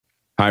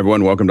Hi,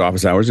 everyone. Welcome to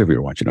Office Hours. If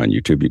you're watching on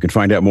YouTube, you can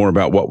find out more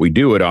about what we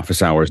do at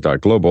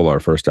officehours.global. Our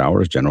first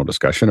hour is general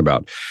discussion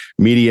about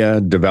media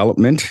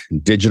development,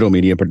 digital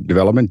media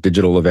development,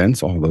 digital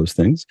events, all those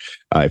things.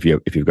 If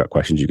you've got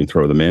questions, you can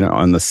throw them in.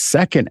 On the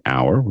second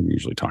hour, we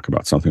usually talk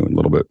about something a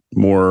little bit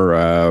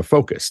more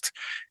focused.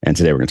 And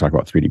today we're going to talk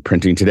about 3D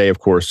printing. Today,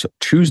 of course,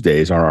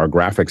 Tuesdays are our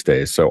graphics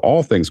days. So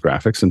all things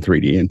graphics and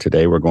 3D. And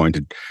today we're going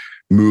to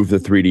move the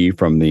 3D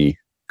from the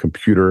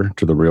computer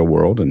to the real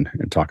world and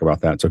talk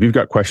about that. So if you've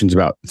got questions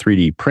about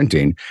 3D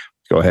printing,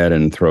 go ahead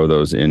and throw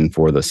those in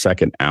for the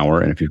second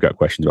hour. And if you've got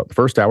questions about the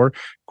first hour, of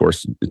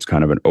course, it's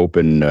kind of an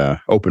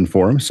open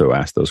forum. So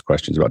ask those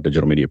questions about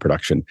digital media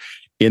production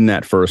in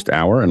that first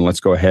hour. And let's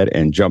go ahead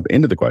and jump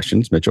into the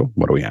questions. Mitchell,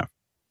 what do we have?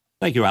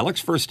 Thank you,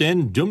 Alex. First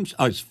in,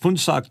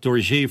 Funsak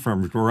Dorji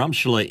from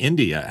Dharamshala,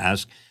 India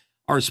asks,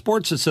 our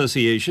sports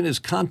association is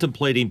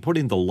contemplating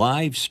putting the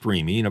live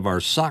streaming of our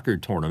soccer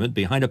tournament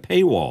behind a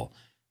paywall.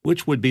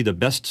 Which would be the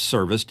best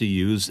service to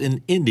use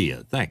in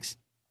India? Thanks.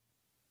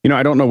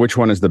 I don't know which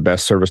one is the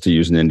best service to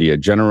use in India.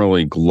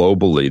 Generally,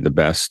 globally, the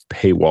best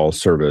paywall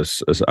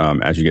service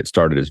as you get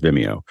started is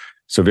Vimeo.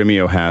 So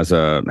Vimeo has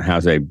a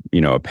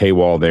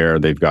paywall there.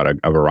 They've got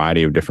a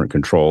variety of different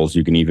controls.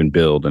 You can even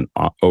build an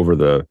over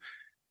the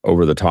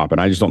top.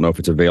 And I just don't know if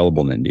it's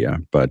available in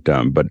India, but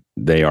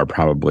they are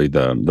probably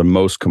the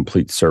most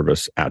complete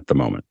service at the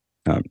moment.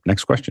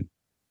 Next question.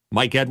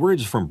 Mike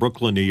Edwards from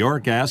Brooklyn, New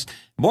York asks,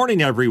 morning,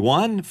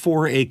 everyone.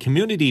 For a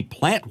community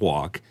plant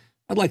walk,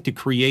 I'd like to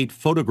create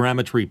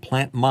photogrammetry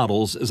plant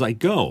models as I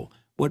go.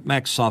 What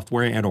Mac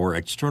software and or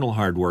external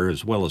hardware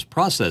as well as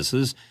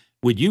processes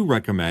would you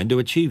recommend to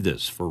achieve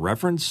this? For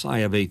reference, I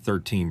have a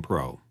 13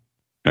 Pro.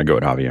 I go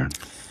with Javier.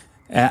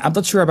 I'm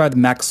not sure about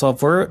Mac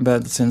software,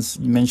 but since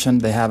you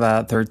mentioned they have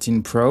a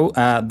 13 Pro,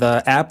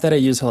 the app that I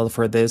use a lot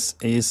for this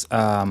is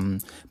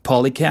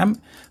Polycam.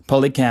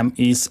 Polycam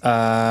is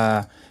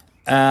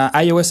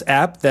iOS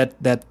app that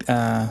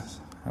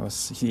I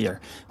was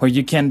here, where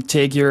you can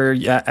take your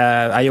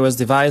iOS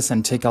device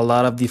and take a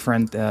lot of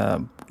different.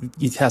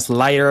 It has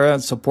LiDAR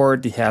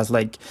support. It has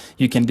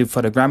you can do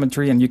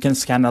photogrammetry and you can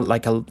scan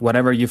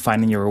whatever you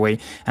find in your way.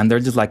 And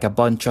there's just a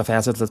bunch of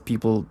assets that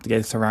people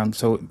get around.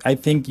 So I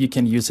think you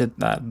can use it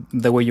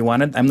the way you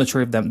want it. I'm not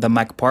sure if the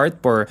Mac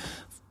part, but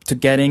to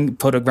getting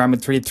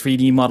photogrammetry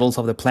 3D models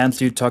of the plants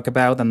you talk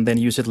about and then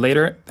use it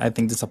later, I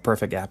think this is a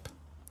perfect app.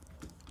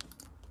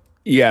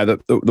 Yeah, the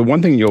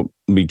one thing you'll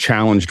be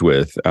challenged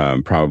with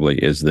probably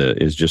is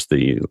just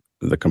the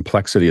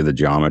complexity of the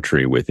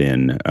geometry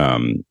within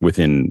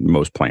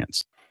most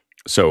plants.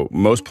 So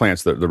most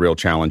plants, the real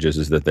challenge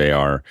is that they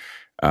are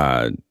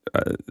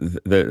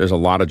there's a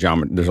lot of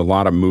geometry. There's a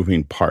lot of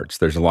moving parts.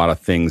 There's a lot of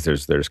things.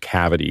 There's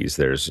cavities.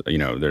 There's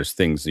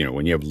things.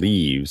 When you have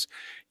leaves,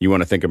 you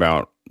want to think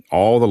about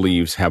all the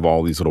leaves have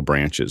all these little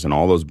branches and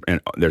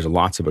there's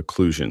lots of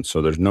occlusion.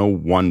 So there's no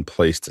one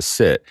place to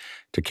sit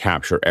to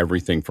capture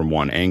everything from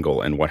one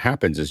angle. And what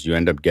happens is you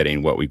end up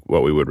getting what we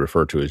would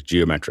refer to as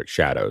geometric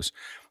shadows,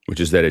 which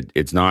is that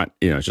it's not,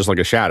 it's just like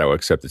a shadow,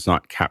 except it's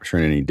not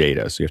capturing any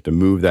data. So you have to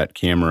move that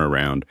camera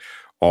around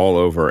all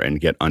over and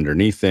get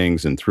underneath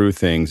things and through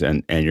things.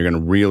 And you're going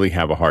to really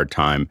have a hard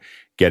time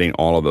getting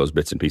all of those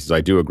bits and pieces.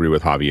 I do agree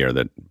with Javier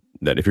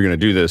that if you're going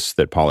to do this,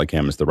 that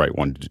Polycam is the right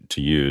one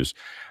to use.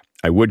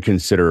 I would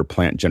consider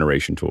plant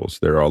generation tools.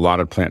 There are a lot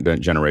of plant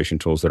generation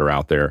tools that are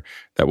out there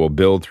that will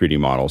build 3D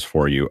models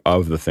for you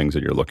of the things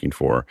that you're looking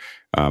for.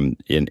 And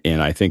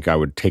I think I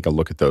would take a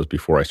look at those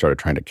before I started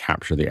trying to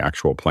capture the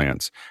actual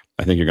plants.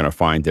 I think you're going to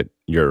find that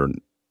you're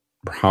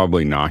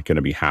probably not going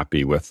to be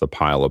happy with the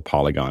pile of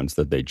polygons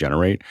that they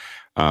generate.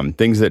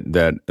 Things that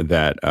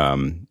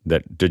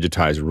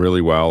digitize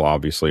really well,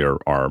 obviously,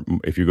 are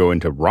if you go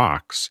into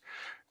rocks,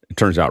 it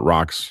turns out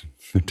rocks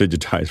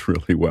digitize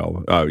really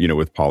well,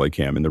 with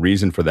Polycam. And the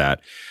reason for that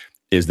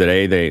is that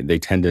they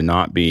tend to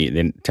not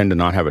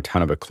have a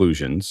ton of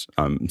occlusions.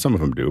 Some of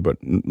them do, but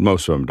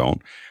most of them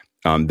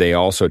don't. They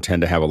also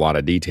tend to have a lot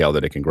of detail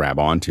that it can grab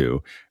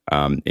onto,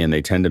 and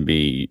they tend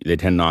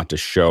not to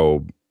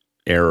show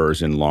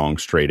errors in long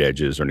straight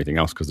edges or anything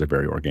else because they're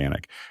very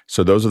organic.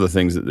 So those are the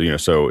things that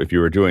So if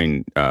you were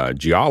doing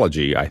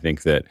geology, I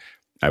think that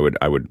I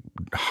would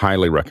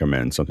highly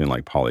recommend something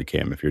like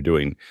Polycam. If you're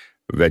doing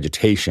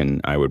vegetation,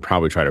 I would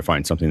probably try to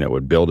find something that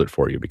would build it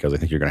for you, because I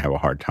think you're going to have a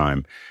hard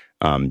time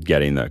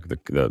getting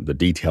the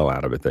detail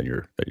out of it that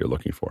you're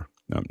looking for.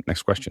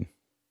 Next question.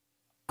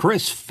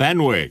 Chris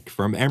Fenwick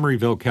from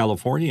Emeryville,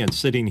 California, and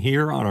sitting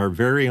here on our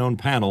very own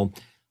panel,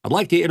 I'd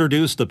like to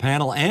introduce the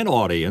panel and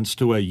audience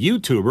to a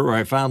YouTuber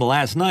I found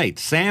last night,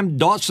 Sam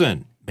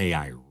Dawson. May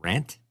I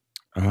rant?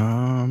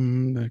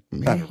 May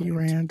he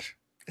rant?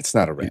 It's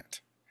not a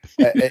rant.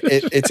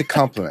 It's a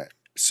compliment.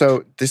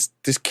 So this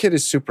kid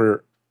is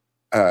super.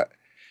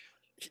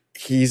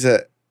 He's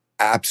a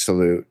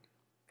absolute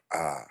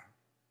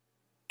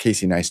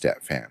Casey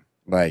Neistat fan.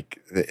 Like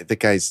the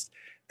guy's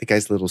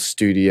little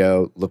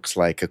studio looks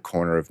like a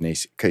corner of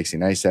Casey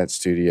Neistat's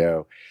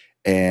studio,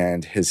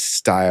 and his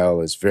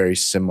style is very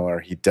similar.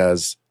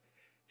 He's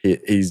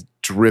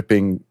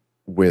dripping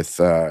with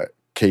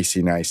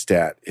Casey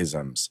Neistat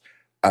isms.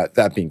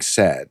 That being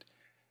said,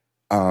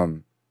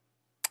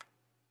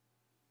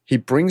 he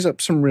brings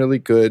up some really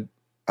good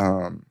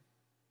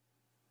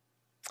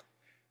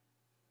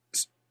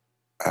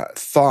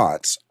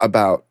thoughts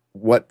about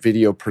what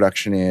video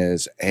production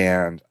is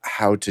and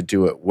how to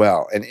do it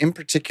well. And in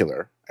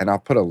particular, and I'll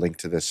put a link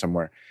to this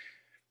somewhere,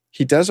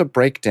 he does a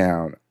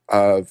breakdown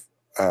of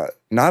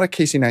not a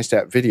Casey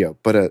Neistat video,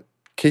 but a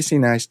Casey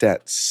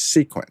Neistat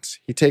sequence.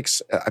 He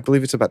takes, I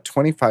believe it's about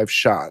 25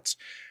 shots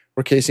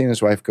where Casey and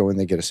his wife go and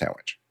they get a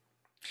sandwich.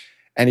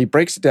 And he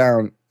breaks it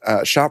down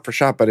shot for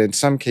shot, but in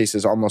some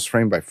cases almost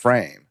frame by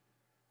frame,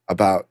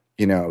 about,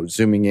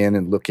 zooming in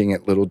and looking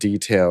at little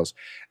details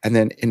and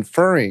then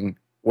inferring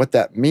what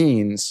that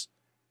means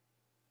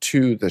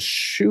to the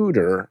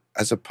shooter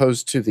as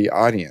opposed to the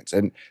audience.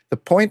 And the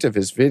point of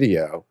his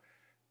video,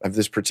 of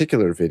this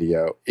particular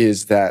video,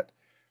 is that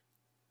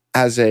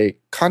as a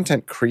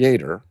content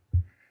creator,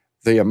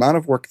 the amount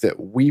of work that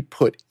we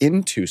put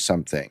into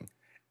something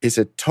is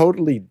a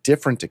totally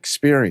different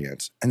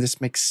experience. And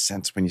this makes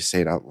sense when you say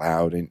it out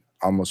loud and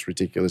almost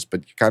ridiculous,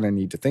 but you kind of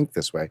need to think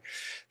this way.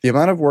 The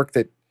amount of work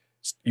that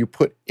you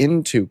put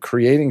into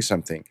creating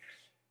something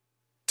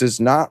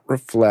does not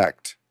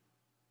reflect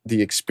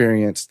the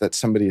experience that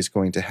somebody is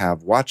going to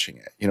have watching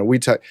it. We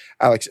talk,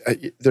 Alex,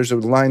 there's a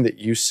line that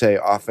you say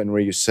often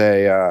where you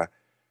say,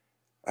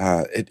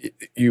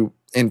 you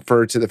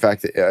infer to the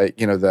fact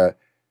that,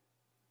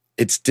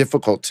 it's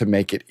difficult to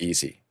make it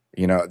easy.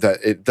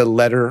 The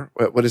letter,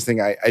 what is the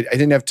thing? I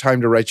didn't have time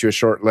to write you a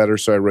short letter,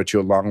 so I wrote you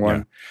a long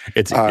one.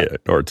 Yeah.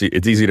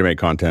 It's easy to make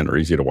content or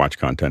easy to watch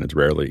content. It's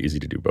rarely easy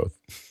to do both.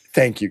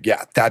 Thank you.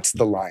 Yeah, that's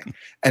the line.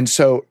 And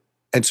so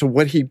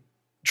what he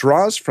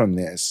draws from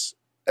this,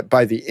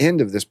 by the end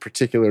of this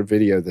particular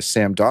video, the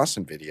Sam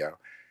Dawson video,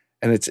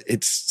 and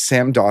it's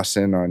Sam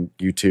Dawson on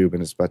YouTube,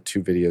 and it's about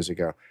 2 videos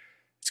ago.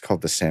 It's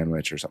called The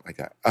Sandwich or something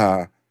like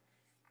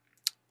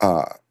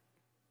that.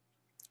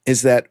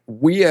 Is that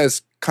we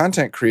as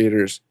content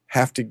creators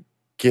have to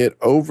get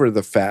over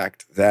the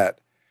fact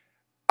that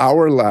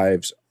our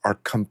lives are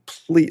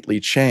completely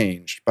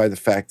changed by the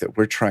fact that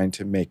we're trying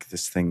to make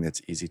this thing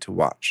that's easy to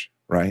watch,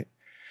 right?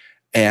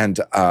 And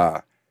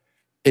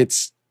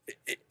it's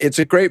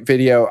a great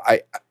video.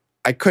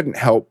 I couldn't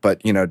help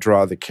but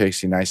draw the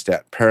Casey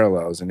Neistat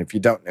parallels. And if you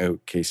don't know who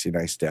Casey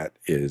Neistat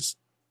is,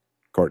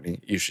 Courtney,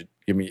 you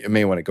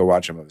may want to go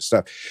watch some of his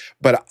stuff.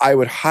 But I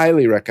would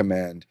highly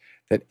recommend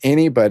that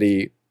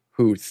anybody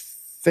who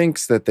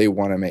thinks that they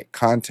want to make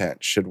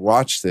content should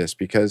watch this,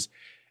 because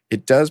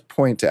it does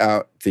point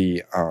out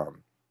the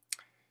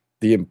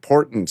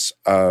importance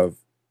of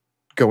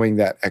going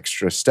that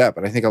extra step.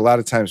 And I think a lot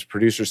of times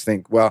producers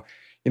think, well,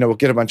 we'll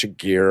get a bunch of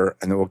gear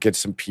and then we'll get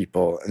some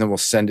people and then we'll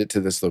send it to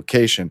this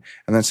location.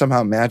 And then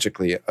somehow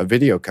magically a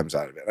video comes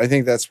out of it. I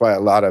think that's why a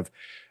lot of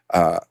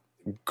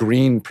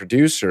green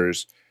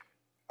producers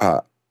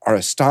are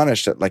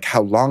astonished at like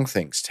how long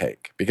things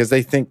take, because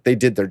they think they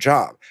did their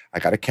job. I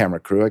got a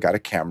camera crew, I got a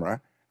camera,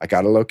 I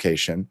got a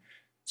location.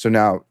 So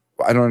now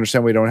I don't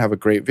understand we don't have a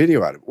great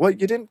video out of it. Well,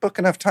 you didn't book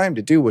enough time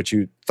to do what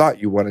you thought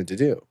you wanted to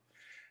do.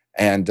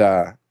 And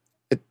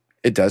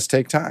it does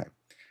take time.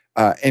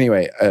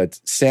 Anyway,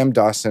 Sam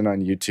Dawson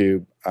on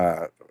YouTube.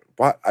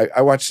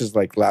 I watched his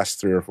last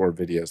 3 or 4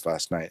 videos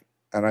last night,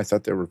 and I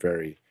thought they were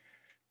very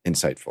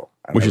insightful.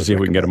 We should see if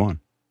we can get him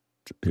on.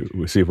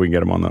 We'll see if we can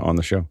get him on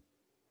the show.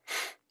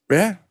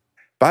 Yeah.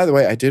 By the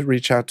way, I did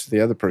reach out to the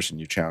other person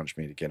you challenged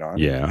me to get on.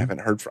 Yeah. I haven't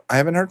heard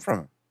from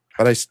him,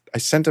 but I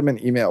sent him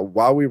an email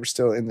while we were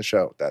still in the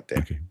show that day.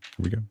 Okay,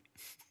 here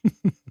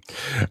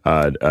we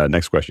go.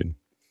 Next question.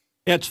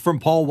 It's from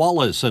Paul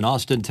Wallace in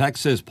Austin,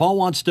 Texas. Paul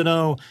wants to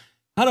know,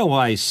 how do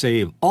I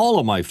save all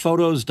of my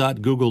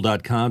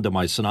photos.google.com to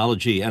my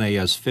Synology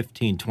NAS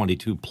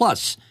 1522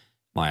 Plus?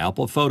 My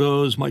Apple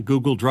Photos, my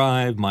Google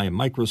Drive, my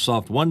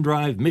Microsoft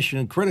OneDrive,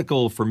 mission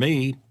critical for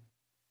me.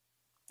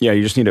 Yeah,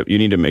 you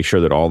need to make sure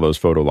that all those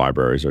photo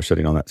libraries are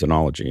sitting on that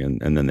Synology,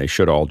 and then they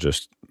should all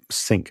just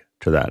sync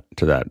to that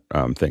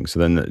thing. So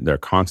then they're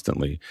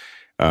constantly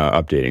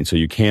updating. So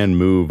you can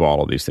move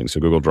all of these things. So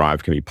Google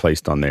Drive can be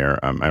placed on there.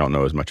 I don't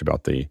know as much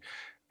about the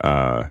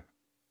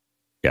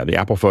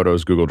Apple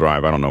Photos, Google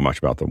Drive. I don't know much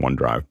about the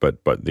OneDrive,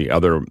 but the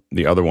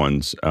other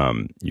ones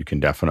you can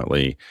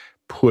definitely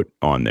put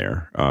on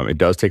there. It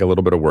does take a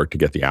little bit of work to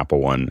get the Apple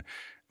one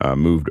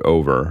moved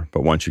over,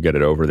 but once you get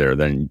it over there,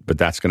 but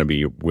that's going to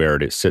be where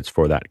it sits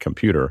for that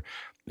computer,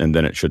 and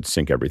then it should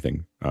sync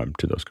everything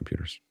to those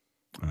computers.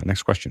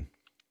 Next question.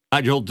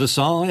 Nigel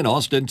Desal in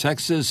Austin,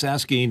 Texas,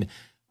 asking,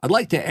 I'd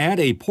like to add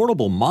a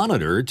portable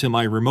monitor to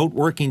my remote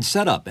working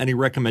setup. Any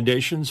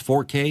recommendations?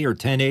 4K or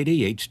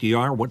 1080,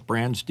 HDR? What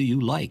brands do you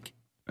like?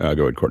 Go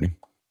ahead, Courtney.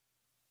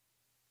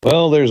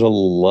 Well, there's a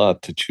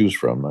lot to choose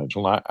from,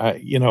 Nigel.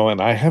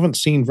 And I haven't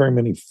seen very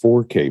many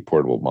 4K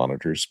portable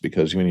monitors,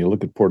 because when you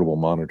look at portable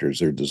monitors,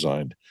 they're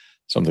designed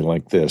something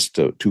like this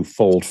to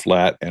fold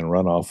flat and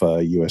run off a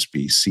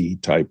USB-C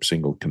type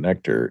single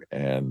connector.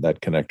 And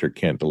that connector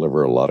can't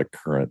deliver a lot of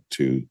current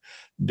to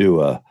do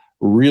a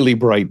really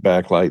bright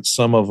backlight.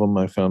 Some of them,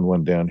 I found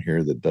one down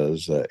here that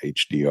does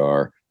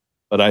HDR,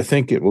 but I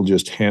think it will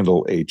just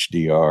handle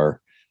HDR,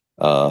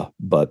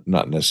 but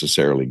not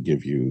necessarily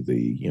give you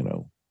the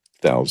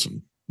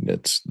 1,000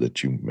 nits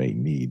that you may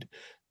need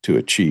to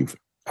achieve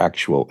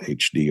actual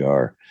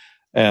HDR.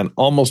 And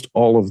almost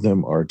all of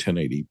them are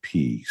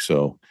 1080p.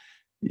 So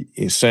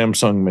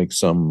Samsung makes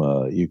some,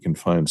 you can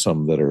find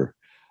some that are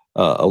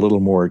a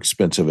little more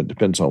expensive. It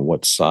depends on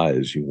what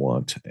size you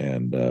want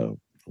and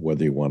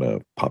whether you want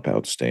a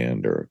pop-out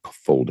stand or a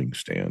folding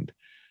stand.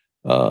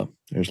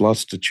 There's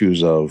lots to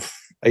choose of.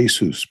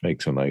 Asus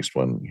makes a nice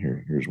one.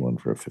 Here's one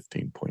for a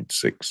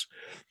 15.6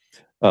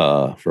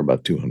 for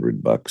about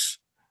 $200.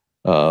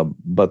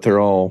 But they're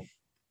all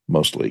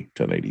mostly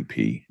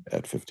 1080p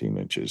at 15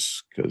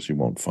 inches because you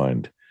won't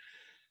find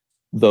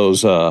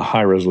those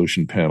high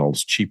resolution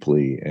panels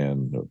cheaply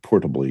and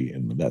portably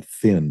in that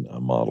thin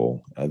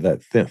model,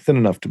 that thin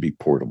enough to be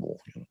portable.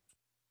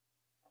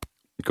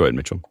 Go ahead,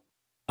 Mitchell.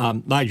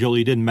 Nigel,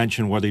 you didn't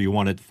mention whether you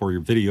want it for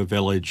your video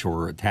village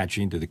or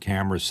attaching to the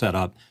camera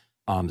setup.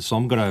 So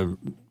I'm going to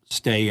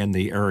stay in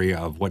the area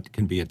of what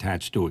can be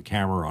attached to a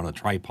camera on a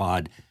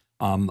tripod.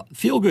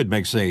 Feelgood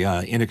makes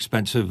a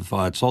inexpensive,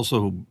 it's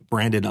also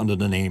branded under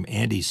the name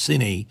Andy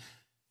Cine,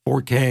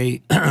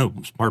 4K,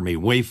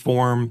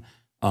 waveform,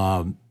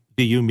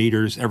 BU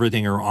meters,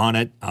 everything are on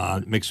it.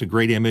 It makes a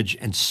great image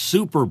and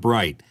super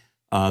bright.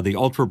 The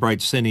ultra bright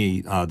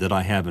Cine that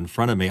I have in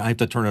front of me, I have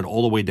to turn it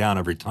all the way down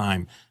every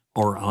time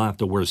or I'll have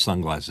to wear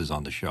sunglasses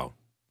on the show.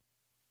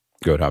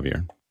 Go ahead,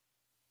 Javier.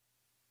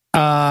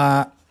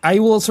 I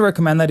will also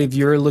recommend that if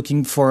you're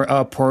looking for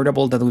a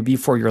portable that would be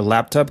for your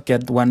laptop,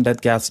 get one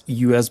that gets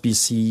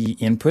USB-C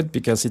input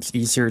because it's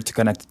easier to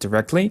connect it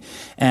directly.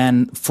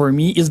 And for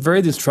me, it's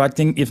very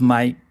distracting if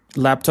my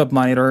laptop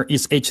monitor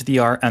is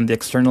HDR and the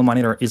external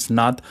monitor is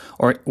not,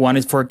 or one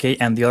is 4K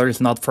and the other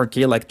is not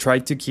 4K. Like, try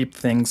to keep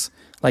things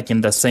like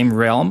in the same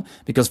realm,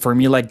 because for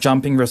me, like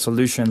jumping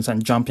resolutions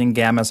and jumping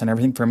gammas and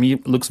everything, for me,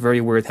 looks very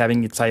weird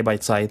having it side by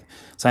side.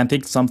 So I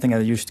think it's something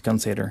that you should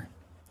consider.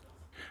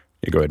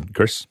 Yeah, go ahead,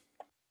 Chris.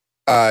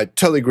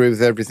 Totally agree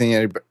with everything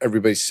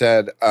everybody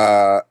said.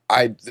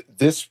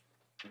 This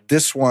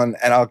one,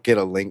 and I'll get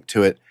a link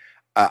to it.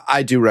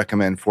 I do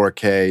recommend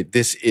 4K.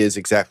 This is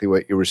exactly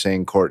what you were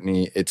saying,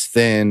 Courtney. It's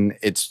thin.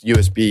 It's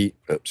USB.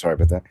 Sorry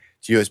about that.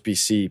 It's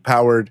USB-C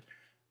powered.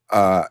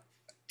 It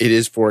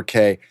is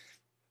 4K.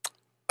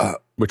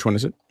 Which one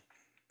is it?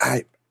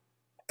 I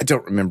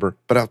don't remember,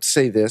 but I'll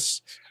say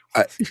this.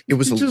 It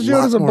was just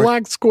showed us a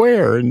black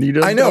square, and you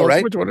don't know,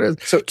 right? Which one it is?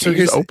 So you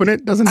just open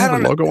it? Doesn't it have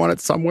a logo on it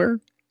somewhere?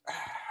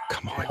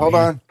 Come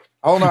on.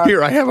 Hold on.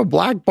 Here, I have a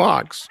black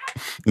box.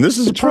 And this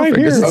is It's perfect. right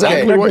here. This is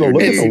exactly what you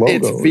need.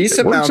 It's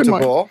Visa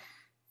mountable.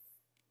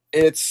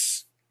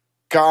 It's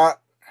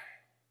got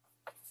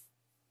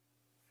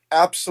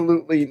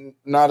absolutely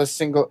not a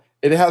single.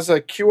 It has a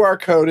QR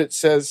code. It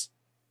says,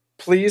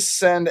 "Please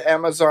send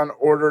Amazon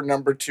order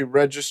number to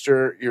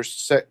register your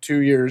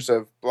 2 years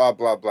of blah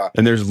blah blah."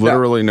 And there's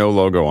literally no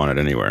logo on it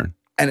anywhere.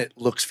 And it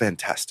looks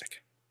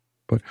fantastic.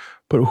 But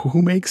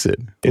who makes it?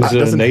 Is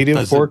it a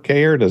native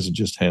 4K or does it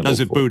just handle?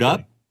 Does it 4K? boot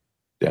up?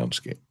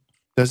 Downscape.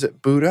 Does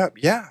it boot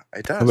up? Yeah,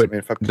 it does. But I mean,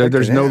 if I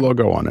there's no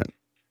logo on it.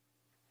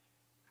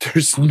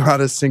 There's not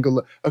a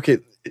single. Okay,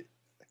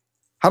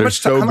 how They're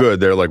much? so good.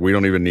 They're like, we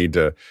don't even need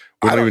to.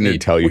 We don't even need to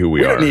tell you who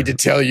we are. We don't need to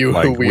tell you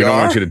like, who we are. We don't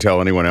want you to tell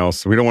anyone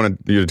else. We don't want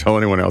you to tell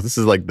anyone else. This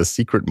is like the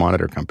secret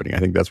monitor company. I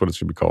think that's what it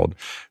should be called.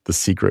 The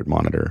secret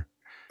monitor.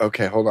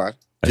 Okay, hold on.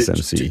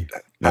 SMC.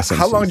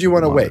 How long do you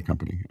want to wait?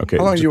 Company. Okay.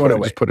 How long do you want to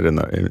wait? Just put it in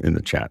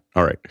the chat.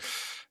 All right.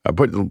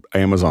 Put the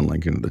Amazon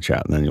link into the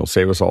chat, and then you'll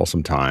save us all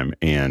some time.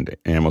 And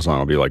Amazon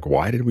will be like,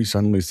 "Why did we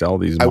suddenly sell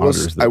these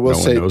monitors?" I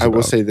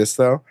will say this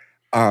though.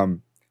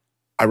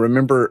 I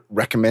remember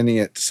recommending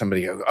it to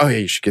somebody. Oh, yeah,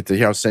 you should get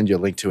the. I'll send you a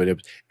link to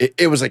it.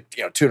 It was like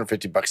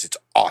 $250. It's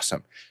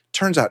awesome.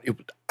 Turns out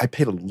I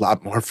paid a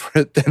lot more for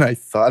it than I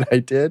thought I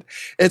did.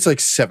 It's like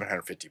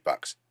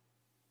 $750,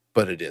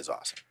 but it is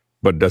awesome.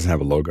 But it doesn't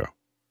have a logo.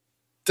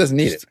 Doesn't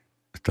need it.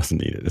 It doesn't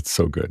need it. It's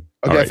so good.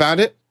 Okay, I found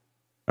it.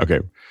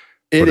 Okay.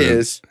 It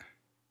is.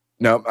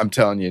 No, I'm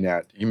telling you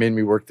now. You made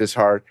me work this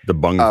hard. The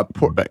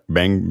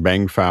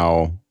bang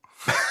foul.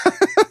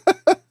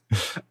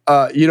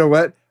 You know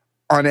what?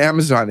 On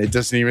Amazon, it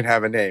doesn't even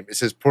have a name. It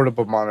says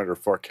portable monitor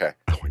 4K.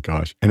 Oh my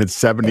gosh! And it's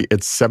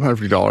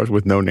 $750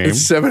 with no name. It's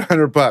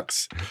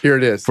 $700. Here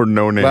it is for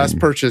no name. Last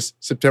purchase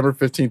September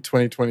 15th,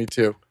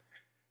 2022.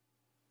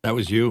 That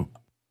was you.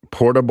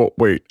 Portable.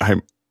 Wait,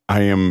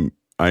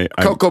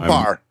 Coco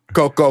Par.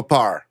 Coco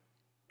Par.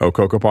 Oh,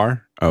 Coco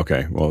Par.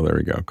 Okay, well there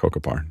we go. Coco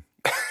Par.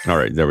 All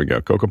right, there we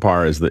go. Coco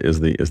Par is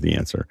the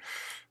answer.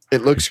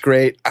 It looks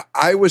great.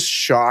 I was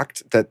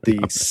shocked that the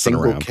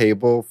single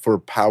cable for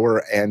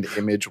power and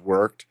image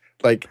worked.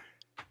 Like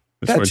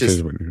that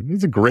just.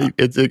 It's a great.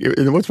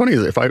 What's funny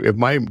is if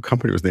my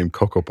company was named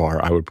Coco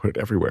Par, I would put it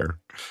everywhere.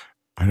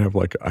 I'd have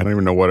I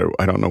don't know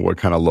what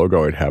kind of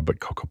logo I'd have, but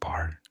Coco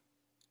Par.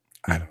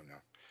 I don't know.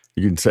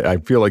 You can say. I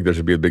feel like there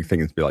should be a big thing.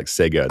 It's be like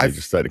Sega. They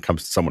just said it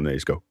comes to someone and they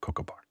just go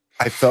Coco Par.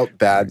 I felt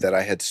bad that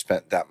I had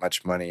spent that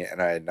much money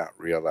and I had not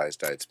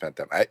realized I had spent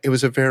that. It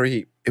was a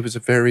very,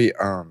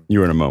 You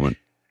were in a moment.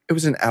 it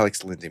was an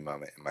Alex Lindsay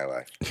moment in my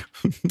life.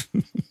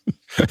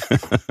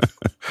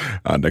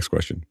 Next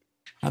question.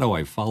 How do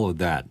I follow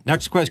that?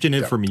 Next question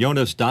is from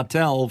Jonas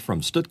Dottel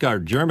from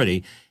Stuttgart,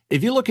 Germany.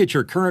 If you look at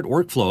your current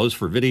workflows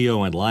for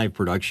video and live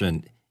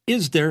production,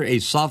 is there a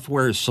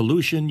software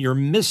solution you're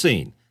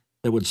missing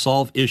that would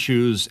solve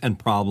issues and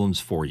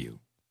problems for you?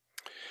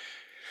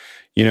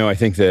 I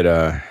think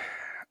that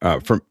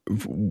from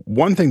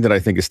one thing that I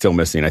think is still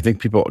missing, I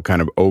think people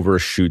kind of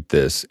overshoot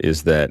this,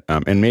 is that,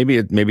 and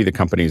maybe the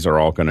companies are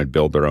all going to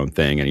build their own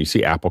thing, and you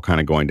see Apple kind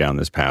of going down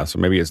this path, so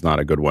maybe it's not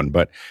a good one,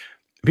 but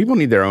people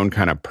need their own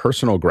kind of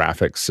personal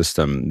graphics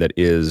system that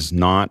is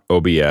not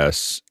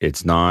OBS,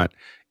 it's not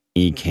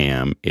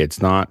Ecamm,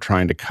 it's not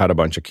trying to cut a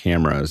bunch of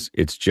cameras,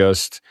 it's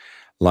just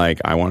like,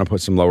 I want to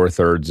put some lower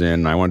thirds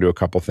in, I want to do a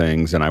couple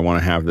things, and I want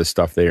to have this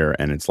stuff there,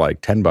 and it's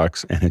like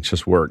 $10, and it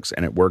just works,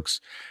 and it works.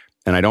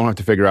 And I don't have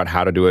to figure out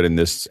how to do it in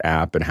this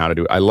app and how to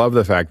do it. I love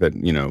the fact that,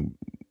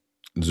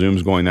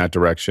 Zoom's going that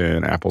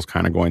direction, Apple's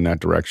kind of going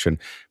that direction,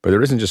 but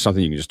there isn't just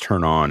something you can just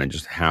turn on and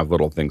just have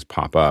little things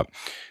pop up.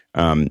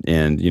 And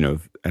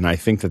I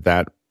think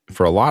that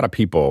for a lot of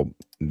people,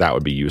 that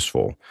would be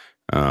useful.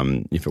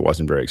 If it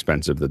wasn't very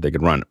expensive, that they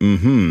could run.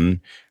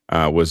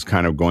 Was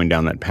kind of going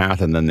down that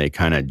path, and then they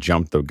kind of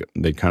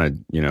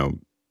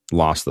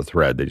lost the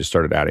thread. They just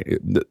started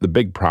adding. The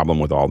big problem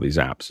with all these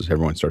apps is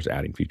everyone starts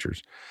adding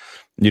features.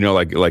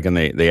 And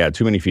they add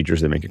too many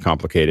features, they make it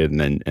complicated, and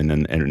then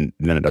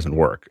it doesn't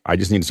work. I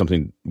just need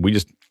something.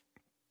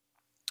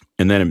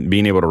 And then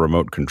being able to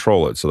remote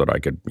control it so that I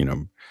could,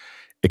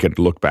 it could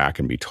look back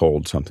and be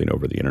told something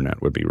over the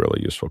internet would be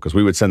really useful, because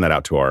we would send that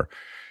out to our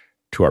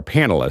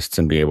panelists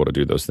and be able to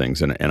do those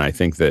things. And I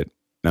think that,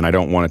 and I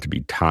don't want it to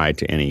be tied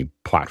to any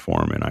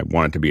platform, and I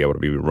want it to be able to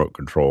be remote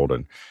controlled,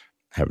 and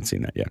I haven't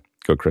seen that yet.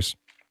 Go, Chris.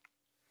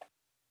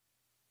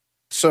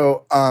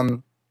 So,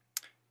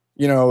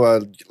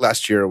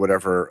 last year or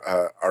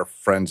whatever, our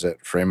friends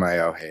at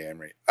Frame.io, hey,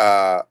 Emery,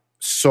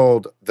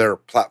 sold their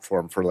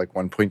platform for like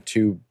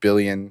 1.2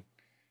 billion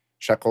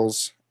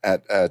shekels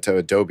to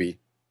Adobe.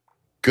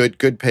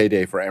 Good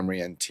payday for Emery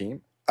and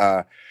team.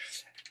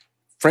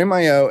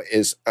 Frame.io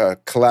is a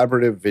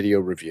collaborative video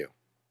review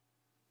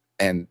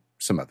and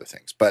some other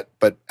things, but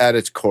at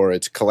its core,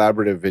 it's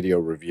collaborative video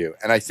review.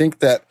 And I think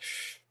that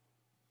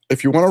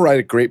if you want to write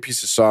a great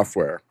piece of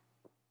software,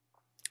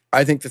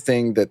 I think the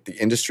thing that the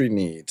industry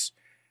needs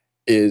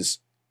is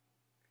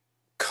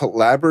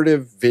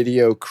collaborative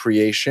video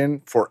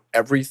creation for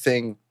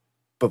everything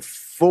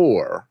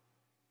before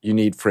you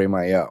need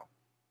Frame.io.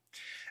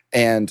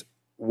 And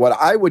what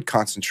I would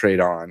concentrate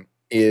on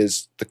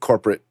is the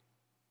corporate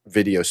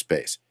video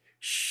space.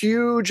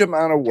 Huge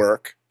amount of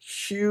work,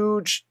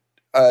 huge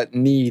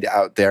need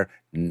out there,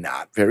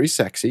 not very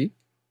sexy.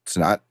 It's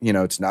not, you're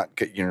not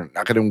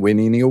going to win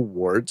any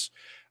awards.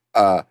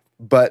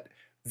 But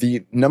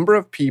the number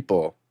of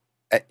people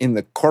in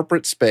the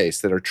corporate space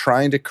that are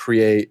trying to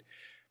create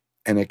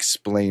an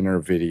explainer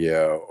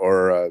video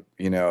or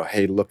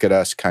hey, look at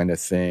us kind of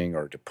thing,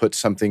 or to put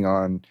something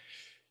on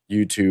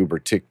YouTube or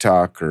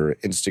TikTok or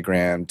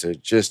Instagram to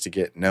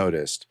get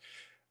noticed.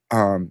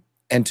 And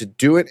to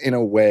do it in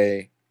a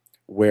way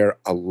where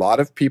a lot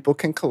of people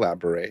can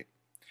collaborate.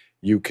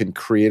 You can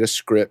create a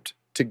script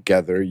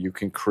together. You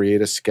can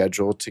create a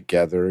schedule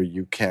together.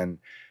 You can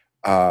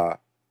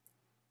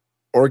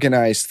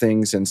organize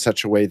things in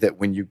such a way that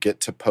when you get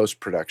to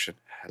post-production,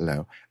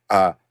 the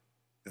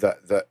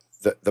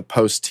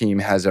post team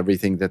has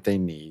everything that they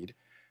need.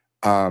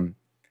 I've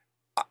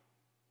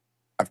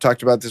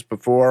talked about this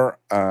before,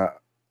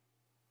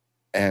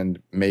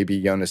 and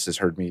maybe Jonas has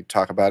heard me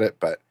talk about it,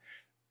 but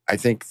I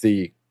think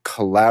the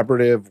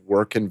collaborative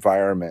work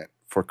environment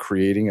for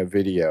creating a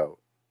video,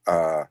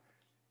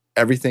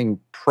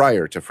 everything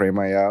prior to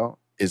Frame.io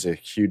is a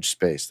huge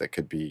space that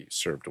could be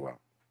served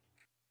well.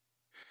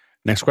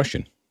 Next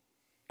question.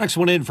 Next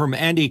one in from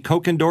Andy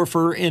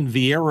Kokendorfer in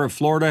Vieira,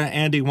 Florida.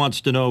 Andy wants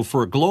to know,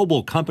 for a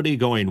global company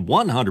going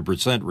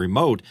 100%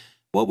 remote,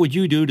 what would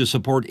you do to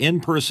support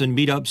in-person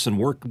meetups and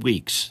work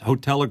weeks,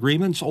 hotel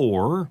agreements,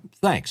 or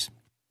thanks?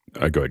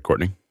 Go ahead,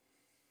 Courtney.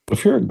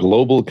 If you're a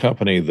global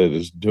company that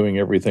is doing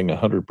everything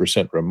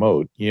 100%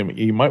 remote,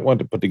 you might want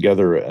to put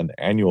together an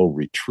annual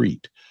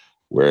retreat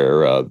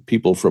where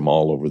people from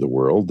all over the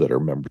world that are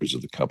members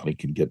of the company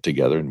can get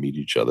together and meet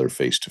each other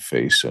face to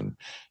face, and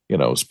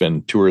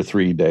spend 2 or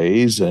 3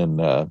 days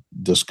and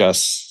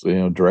discuss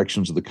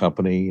directions of the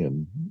company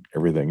and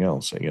everything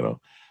else.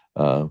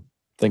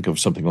 Think of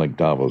something like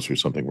Davos or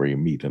something where you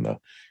meet in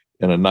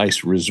a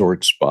nice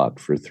resort spot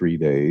for 3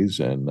 days,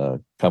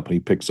 and company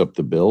picks up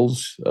the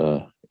bills.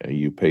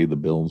 You pay the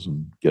bills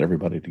and get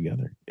everybody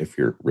together if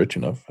you're rich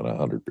enough and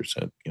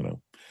 100%,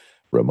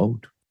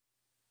 remote.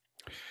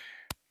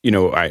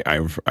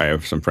 I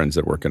have some friends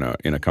that work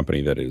in a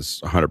company that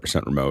is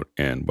 100% remote,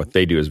 and what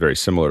they do is very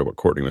similar to what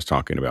Courtney was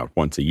talking about.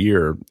 Once a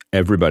year,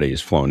 everybody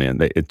is flown in.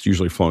 It's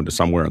usually flown to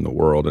somewhere in the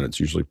world, and it's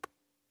usually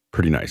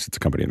pretty nice. It's a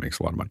company that makes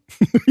a lot of money,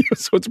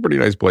 so it's a pretty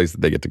nice place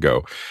that they get to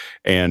go,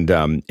 and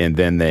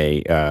then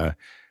they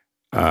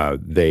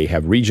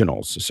have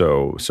regionals.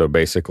 So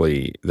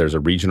basically, there's a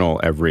regional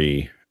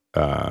every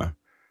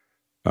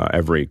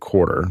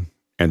quarter,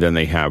 and then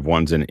they have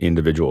ones in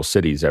individual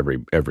cities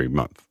every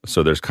month.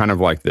 So there's kind of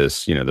like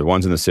this, the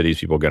ones in the cities,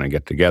 people are going to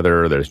get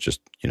together. There's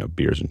just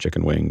beers and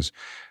chicken wings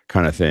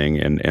kind of thing,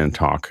 and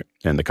talk,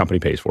 and the company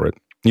pays for it.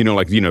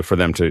 For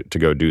them to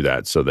go do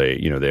that. So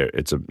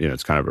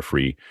it's kind of a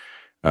free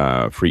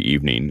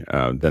evening.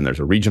 Then there's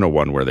a regional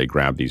one where they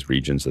grab these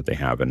regions that they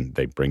have and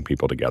they bring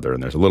people together,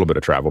 and there's a little bit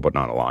of travel, but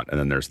not a lot. And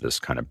then there's this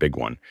kind of big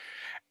one.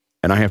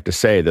 And I have to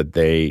say that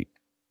they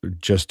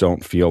just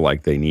don't feel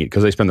like they need,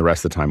 because they spend the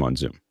rest of the time on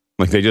Zoom.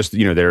 Like they just,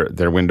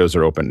 their windows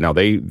are open. Now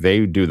they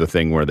do the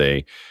thing where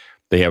they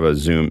have a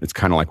Zoom. It's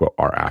kind of like what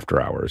our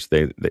after hours.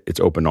 It's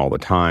open all the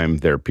time.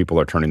 People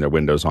are turning their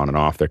windows on and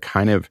off. They're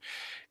kind of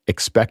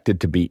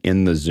expected to be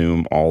in the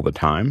Zoom all the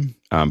time,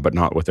 but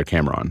not with their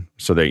camera on.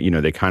 So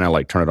they kind of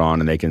like turn it on,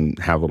 and they can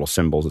have little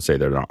symbols that say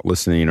they're not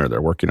listening or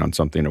they're working on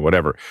something or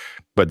whatever.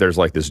 But there's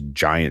like this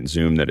giant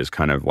Zoom that is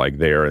kind of like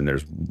there, and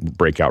there's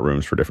breakout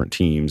rooms for different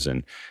teams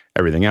and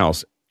everything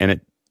else. And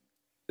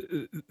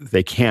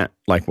they can't,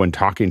 like when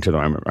talking to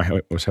them,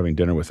 I was having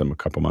dinner with them a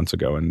couple months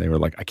ago, and they were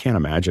like, I can't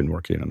imagine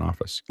working in an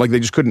office. Like they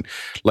just couldn't,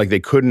 they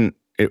couldn't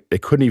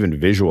even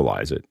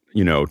visualize it,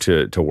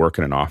 to work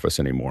in an office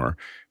anymore,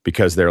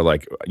 because they're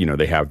like,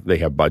 they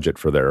have budget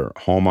for their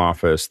home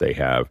office.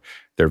 They're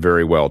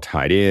very well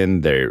tied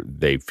in.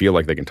 They feel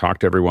like they can talk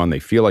to everyone. They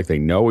feel like they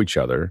know each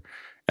other,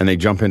 and they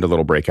jump into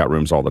little breakout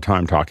rooms all the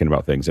time talking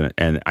about things.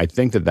 And I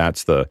think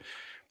that's the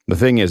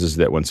thing is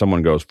that when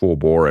someone goes full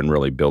bore and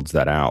really builds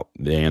that out,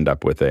 they end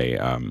up with a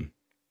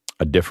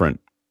different,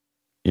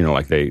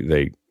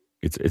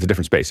 it's a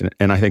different space.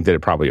 And I think that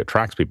it probably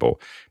attracts people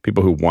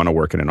who want to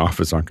work in an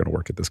office aren't going to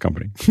work at this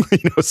company.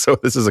 So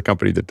this is a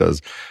company that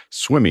does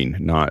swimming,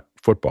 not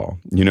football,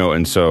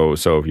 and so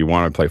if you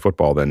want to play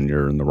football, then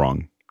you're in the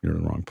wrong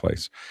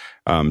place.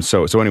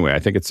 So anyway, I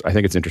think it's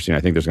interesting.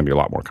 I think there's going to be a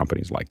lot more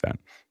companies like that.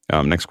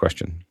 Next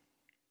question.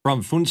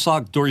 From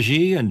Phuntsog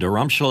Dorji in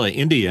Dharamshala,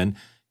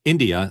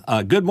 India.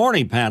 Good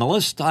morning,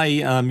 panelists. I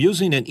am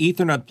using an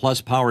Ethernet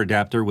Plus power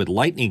adapter with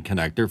lightning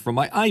connector for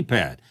my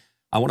iPad.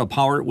 I want to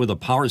power it with a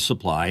power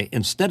supply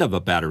instead of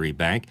a battery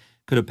bank.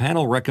 Could a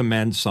panel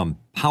recommend some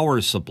power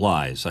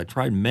supplies? I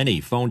tried many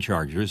phone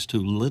chargers to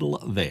little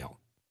avail.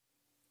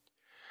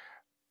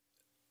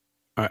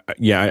 I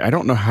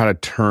don't know how to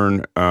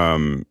turn.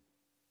 I'm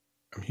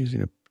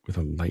using it with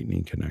a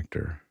lightning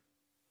connector.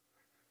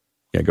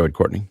 Yeah, go ahead,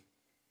 Courtney.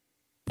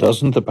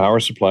 Doesn't the power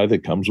supply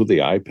that comes with the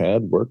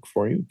iPad work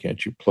for you?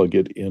 Can't you plug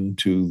it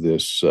into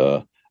this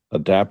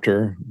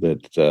adapter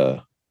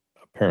that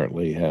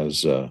apparently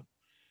has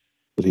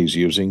that he's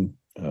using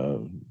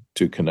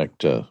to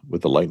connect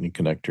with the Lightning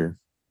connector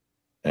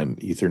and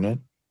Ethernet?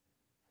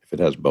 If it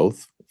has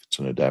both, if it's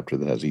an adapter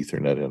that has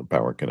Ethernet and a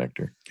power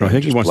connector, I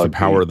think he wants to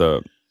power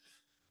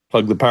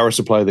plug the power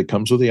supply that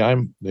comes with the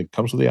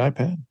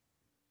iPad.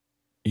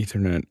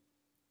 Ethernet.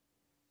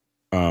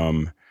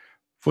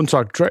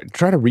 Phuntsog,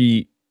 try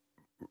to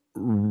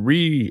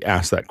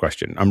re-ask that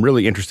question. I'm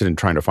really interested in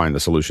trying to find the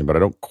solution, but I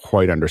don't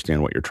quite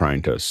understand what you're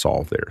trying to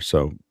solve there.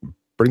 So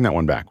bring that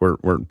one back.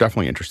 We're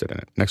definitely interested in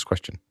it. Next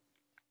question.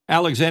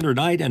 Alexander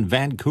Knight in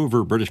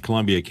Vancouver, British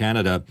Columbia,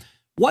 Canada.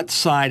 What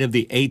side of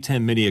the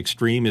A10 Mini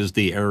Extreme is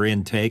the air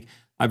intake?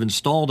 I've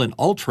installed an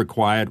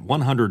ultra-quiet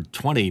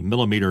 120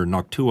 millimeter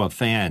Noctua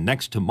fan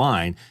next to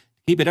mine to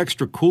keep it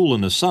extra cool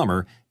in the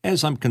summer,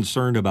 as I'm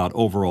concerned about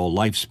overall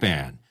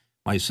lifespan.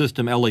 My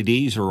system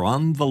LEDs are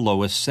on the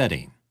lowest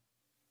setting.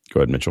 Go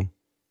ahead, Mitchell.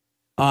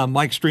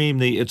 My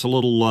Extreme, it's a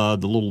little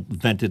the little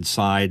vented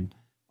side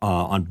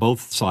on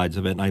both sides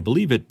of it, and I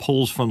believe it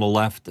pulls from the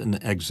left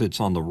and exits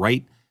on the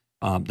right.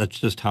 That's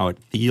just how it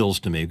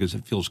feels to me, because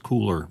it feels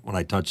cooler when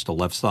I touch the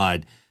left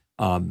side.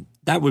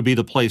 That would be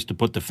the place to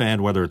put the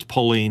fan, whether it's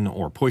pulling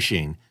or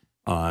pushing.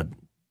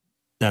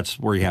 That's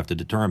where you have to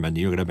determine.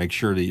 You're going to make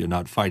sure that you're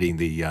not fighting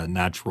the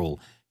natural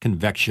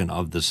convection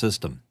of the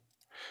system.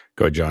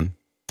 Go ahead, John.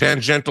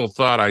 Tangential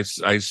thought. I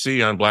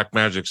see on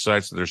Blackmagic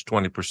sites that there's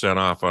 20%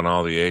 off on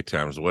all the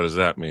ATEMs. What does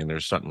that mean?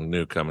 There's something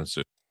new coming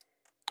soon.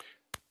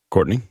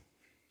 Courtney?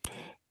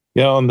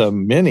 Yeah, on the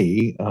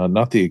Mini,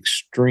 not the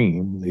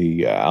Extreme,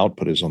 the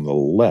output is on the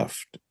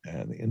left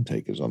and the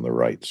intake is on the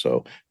right.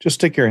 So just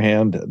stick your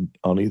hand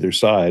on either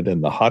side,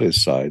 and the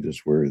hottest side is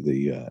where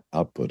the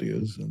output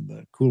is, and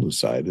the coolest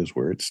side is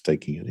where it's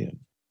taking it in.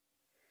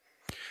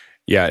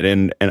 Yeah,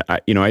 and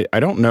I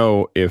don't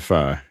know if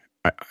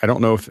I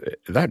don't know if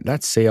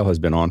that sale has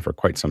been on for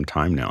quite some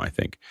time now. I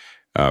think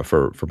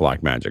for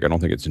Blackmagic, I don't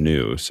think it's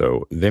new,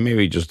 so they may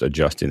be just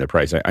adjusting the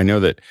price. I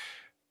know that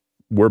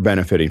we're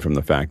benefiting from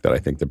the fact that I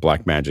think that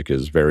Blackmagic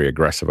is very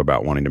aggressive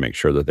about wanting to make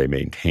sure that they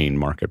maintain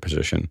market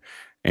position,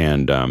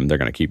 and they're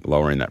going to keep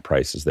lowering that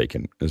price as they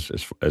can,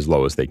 as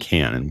low as they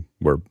can, and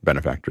we're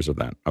benefactors of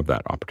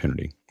that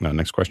opportunity.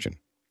 Next question.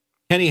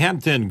 Kenny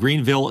Hampton,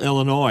 Greenville,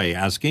 Illinois,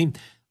 asking,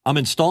 I'm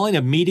installing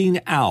a Meeting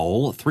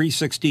Owl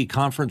 360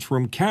 conference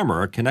room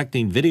camera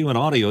connecting video and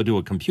audio to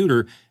a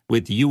computer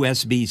with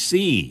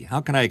USB-C. How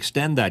can I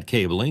extend that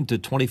cabling to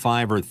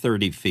 25 or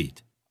 30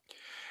 feet?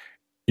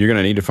 You're going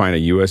to need to find a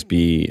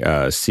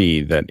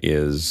USB-C that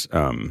is,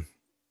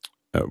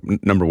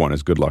 number one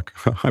is good luck.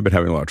 I've been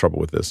having a lot of trouble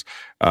with this.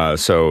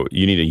 So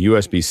you need a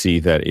USB-C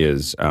that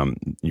is,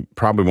 you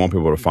probably won't be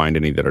able to find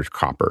any that are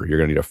copper. You're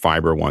going to need a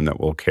fiber one that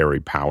will carry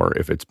power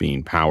if it's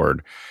being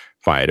powered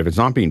by it. If it's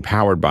not being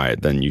powered by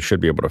it, then you should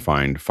be able to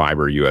find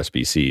fiber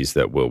USB-Cs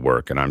that will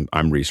work. And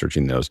I'm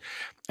researching those.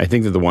 I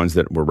think that the ones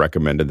that were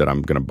recommended that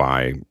I'm going to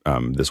buy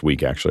this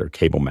week actually are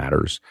Cable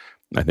Matters.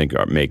 I think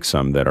make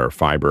some that are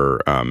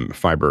fiber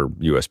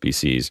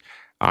USB-Cs.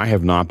 I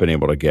have not been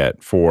able to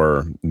get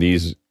for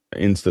these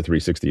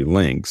Insta360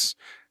 links.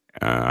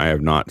 I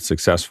have not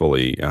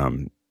successfully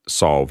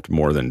solved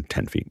more than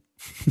 10 feet.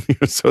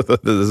 So this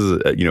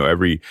is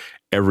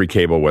every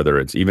cable, whether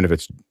it's even if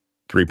it's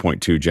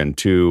 3.2 Gen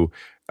 2,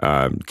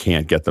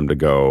 can't get them to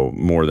go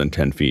more than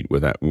 10 feet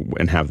with that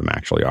and have them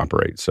actually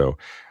operate. So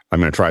I'm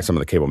going to try some of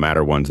the Cable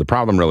Matter ones. The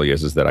problem really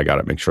is that I got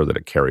to make sure that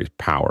it carries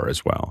power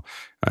as well.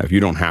 If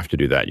you don't have to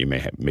do that, you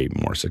may be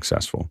more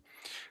successful.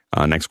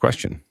 Next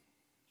question.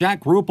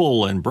 Jack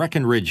Ruppel in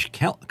Breckenridge,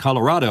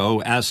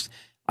 Colorado asks,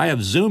 I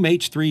have Zoom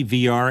H3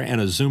 VR and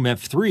a Zoom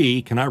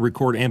F3. Can I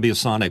record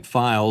ambisonic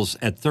files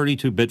at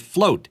 32-bit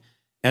float?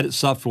 Edit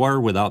software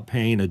without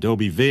paying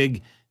Adobe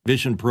Vig,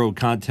 Vision Pro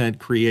content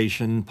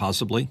creation,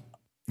 possibly?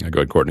 Go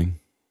ahead, Courtney.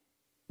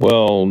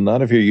 Well,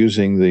 not if you're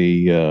using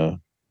the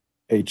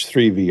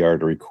H3 VR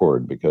to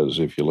record, because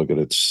if you look at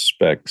its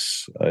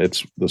specs,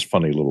 it's this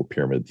funny little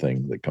pyramid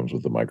thing that comes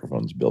with the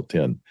microphones built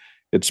in.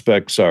 Its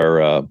specs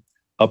are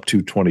up to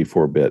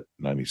 24-bit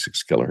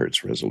 96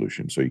 kilohertz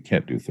resolution, so you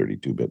can't do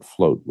 32-bit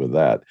float with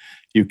that.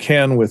 You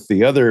can with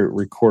the other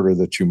recorder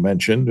that you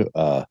mentioned,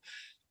 the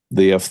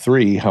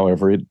F3.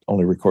 However, it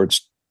only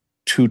records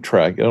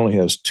it only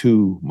has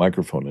 2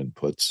 microphone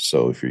inputs.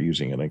 So if you're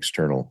using an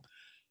external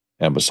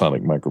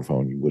ambisonic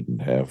microphone, you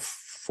wouldn't have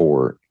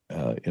 4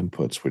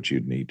 inputs, which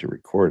you'd need to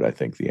record, I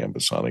think, the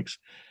ambisonics.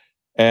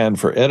 And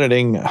for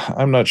editing,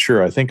 I'm not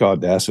sure. I think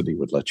Audacity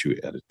would let you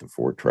edit the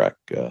 4-track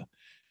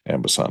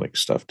ambisonic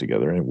stuff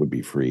together, and it would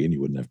be free, and you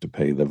wouldn't have to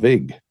pay the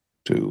VIG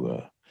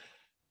to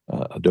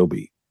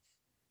Adobe.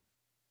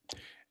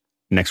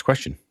 Next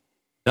question.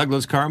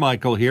 Douglas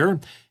Carmichael here.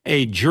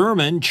 A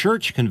German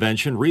church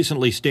convention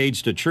recently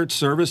staged a church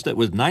service that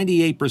was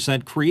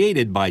 98%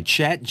 created by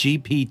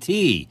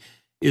ChatGPT.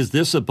 Is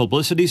this a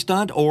publicity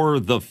stunt or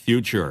the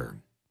future?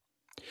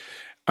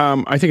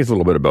 I think it's a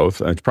little bit of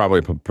both. It's probably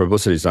a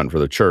publicity stunt for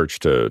the church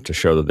to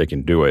show that they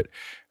can do it.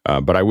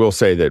 But I will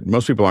say that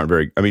most people aren't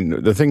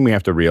the thing we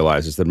have to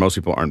realize is that most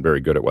people aren't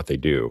very good at what they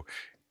do.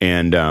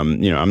 And,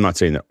 I'm not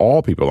saying that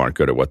all people aren't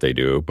good at what they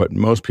do, but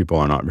most people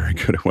are not very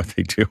good at what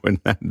they do. And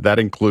that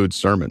includes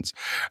sermons.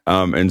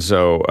 And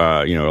so,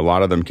 a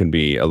lot of them can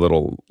be a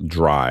little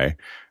dry,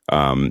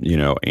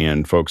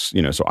 and folks,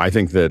 so I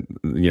think that,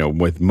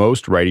 with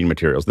most writing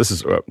materials, this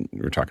is,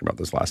 we were talking about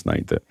this last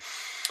night,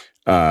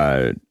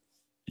 that,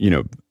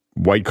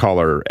 white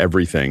collar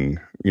everything,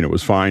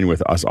 was fine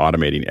with us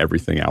automating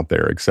everything out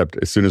there, except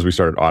as soon as we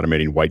started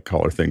automating white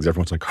collar things,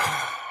 everyone's like,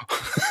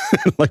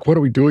 like, what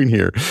are we doing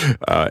here?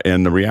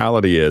 And the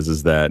reality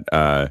is that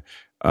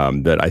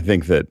that I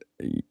think that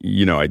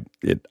you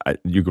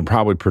can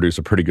probably produce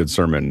a pretty good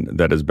sermon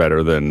that is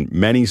better than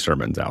many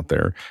sermons out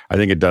there. I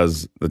think it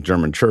does the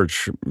German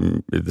church.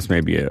 This may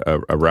be a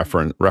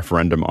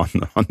referendum on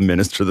the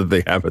minister that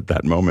they have at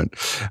that moment.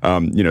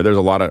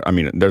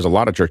 There's a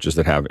lot of churches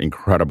that have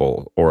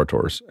incredible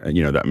orators.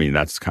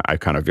 I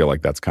kind of feel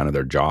like that's kind of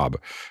their job,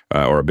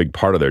 or a big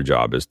part of their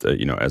job is to,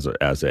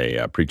 as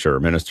a preacher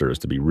or minister, is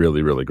to be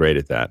really, really great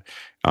at that.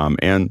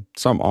 And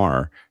some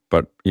are,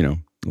 but a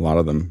lot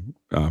of them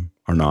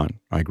are not.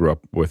 I grew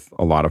up with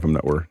a lot of them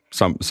that were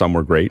some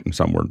were great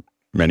and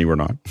many were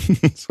not.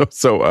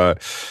 So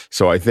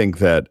I think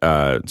that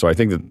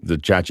the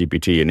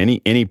ChatGPT,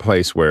 and any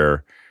place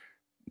where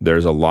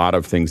there's a lot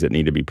of things that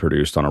need to be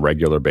produced on a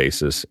regular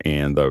basis,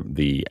 and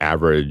the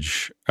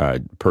average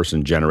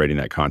person generating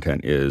that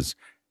content is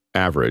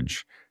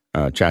average,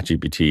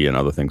 ChatGPT and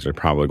other things are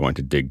probably going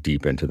to dig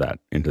deep into that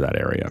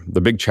area.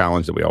 The big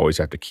challenge that we always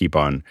have to keep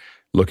on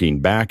looking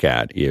back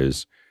at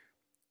is,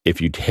 if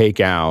you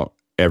take out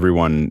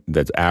everyone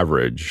that's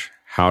average,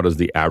 how does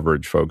the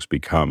average folks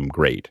become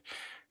great?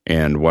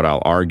 And what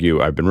I'll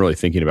argue, I've been really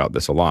thinking about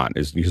this a lot,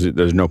 is because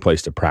there's no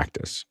place to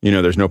practice.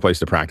 There's no place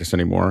to practice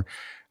anymore.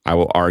 I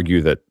will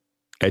argue that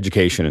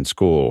education in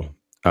school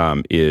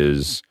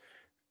is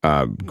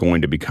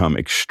going to become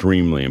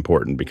extremely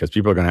important, because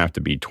people are going to have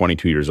to be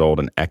 22 years old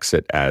and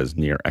exit as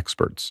near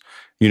experts.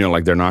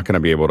 They're not going to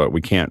be able to,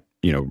 we can't,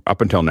 up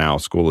until now,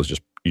 school is you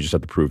just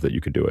have to prove that you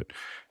could do it.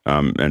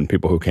 And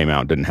people who came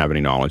out didn't have any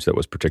knowledge that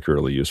was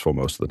particularly useful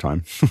most of the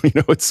time. And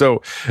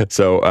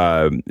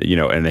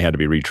they had to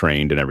be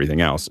retrained and everything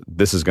else.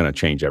 This is going to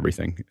change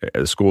everything.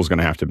 The school is going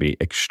to have to be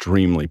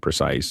extremely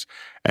precise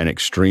and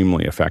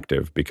extremely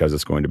effective, because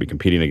it's going to be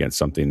competing against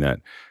something that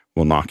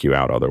will knock you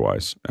out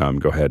otherwise.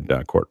 Go ahead,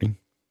 Courtney.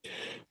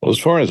 Well, as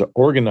far as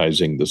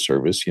organizing the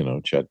service,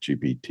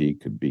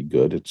 ChatGPT could be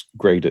good. It's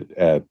great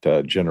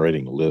at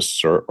generating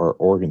lists or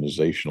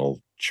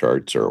organizational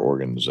charts or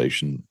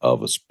organization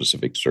of a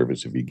specific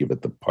service if you give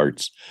it the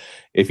parts.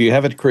 If you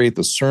have it create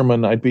the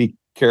sermon, I'd be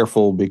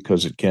careful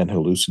because it can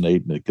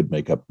hallucinate and it could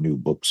make up new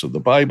books of the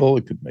Bible.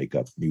 It could make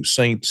up new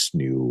saints,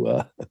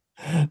 new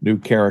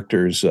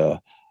characters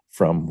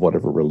from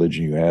whatever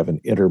religion you have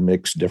and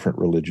intermix different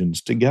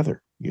religions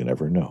together. You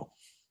never know.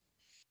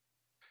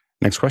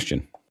 Next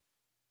question.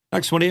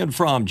 Next one in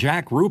from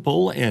Jack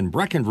Ruppel in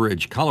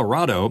Breckenridge,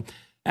 Colorado,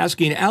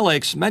 asking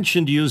Alex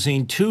mentioned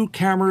using 2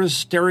 cameras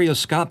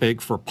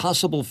stereoscopic for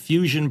possible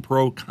Fusion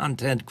Pro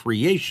content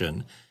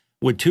creation.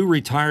 Would 2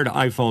 retired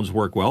iPhones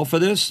work well for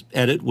this?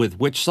 Edit with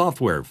which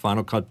software?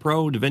 Final Cut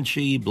Pro,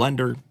 DaVinci,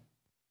 Blender?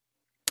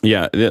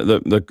 Yeah,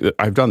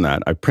 I've done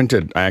that. We're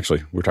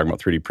talking about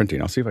 3D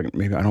printing. I'll see if I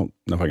can, I don't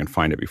know if I can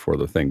find it before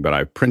the thing, but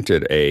I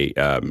printed a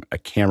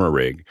camera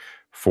rig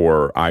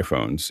for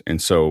iPhones. And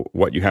so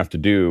what you have to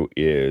do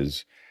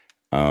is,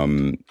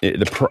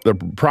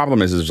 the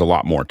problem is there's a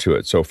lot more to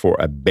it. So for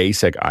a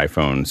basic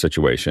iPhone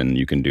situation,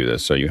 you can do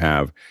this. So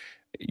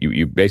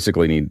you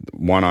basically need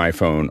one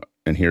iPhone,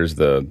 and here's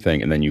the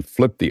thing, and then you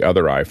flip the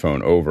other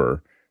iPhone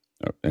over.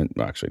 And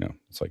actually, no,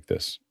 it's like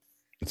this.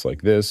 It's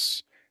like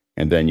this.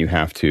 And then you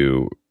have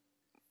to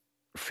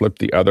flip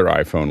the other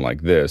iPhone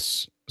like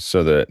this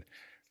so that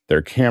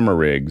their camera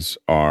rigs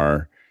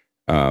are,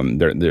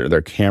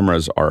 their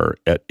cameras are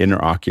at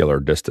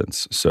interocular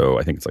distance. So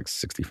I think it's like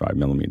 65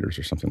 millimeters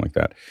or something like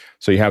that.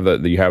 So you have the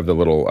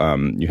little,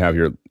 you have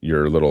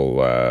your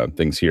little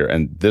things here.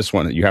 And this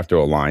one, you have to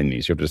align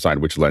these. You have to decide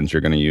which lens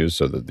you're going to use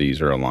so that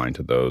these are aligned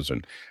to those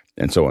and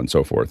so on and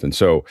so forth. And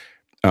so,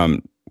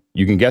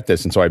 you can get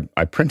this. And so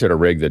I printed a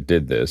rig that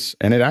did this,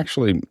 and it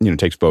actually,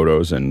 takes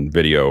photos and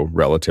video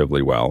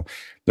relatively well.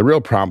 The real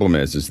problem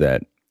is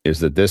that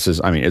this is,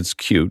 it's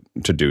cute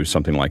to do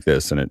something like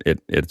this, and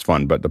it's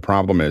fun. But the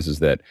problem is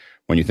that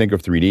when you think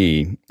of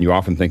 3D, you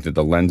often think that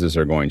the lenses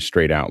are going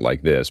straight out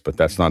like this, but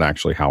that's not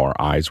actually how our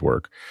eyes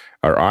work.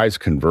 Our eyes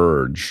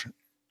converge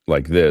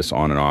like this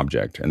on an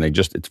object, and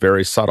it's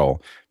very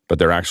subtle, but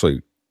they're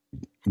actually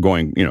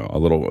going, a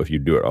little, if you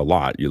do it a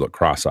lot, you look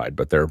cross-eyed,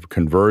 but they're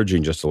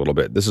converging just a little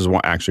bit. This is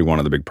actually one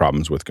of the big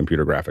problems with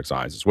computer graphics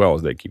eyes as well,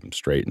 as they keep them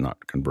straight and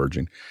not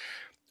converging.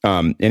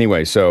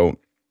 Anyway, so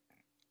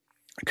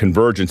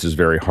convergence is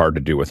very hard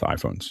to do with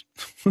iPhones.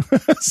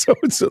 So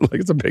it's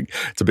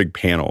a big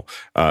panel.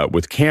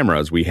 With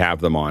cameras, we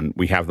have them on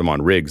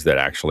rigs that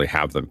actually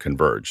have them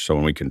converge. So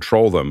when we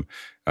control them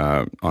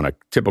on a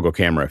typical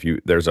camera,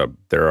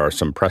 there are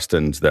some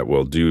Prestons that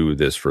will do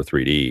this for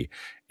 3D,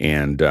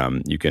 and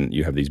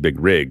you have these big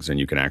rigs, and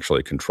you can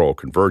actually control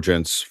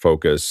convergence,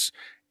 focus,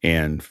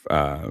 and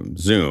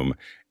zoom.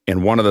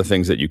 And one of the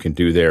things that you can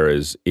do there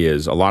is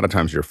a lot of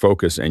times your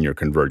focus and your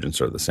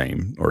convergence are the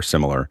same or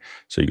similar.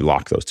 So you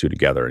lock those two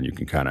together, and you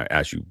can kind of,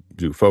 as you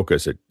do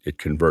focus, it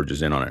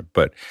converges in on it.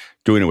 But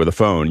doing it with a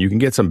phone, you can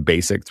get some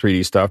basic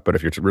 3D stuff. But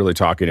if you're really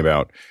talking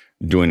about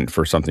doing it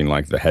for something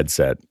like the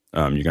headset,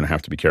 you're going to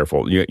have to be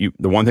careful. The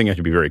one thing you have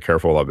to be very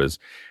careful of is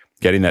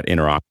getting that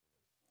interocular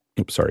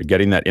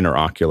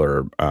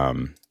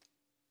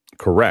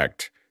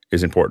correct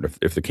is important.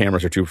 If the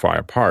cameras are too far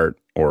apart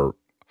or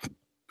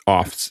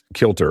off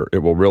kilter, it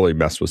will really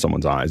mess with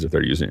someone's eyes if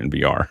they're using it in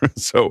VR.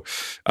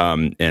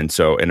 And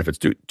if it's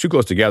too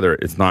close together,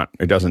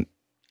 it doesn't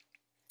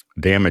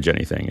damage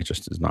anything. It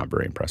just is not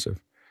very impressive.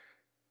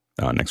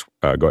 Next,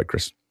 go ahead,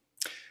 Chris.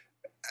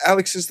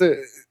 Alex,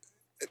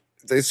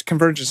 this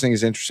convergence thing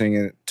is interesting,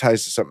 and it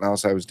ties to something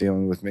else I was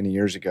dealing with many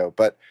years ago.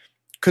 But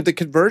could the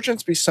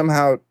convergence be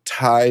somehow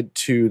tied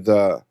to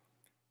the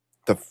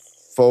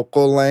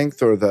focal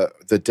length or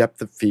the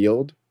depth of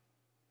field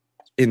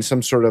in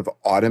some sort of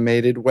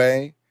automated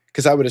way?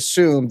 Because I would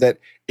assume that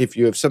if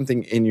you have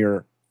something in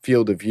your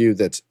field of view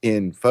that's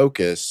in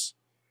focus,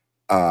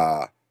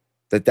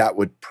 that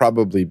would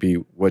probably be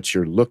what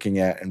you're looking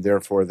at, and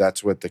therefore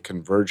that's what the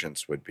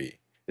convergence would be.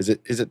 Is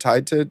it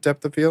tied to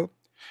depth of field?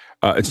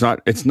 It's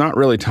not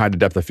really tied to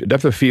depth of field.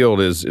 Depth of field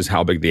is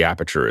how big the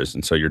aperture is,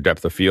 and so your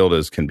depth of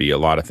field can be a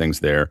lot of things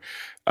there.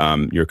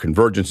 Your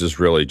convergence is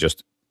really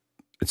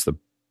it's the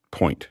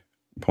point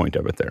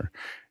of it there.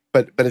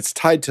 But it's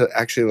tied to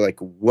actually like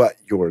what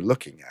you're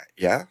looking at,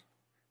 yeah?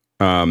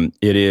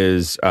 It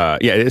is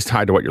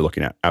tied to what you're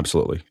looking at,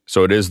 absolutely.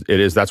 So it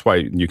is. That's why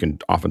you can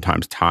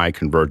oftentimes tie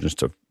convergence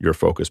to your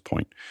focus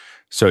point.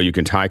 So you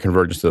can tie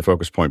convergence to the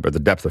focus point, but the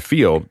depth of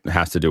field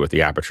has to do with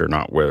the aperture,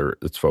 not where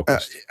it's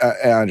focused.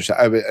 I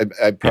understand.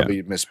 I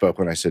probably misspoke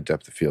when I said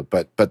depth of field,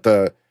 but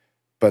the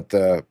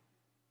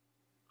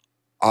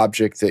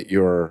object that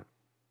you're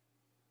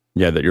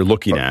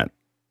looking at,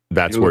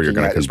 that's where you're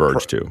going to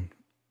converge to.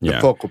 The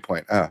focal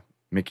point.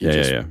 Mickey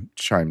just yeah.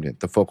 chimed in.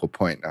 The focal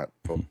point, not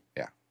focal.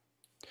 Yeah.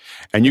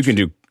 And you can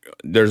do.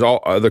 There's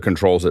all other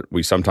controls that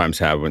we sometimes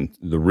have in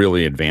the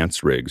really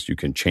advanced rigs. You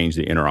can change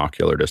the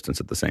interocular distance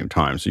at the same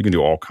time. So you can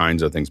do all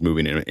kinds of things,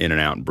 moving in and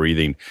out and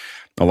breathing.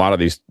 a lot of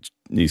these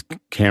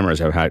cameras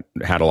have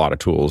had a lot of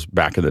tools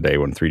back in the day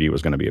when 3D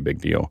was going to be a big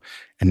deal,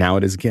 and now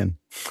it is again.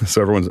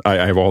 So I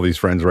have all these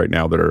friends right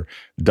now that are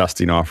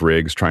dusting off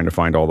rigs, trying to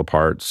find all the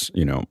parts,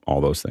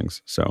 all those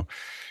things. So,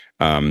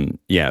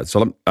 yeah.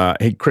 So,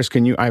 hey, Chris,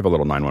 I have a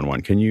little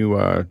 911. Can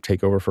you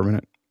take over for a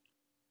minute?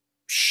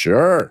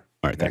 Sure.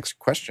 All right. Thanks. Next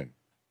question.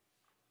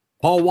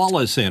 Paul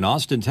Wallace in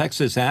Austin,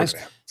 Texas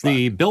asks,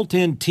 the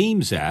built-in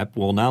Teams app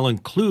will now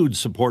include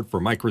support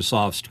for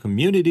Microsoft's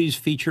Communities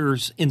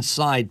features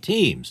inside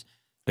Teams.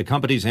 The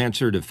company's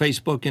answer to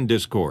Facebook and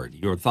Discord.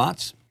 Your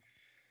thoughts?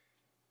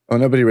 Oh,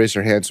 nobody raised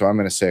their hand, so I'm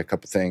going to say a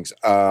couple things.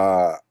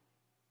 I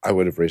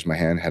would have raised my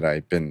hand had I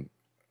been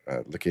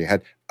looking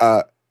ahead.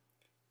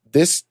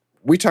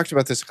 We talked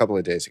about this a couple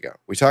of days ago.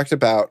 We talked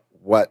about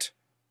what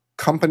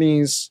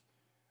companies,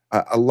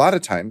 a lot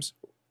of times,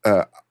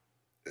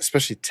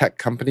 especially tech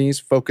companies,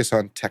 focus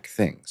on tech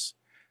things.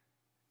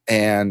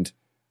 And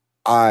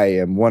I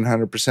am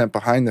 100%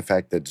 behind the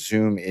fact that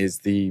Zoom is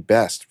the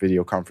best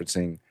video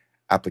conferencing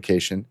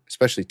application,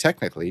 especially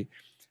technically,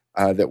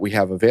 that we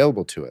have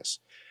available to us.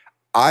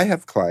 I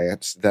have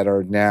clients that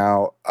are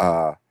now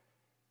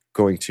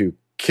going to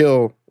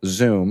kill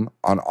Zoom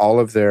on all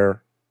of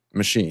their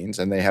machines,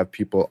 and they have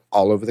people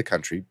all over the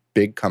country,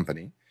 big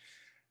company,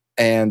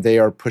 and they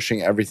are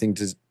pushing everything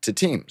to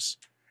Teams.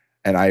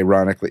 And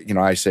ironically,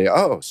 I say,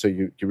 oh, so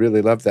you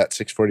really love that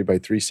 640 by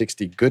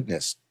 360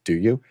 goodness, do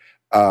you?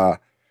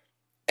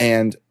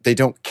 And they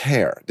don't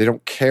care. They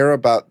don't care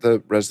about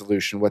the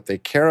resolution. What they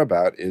care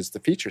about is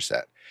the feature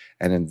set.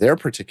 And in their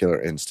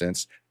particular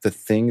instance, the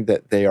thing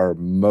that they are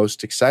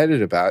most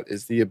excited about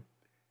is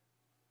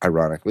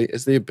ironically,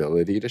 the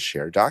ability to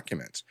share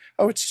documents.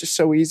 Oh, it's just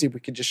so easy. We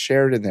could just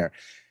share it in there.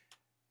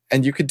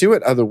 And you could do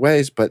it other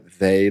ways, but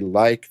they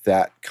like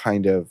that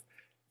kind of,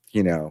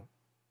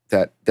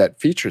 that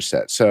feature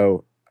set.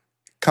 So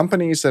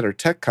companies that are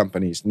tech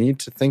companies need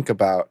to think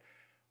about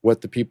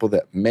what the people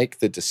that make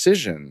the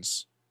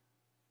decisions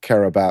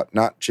care about,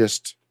 not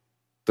just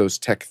those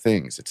tech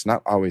things. It's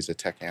not always a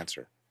tech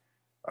answer.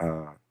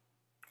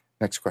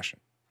 Next question.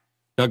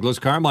 Douglas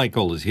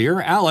Carmichael is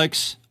here.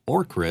 Alex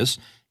or Chris,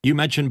 you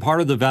mentioned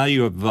part of the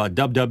value of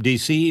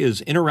WWDC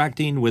is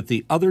interacting with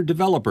the other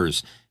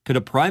developers. Could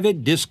a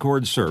private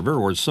Discord server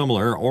or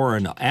similar, or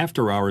an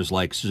after-hours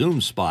like Zoom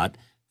spot,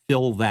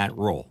 fill that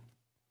role?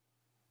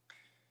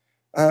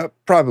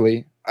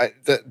 Probably.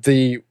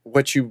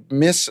 What you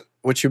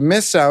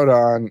miss out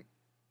on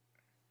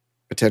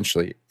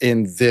potentially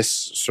in this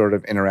sort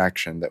of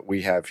interaction that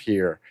we have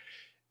here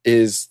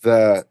is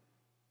the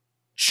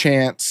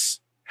chance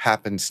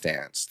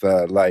happenstance,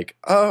 the like,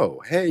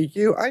 oh, hey,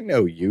 I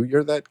know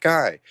you're that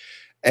guy.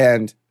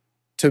 And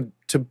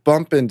to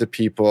bump into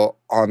people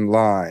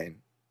online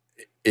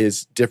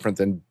is different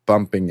than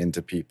bumping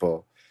into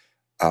people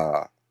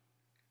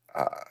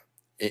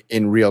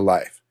in real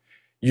life.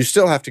 You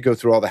still have to go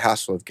through all the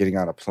hassle of getting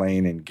on a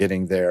plane and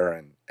getting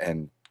there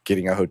and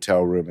getting a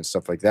hotel room and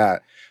stuff like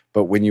that.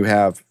 But when you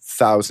have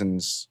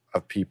thousands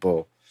of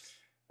people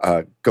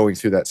going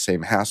through that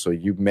same hassle,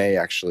 you may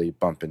actually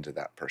bump into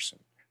that person.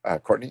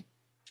 Courtney?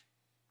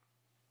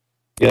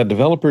 Yeah,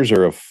 developers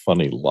are a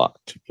funny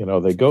lot.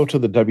 They go to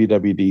the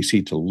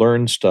WWDC to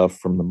learn stuff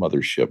from the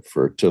mothership,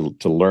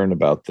 to learn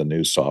about the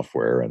new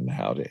software and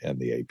and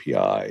the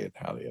API and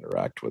how to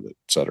interact with it,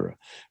 et cetera.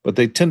 But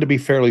they tend to be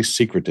fairly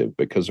secretive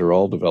because they're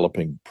all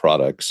developing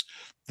products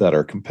that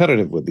are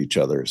competitive with each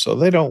other. So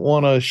they don't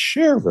want to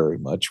share very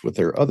much with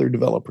their other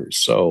developers.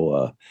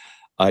 So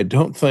I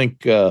don't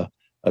think a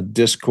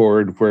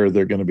Discord where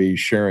they're going to be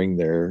sharing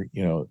their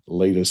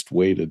latest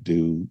way to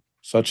do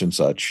such and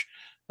such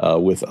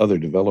with other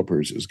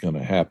developers is going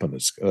to happen.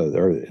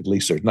 Or at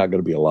least there's not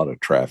going to be a lot of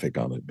traffic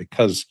on it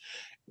because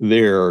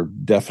they're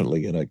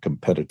definitely in a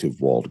competitive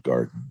walled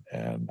garden,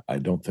 and I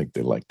don't think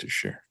they like to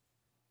share.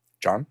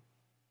 John?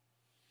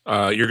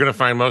 You're going to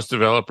find most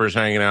developers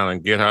hanging out on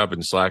GitHub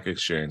and Slack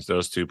Exchange,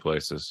 those two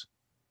places.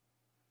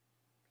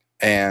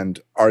 And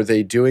are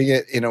they doing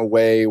it in a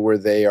way where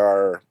they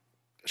are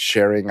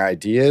sharing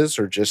ideas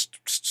or just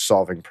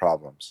solving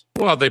problems?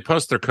 Well, they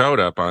post their code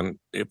up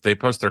if they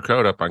post their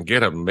code up on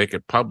GitHub and make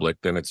it public,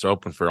 then it's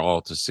open for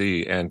all to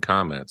see and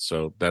comment.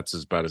 So that's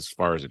about as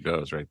far as it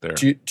goes right there.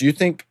 Do you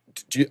think,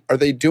 are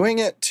they doing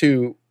it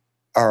to,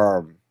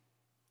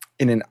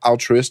 in an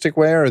altruistic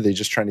way, or are they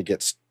just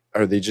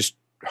are they just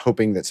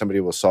hoping that somebody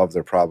will solve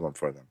their problem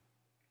for them?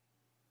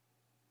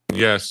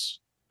 Yes.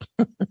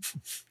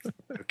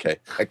 Okay,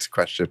 next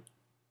question.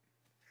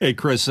 Hey,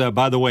 Chris,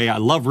 by the way, I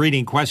love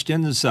reading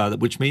questions,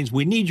 which means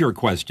we need your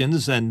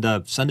questions, and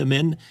send them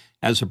in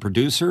as a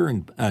producer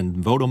and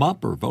vote them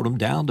up or vote them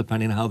down,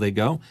 depending on how they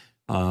go.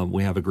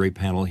 We have a great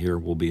panel here.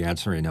 We'll be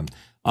answering them.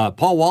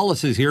 Paul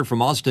Wallace is here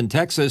from Austin,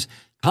 Texas.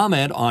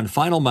 Comment on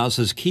Final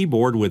Mouse's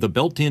keyboard with a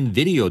built-in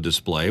video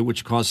display,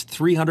 which costs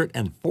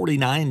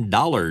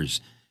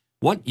 $349.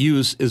 What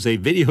use is a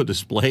video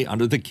display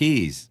under the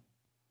keys?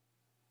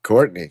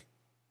 Courtney.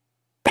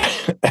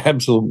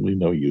 Absolutely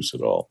no use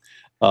at all.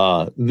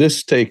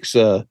 This takes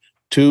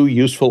two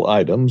useful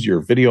items,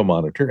 your video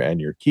monitor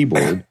and your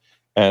keyboard,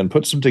 and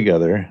puts them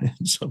together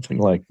in something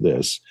like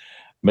this,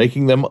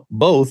 making them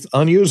both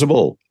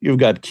unusable. You've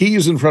got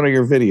keys in front of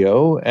your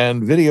video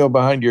and video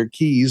behind your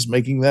keys,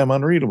 making them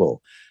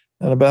unreadable.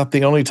 And about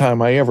the only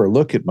time I ever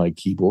look at my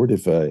keyboard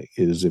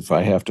is if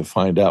I have to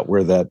find out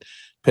where that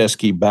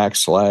pesky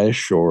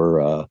backslash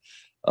or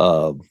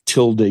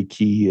tilde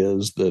key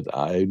is that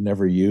I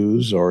never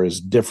use or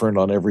is different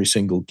on every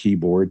single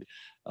keyboard,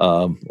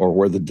 or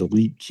where the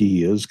delete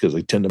key is, because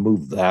I tend to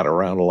move that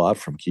around a lot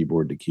from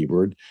keyboard to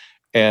keyboard.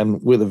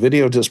 And with a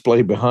video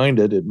display behind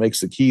it, it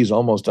makes the keys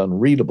almost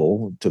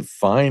unreadable to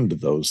find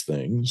those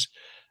things.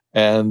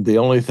 And the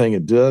only thing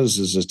it does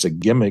is it's a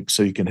gimmick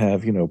so you can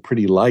have,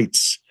 pretty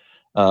lights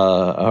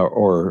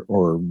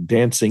or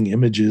dancing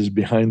images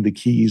behind the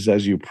keys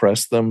as you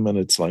press them. And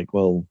it's like,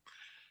 well,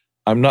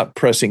 I'm not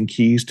pressing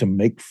keys to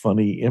make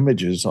funny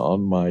images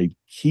on my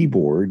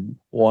keyboard.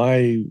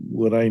 Why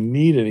would I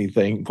need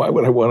anything? Why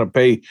would I want to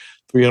pay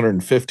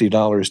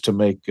 $350 to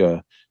make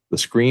the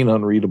screen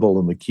unreadable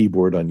and the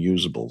keyboard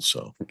unusable?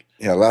 So,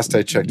 yeah, last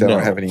I checked, I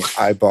don't have any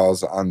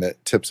eyeballs on the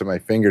tips of my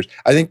fingers.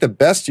 I think the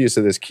best use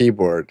of this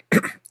keyboard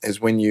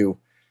is when you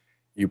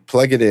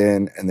plug it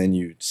in and then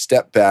you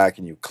step back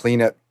and you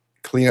clean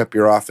up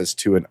your office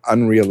to an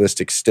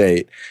unrealistic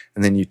state,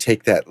 and then you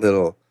take that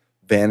little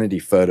vanity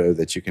photo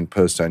that you can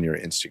post on your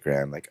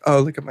Instagram, like, oh,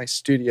 look at my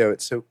studio,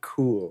 it's so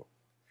cool.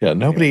 Yeah,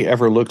 nobody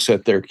ever looks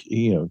at their,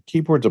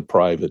 keyboard's a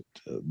private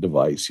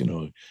device.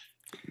 You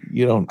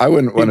don't. I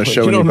wouldn't want to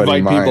show you anybody don't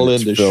invite mine. people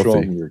It's in to show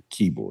filthy. them your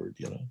keyboard.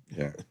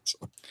 Yeah.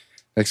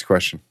 Next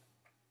question.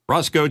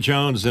 Roscoe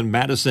Jones in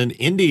Madison,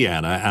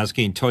 Indiana,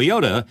 asking,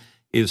 Toyota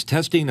is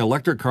testing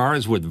electric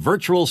cars with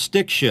virtual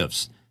stick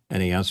shifts,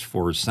 and he asked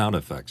for sound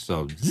effects.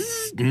 So,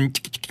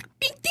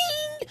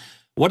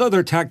 what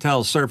other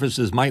tactile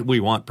surfaces might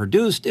we want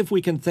produced if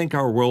we can think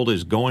our world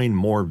is going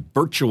more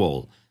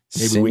virtual?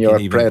 Maybe we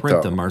can even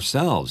print them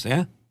ourselves,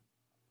 yeah?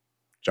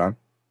 John?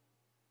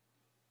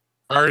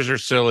 Cars are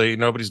silly.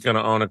 Nobody's going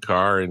to own a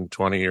car in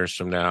 20 years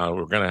from now.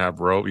 We're going to have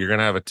you're going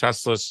to have a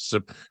Tesla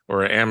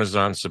or an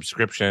Amazon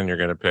subscription. You're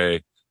going to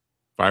pay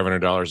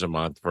 $500 a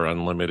month for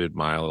unlimited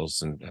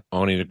miles, and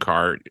owning a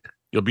car.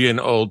 You'll be an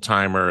old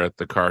timer at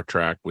the car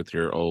track with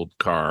your old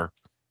car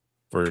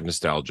for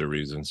nostalgia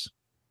reasons.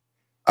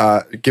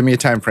 Give me a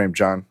time frame,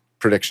 John.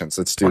 Predictions.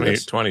 Let's do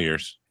this. 20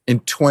 years. In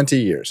 20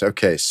 years.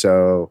 Okay,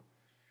 so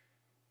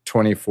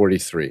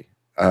 2043.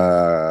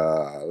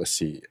 Let's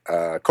see.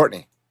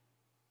 Courtney.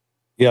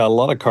 Yeah, a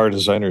lot of car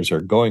designers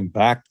are going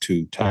back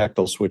to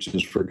tactile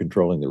switches for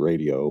controlling the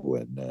radio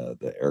and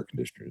the air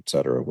conditioner, et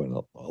cetera, when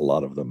a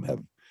lot of them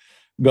have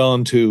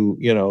gone to,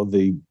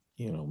 the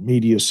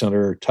media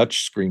center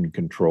touchscreen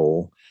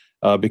control,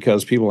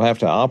 because people have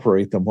to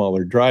operate them while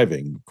they're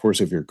driving. Of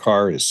course, if your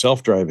car is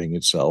self-driving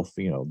itself,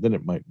 then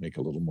it might make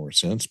a little more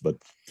sense. But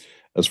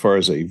as far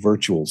as a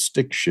virtual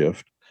stick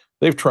shift,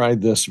 they've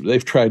tried this.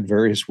 They've tried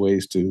various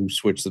ways to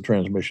switch the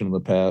transmission in the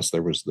past.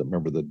 There was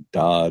remember the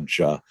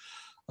Dodge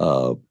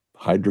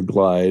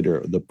Hydroglide,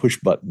 or the push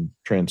button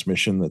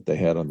transmission that they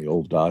had on the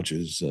old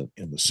Dodges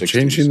in the 60s.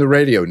 Changing the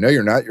radio. No,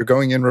 you're not. You're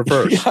going in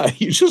reverse. Yeah,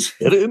 you just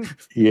you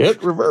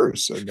hit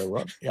reverse and go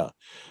run. Yeah.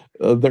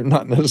 They're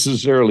not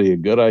necessarily a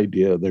good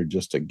idea. They're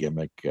just a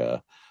gimmick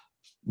to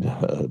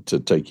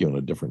take you in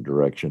a different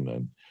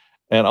direction.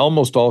 And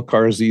almost all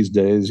cars these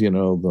days,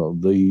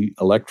 the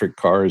electric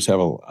cars have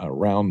a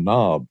round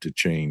knob to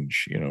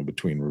change,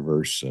 between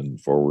reverse and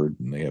forward,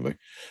 and they have a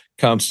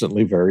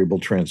constantly variable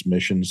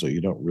transmission, so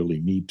you don't really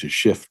need to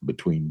shift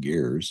between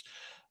gears.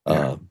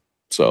 Yeah.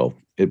 So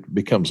it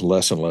becomes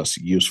less and less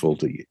useful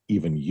to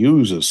even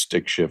use a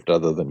stick shift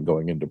other than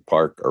going into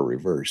park or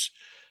reverse.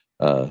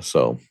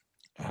 So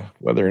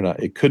whether or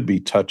not it could be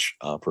touch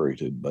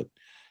operated, but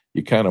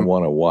you kind of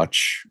want to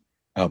watch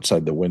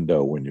outside the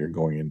window when you're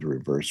going into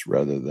reverse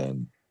rather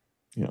than,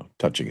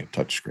 touching a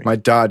touch screen. My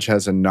Dodge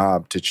has a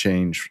knob to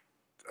change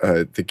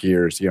the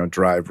gears,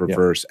 drive,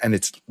 reverse, and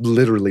it's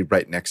literally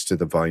right next to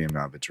the volume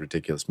knob. It's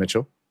ridiculous.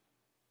 Mitchell?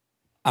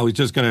 I was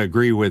just going to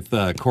agree with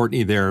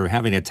Courtney there,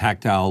 having a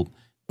tactile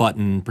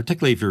button,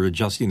 particularly if you're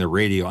adjusting the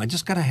radio. I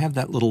just got to have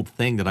that little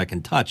thing that I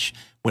can touch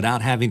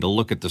without having to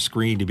look at the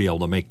screen to be able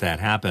to make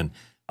that happen.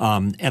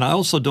 And I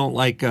also don't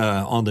like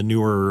on the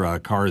newer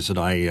cars that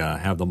I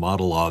have the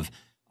model of,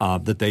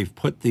 that they've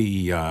put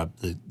the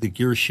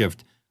gear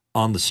shift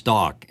on the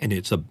stalk, and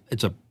it's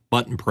a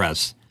button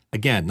press.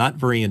 Again, not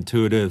very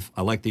intuitive.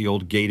 I like the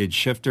old gated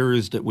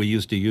shifters that we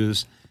used to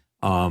use.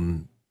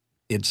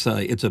 It's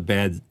a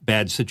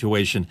bad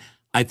situation.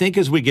 I think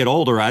as we get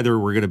older, either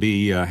we're going to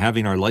be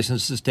having our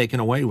licenses taken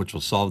away, which will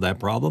solve that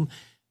problem,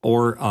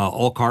 or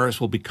all cars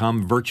will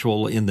become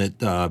virtual in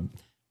that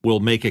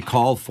we'll make a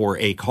call for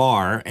a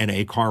car, and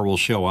a car will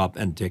show up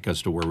and take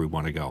us to where we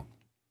want to go.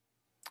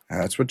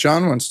 That's what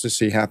John wants to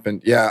see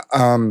happen. Yeah,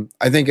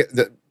 I think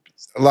that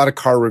a lot of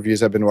car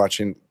reviews I've been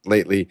watching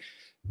lately,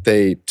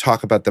 they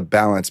talk about the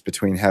balance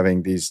between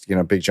having these,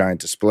 big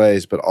giant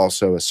displays, but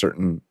also a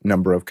certain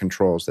number of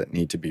controls that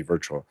need to be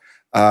virtual.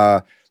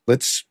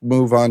 Let's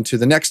move on to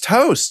the next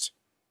host.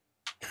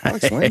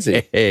 Alex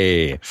Lindsay.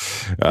 Hey,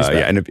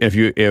 yeah. And if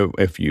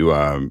you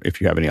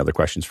have any other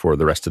questions for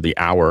the rest of the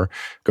hour,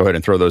 go ahead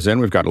and throw those in.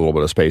 We've got a little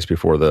bit of space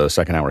before the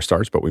second hour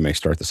starts, but we may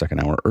start the second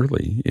hour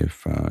early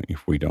if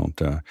we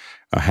don't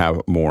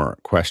have more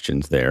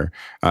questions there.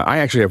 I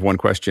actually have one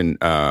question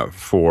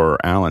for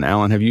Alan.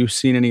 Alan, have you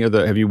watched any of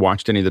the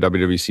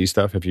WWC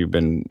stuff? Have you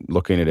been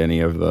looking at any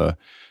of the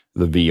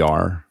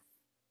VR?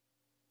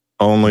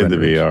 Only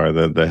renderings? the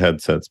VR. The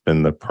headset's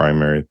been the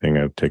primary thing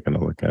I've taken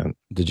a look at.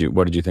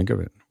 What did you think of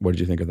it? What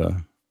did you think of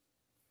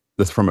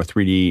this from a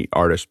 3D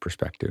artist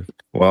perspective?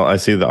 Well, I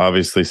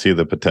obviously see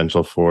the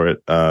potential for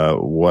it.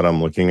 What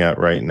I'm looking at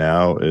right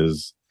now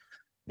is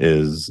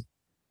a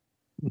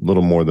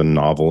little more than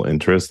novel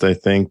interest, I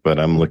think, but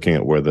I'm looking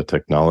at where the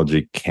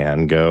technology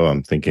can go.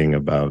 I'm thinking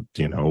about,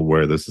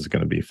 where this is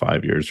going to be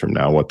 5 years from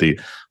now,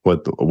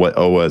 what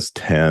OS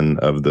 10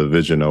 of the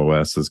Vision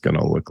OS is going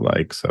to look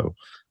like. So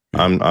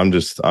I'm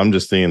just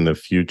seeing the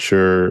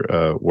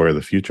future, where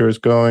the future is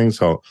going.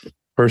 So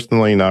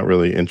personally, not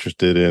really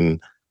interested in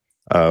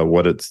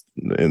what it's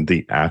in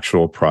the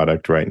actual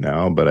product right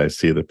now, but I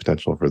see the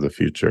potential for the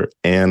future.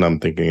 And I'm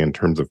thinking in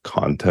terms of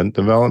content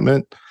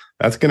development,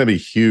 that's going to be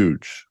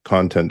huge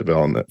content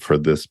development for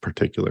this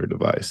particular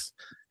device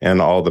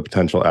and all the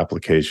potential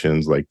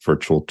applications like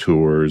virtual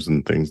tours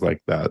and things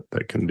like that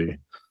can be.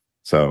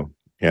 So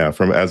yeah,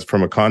 from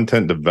a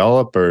content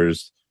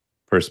developer's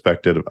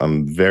perspective,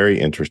 I'm very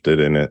interested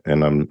in it,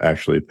 and I'm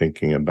actually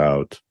thinking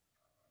about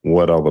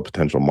what all the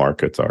potential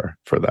markets are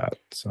for that.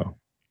 So,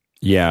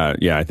 yeah,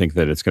 I think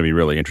that it's going to be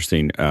really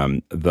interesting.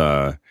 I've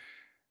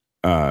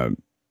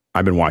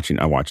been watching.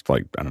 I watched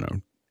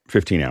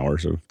 15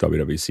 hours of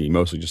WWC,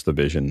 mostly just the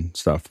Vision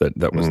stuff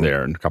that was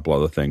there, and a couple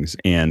other things.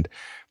 And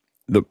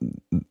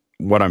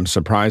what I'm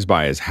surprised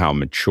by is how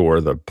mature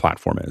the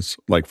platform is.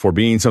 Like, for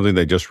being something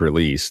they just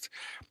released,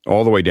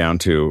 all the way down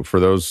to, for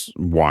those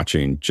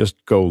watching, just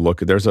go look.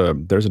 There's a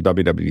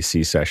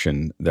WWDC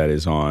session that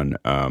is on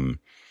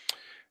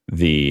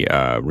the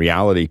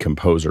Reality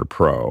Composer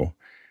Pro.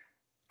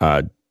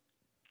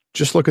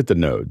 Just look at the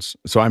nodes.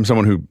 So I'm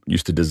someone who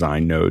used to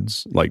design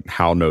nodes, like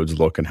how nodes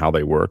look and how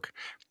they work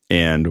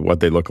and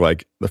what they look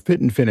like. The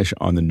fit and finish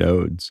on the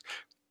nodes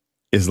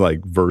is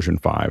like version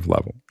 5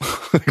 level.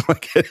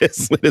 Like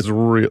it is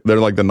real.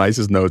 They're like the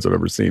nicest nodes I've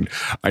ever seen.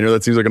 I know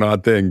that seems like an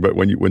odd thing, but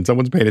when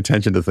someone's paying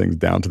attention to things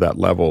down to that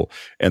level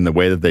and the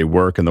way that they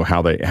work and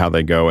how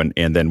they go and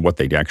then what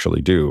they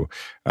actually do,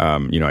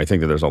 I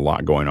think that there's a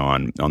lot going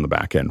on the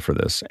back end for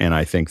this. And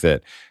I think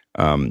that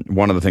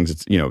one of the things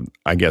that's,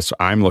 I guess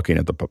I'm looking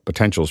at the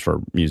potentials for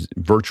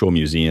virtual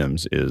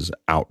museums is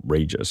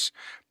outrageous.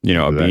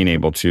 Exactly. Being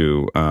able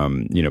to,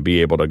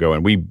 be able to go,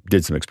 and we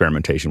did some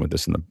experimentation with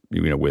this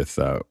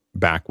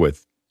back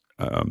with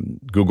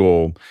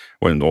Google,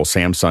 when the old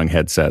Samsung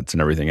headsets and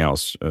everything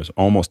else. It was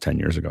almost 10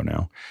 years ago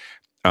now.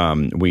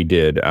 We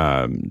did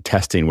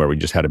testing where we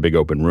just had a big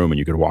open room and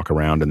you could walk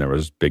around and there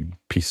was big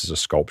pieces of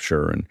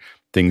sculpture and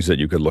things that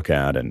you could look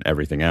at and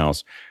everything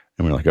else.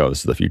 And we're like, oh, this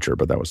is the future,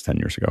 but that was 10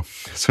 years ago.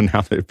 So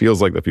now it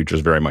feels like the future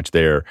is very much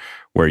there,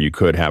 where you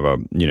could have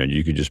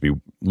you could just be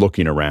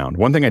looking around.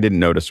 One thing I didn't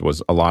notice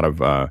was a lot of,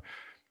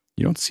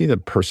 you don't see the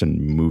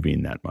person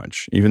moving that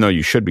much, even though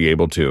you should be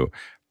able to.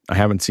 I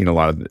haven't seen a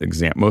lot of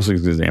mostly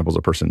examples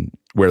of person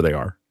where they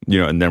are,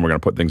 and then we're going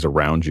to put things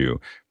around you,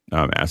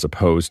 as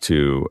opposed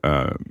to,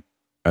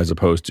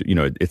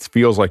 it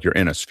feels like you're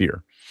in a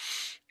sphere.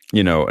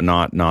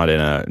 Not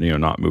in a,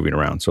 not moving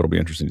around. So it'll be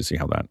interesting to see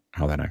how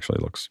that actually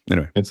looks.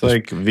 Anyway, it's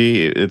like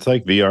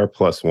VR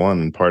plus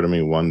one. Part of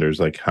me wonders,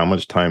 like, how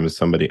much time is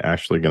somebody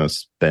actually going to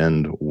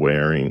spend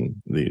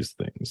wearing these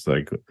things?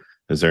 Like,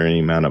 is there any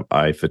amount of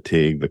eye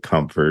fatigue, the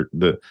comfort,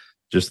 the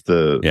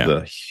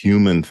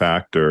human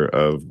factor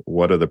of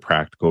what are the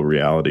practical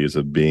realities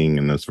of being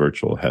in this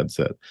virtual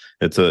headset?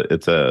 It's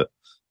a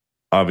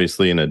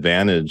obviously an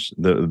advantage.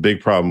 The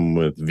big problem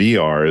with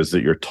VR is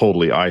that you're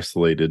totally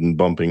isolated and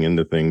bumping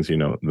into things,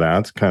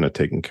 that's kind of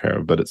taken care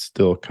of, but it's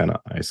still kind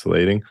of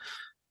isolating.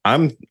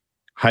 I'm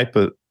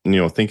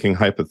thinking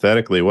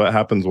hypothetically, what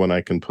happens when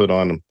I can put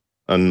on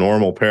a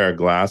normal pair of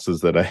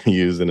glasses that I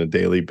use on a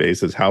daily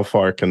basis? How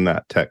far can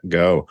that tech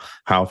go?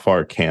 How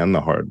far can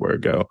the hardware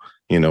go?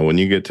 When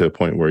you get to a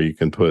point where you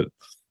can put,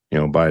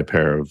 buy a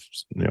pair of,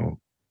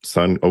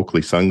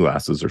 Oakley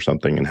sunglasses or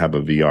something and have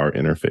a VR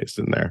interface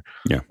in there.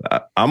 Yeah.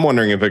 I'm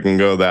wondering if it can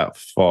go that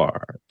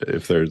far.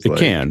 If there's it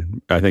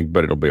can, I think,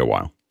 but it'll be a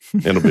while.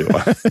 It'll be a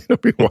while. It'll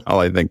be a while.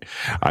 I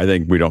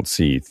think we don't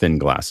see thin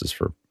glasses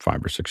for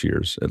 5 or 6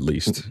 years at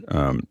least.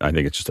 I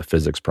think it's just a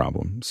physics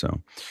problem.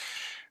 So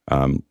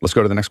let's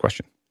go to the next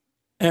question.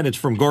 And it's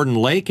from Gordon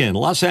Lake in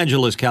Los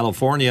Angeles,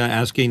 California,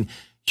 asking,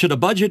 should a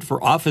budget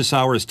for office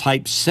hours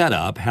type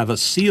setup have a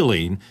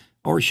ceiling,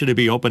 or should it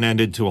be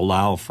open-ended to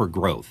allow for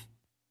growth?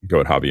 Go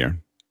ahead, Javier.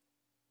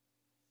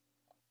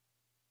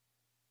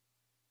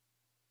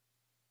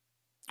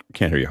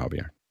 Can't hear you,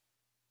 Javier.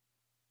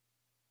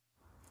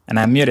 And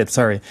I'm muted,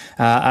 sorry.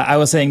 I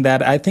was saying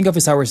that I think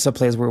office hours is a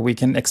place where we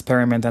can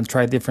experiment and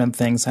try different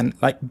things. And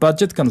like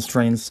budget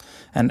constraints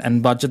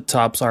and budget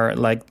tops are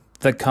like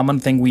the common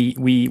thing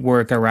we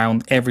work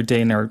around every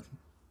day in our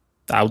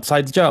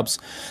outside jobs.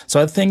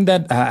 So I think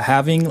that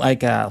having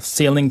like a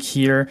ceiling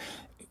here,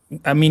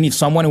 I mean, if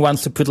someone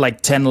wants to put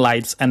like 10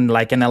 lights and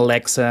like an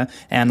Alexa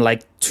and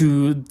like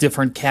 2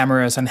 different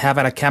cameras and have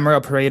a camera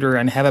operator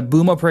and have a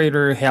boom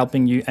operator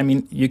helping you, I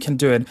mean, you can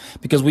do it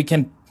because we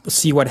can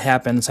see what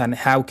happens and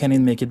how can it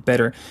make it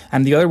better.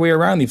 And the other way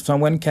around, if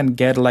someone can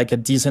get like a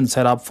decent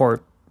setup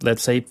for,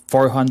 let's say,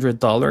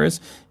 $400,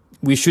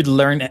 we should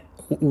learn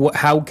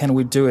how can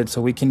we do it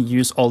so we can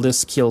use all the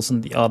skills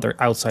in the other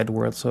outside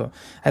world. So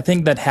I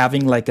think that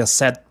having like a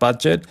set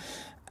budget,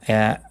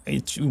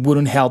 it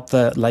wouldn't help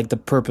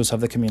the purpose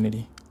of the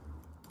community.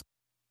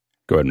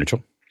 Go ahead,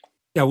 Mitchell.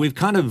 Yeah, we've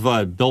kind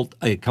of built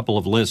a couple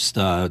of lists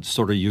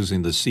sort of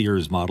using the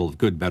Sears model of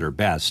good, better,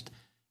 best.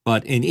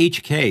 But in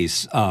each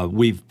case,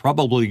 we've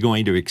probably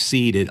going to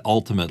exceed it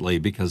ultimately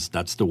because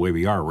that's the way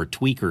we are. We're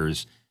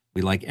tweakers.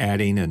 We like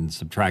adding and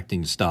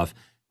subtracting stuff.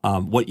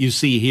 What you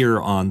see here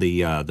on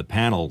the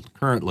panel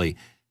currently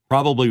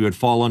probably would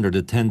fall under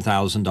the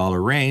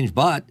 $10,000 range,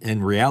 but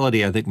in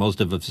reality, I think most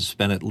of us have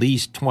spent at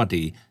least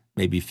 20,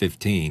 maybe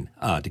 15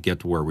 to get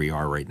to where we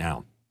are right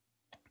now.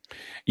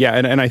 Yeah,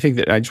 and I think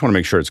that I just want to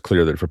make sure it's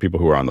clear that for people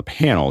who are on the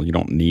panel, you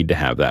don't need to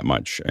have that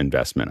much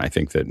investment. I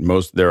think that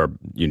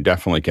you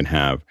definitely can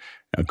have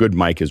a good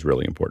mic is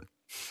really important.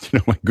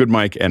 A good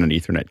mic and an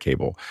Ethernet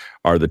cable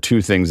are the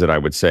 2 things that I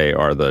would say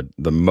are the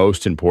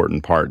most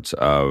important parts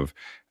of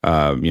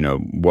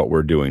what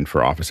we're doing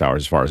for office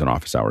hours as far as an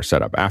office hour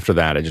setup. After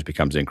that, it just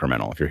becomes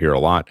incremental. If you're here a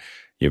lot,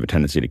 you have a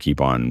tendency to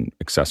keep on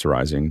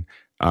accessorizing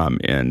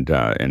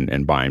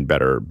and buying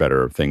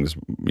better things,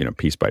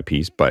 piece by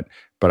piece. But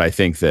I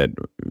think that,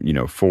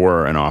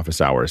 for an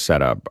office hour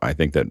setup, I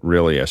think that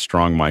really a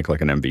strong mic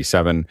like an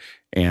MV7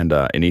 and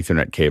an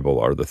Ethernet cable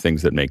are the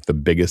things that make the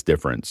biggest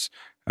difference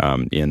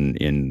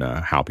in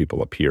how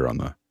people appear on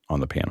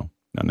the panel.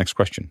 Now, next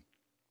question.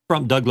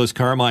 From Douglas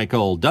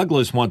Carmichael.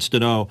 Douglas wants to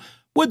know,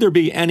 would there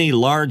be any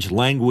large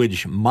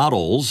language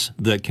models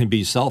that can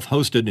be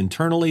self-hosted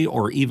internally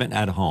or even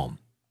at home?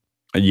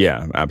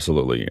 Yeah,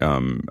 absolutely.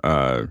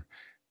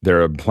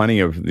 There are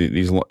plenty of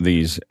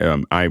these.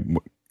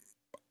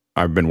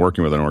 I've been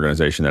working with an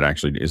organization that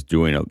actually is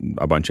doing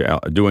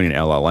doing an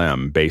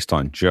LLM based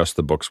on just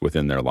the books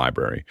within their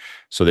library.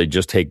 So they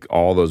just take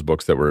all those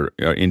books that were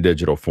in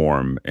digital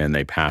form and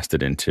they passed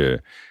it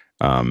into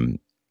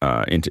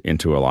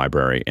a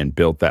library and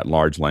built that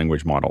large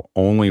language model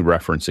only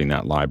referencing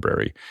that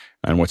library.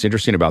 And what's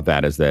interesting about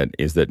that is that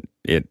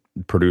it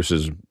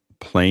produces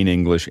plain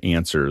English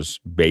answers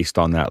based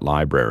on that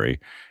library,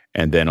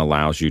 and then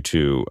allows you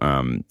to,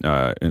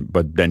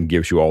 but then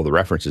gives you all the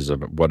references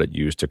of what it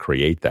used to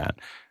create that.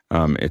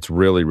 It's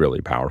really,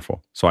 really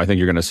powerful. So I think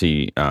you're going to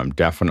see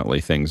definitely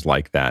things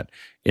like that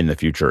in the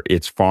future.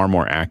 It's far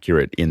more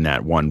accurate in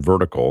that one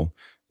vertical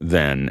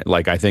than,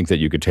 like, I think that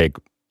you could take,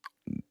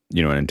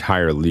 an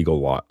entire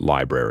legal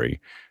library,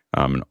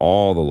 and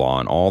all the law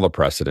and all the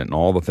precedent and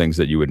all the things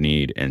that you would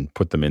need and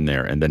put them in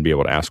there and then be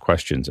able to ask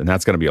questions. And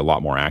that's going to be a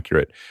lot more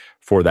accurate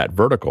for that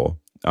vertical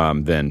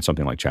than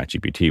something like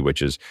ChatGPT,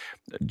 which is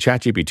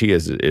ChatGPT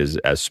is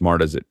as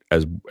smart as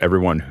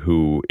everyone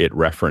who it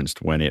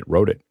referenced when it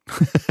wrote it,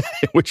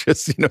 which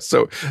is,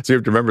 so you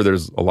have to remember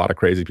there's a lot of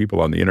crazy people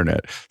on the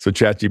internet. So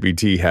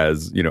ChatGPT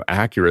has,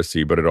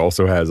 accuracy, but it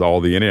also has all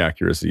the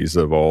inaccuracies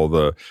of all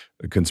the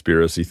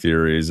conspiracy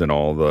theories and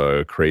all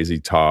the crazy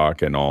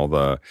talk and all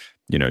the,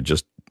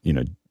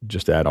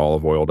 just add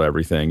olive oil to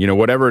everything,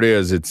 whatever it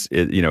is, it's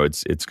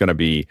going to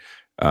be,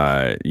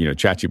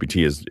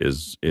 ChatGPT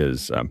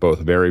is both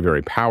very,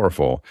 very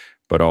powerful,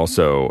 but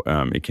also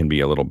it can be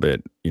a little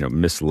bit,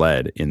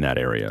 misled in that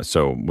area.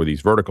 So with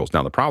these verticals,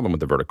 now the problem with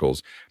the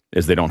verticals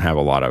is they don't have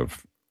a lot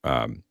of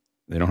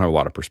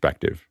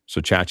perspective.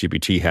 So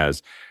ChatGPT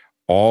has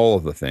all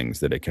of the things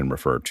that it can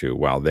refer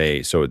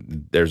to, so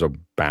there's a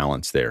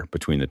balance there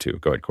between the two.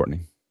 Go ahead, Courtney.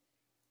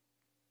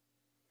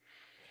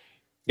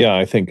 Yeah,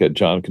 I think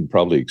John can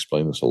probably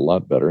explain this a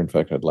lot better. In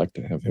fact, I'd like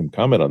to have him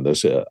comment on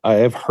this. I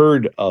have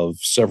heard of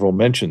several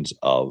mentions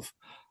of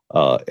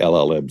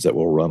LLMs that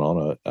will run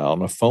on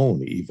a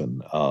phone,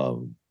 even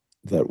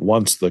that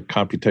once the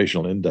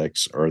computational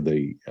index or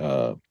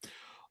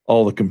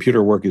all the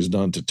computer work is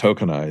done to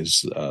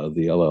tokenize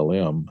the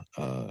LLM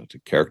to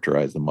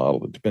characterize the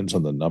model. It depends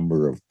on the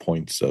number of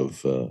points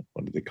of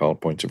what do they call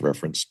it? Points of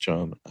reference,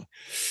 John.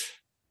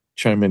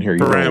 Chime in here.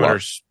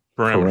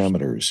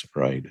 Parameters,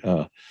 right?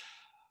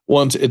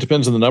 Once it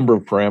depends on the number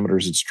of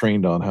parameters it's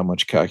trained on, how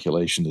much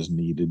calculation is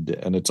needed,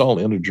 and it's all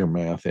integer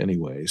math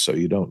anyway, so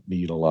you don't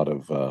need a lot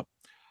of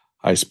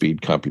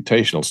high-speed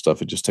computational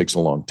stuff. It just takes a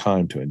long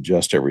time to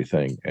ingest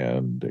everything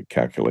and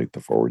calculate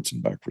the forwards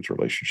and backwards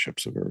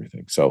relationships of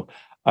everything. So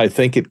I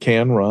think it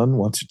can run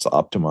once it's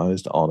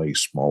optimized on a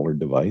smaller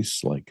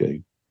device like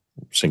a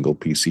single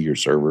PC or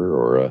server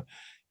or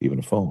even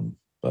a phone.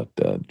 But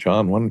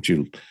John, why don't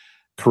you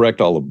correct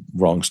all the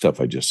wrong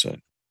stuff I just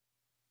said?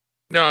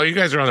 No, you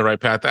guys are on the right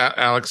path.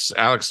 Alex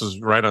is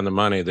right on the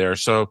money there.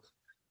 So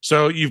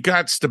you've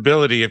got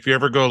stability. If you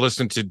ever go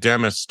listen to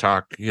Demis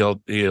talk,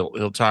 he'll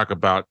talk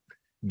about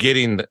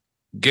getting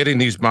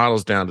these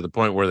models down to the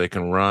point where they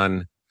can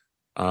run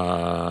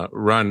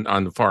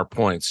on the far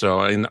point, so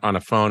on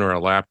a phone or a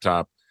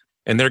laptop,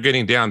 and they're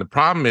getting down. The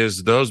problem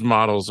is those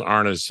models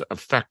aren't as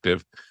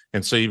effective,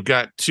 and so you've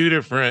got two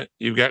different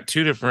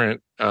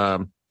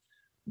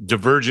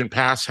divergent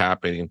paths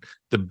happening.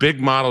 The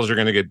big models are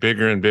going to get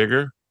bigger and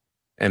bigger,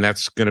 and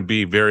that's going to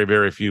be very,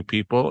 very few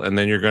people, and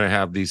then you're going to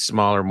have these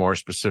smaller, more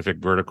specific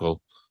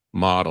vertical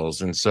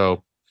models. And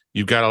so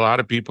you've got a lot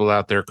of people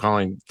out there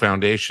calling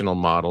foundational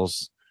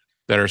models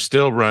that are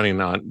still running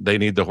on, they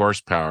need the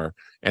horsepower,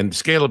 and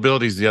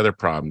scalability is the other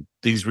problem.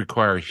 These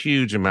require a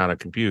huge amount of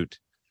compute.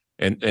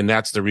 And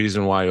that's the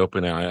reason why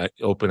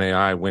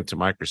OpenAI went to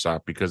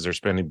Microsoft, because they're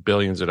spending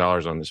billions of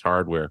dollars on this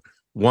hardware.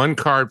 One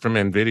card from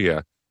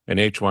NVIDIA, an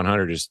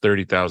H100, is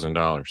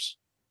 $30,000.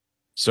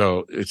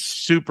 So it's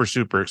super,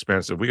 super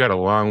expensive. We got a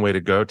long way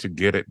to go to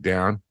get it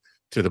down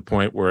to the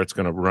point where it's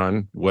going to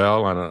run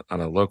well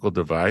on a local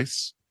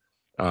device.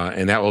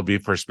 And that will be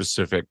for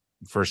specific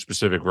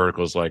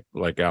verticals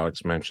like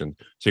Alex mentioned.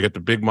 So you got the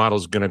big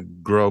models going to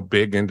grow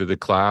big into the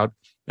cloud,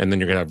 and then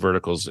you're going to have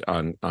verticals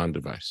on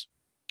device.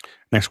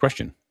 Next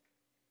question.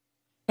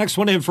 Next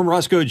one in from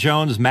Roscoe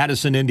Jones,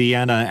 Madison,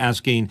 Indiana,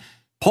 asking,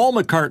 Paul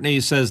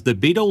McCartney says the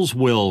Beatles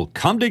will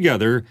come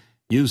together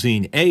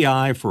using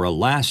AI for a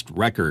last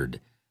record.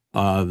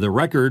 The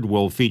record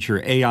will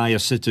feature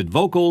AI-assisted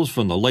vocals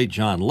from the late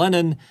John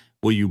Lennon.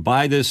 Will you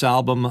buy this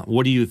album?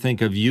 What do you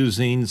think of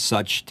using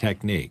such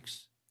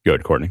techniques?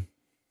 Good, Courtney.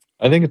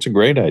 I think it's a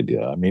great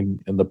idea. I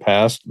mean, in the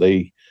past,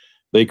 they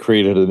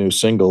created a new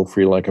single,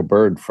 Free Like a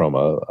Bird, from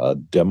a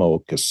demo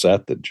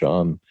cassette that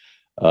John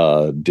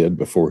did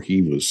before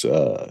he was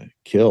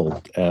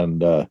killed.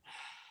 And the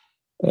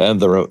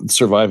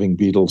surviving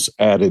Beatles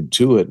added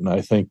to it. And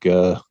I think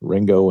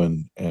Ringo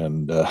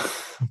and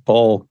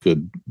Paul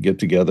could get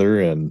together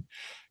and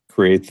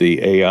create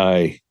the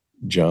AI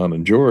John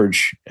and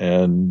George.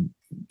 And,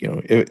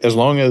 as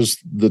long as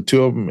the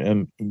two of them,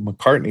 and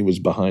McCartney was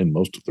behind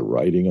most of the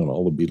writing on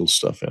all the Beatles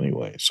stuff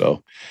anyway.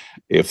 So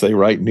if they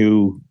write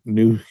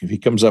if he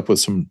comes up with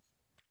some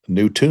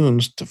new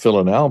tunes to fill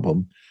an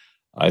album,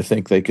 I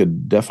think they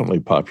could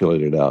definitely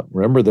populate it out.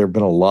 Remember, there have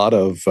been a lot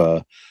of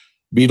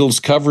Beatles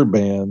cover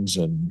bands,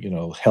 and,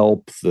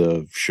 Help,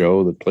 the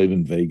show that played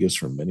in Vegas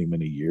for many,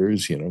 many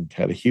years,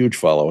 had a huge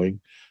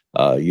following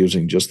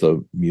using just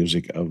the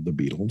music of the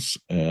Beatles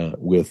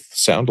with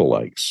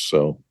sound-alikes.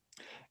 So,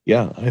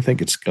 yeah, I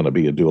think it's going to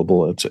be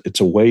doable. It's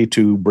a way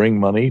to bring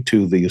money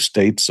to the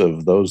estates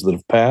of those that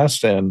have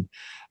passed and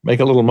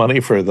make a little money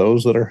for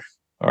those that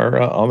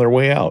are on their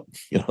way out.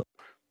 Go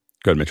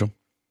ahead, Mitchell.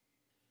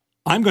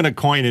 I'm going to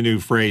coin a new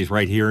phrase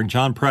right here. And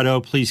John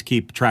Preto, please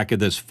keep track of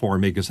this for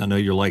me, because I know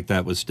you're like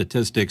that with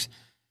statistics.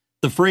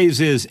 The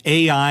phrase is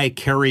AI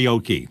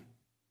karaoke.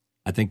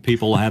 I think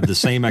people will have the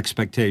same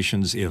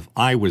expectations if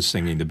I was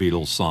singing the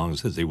Beatles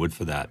songs as they would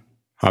for that.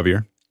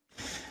 Javier?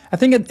 I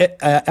think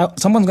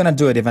someone's going to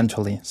do it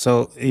eventually.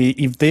 So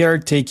if they are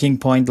taking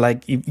point,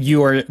 like if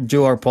you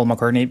or Paul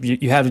McCartney,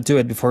 you have to do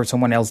it before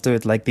someone else do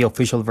it, like the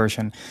official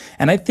version.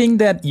 And I think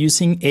that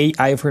using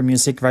AI for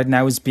music right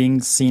now is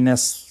being seen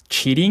as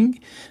cheating,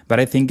 but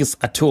I think it's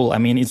a tool. I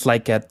mean, it's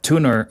like a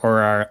tuner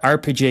or an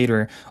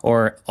arpeggiator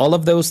or all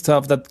of those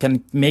stuff that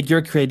can make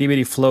your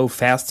creativity flow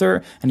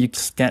faster, and you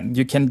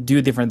can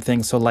do different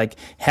things. So like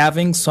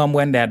having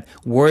someone that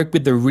worked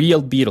with the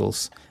real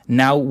Beatles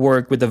now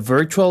work with the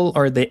virtual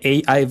or the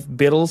AI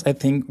Beatles, I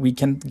think we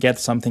can get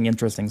something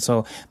interesting.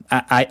 So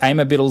I'm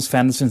a Beatles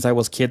fan since I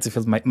was kid,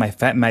 because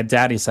my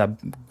dad is a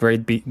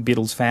great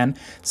Beatles fan.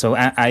 So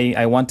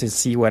I want to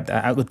see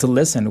to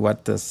listen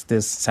what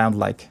this sound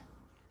like.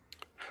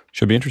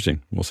 Should be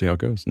interesting. We'll see how it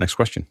goes. Next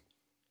question.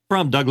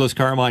 From Douglas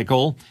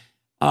Carmichael.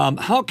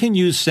 How can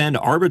you send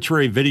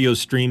arbitrary video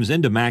streams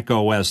into Mac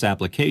OS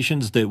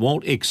applications that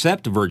won't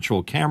accept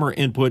virtual camera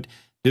input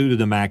due to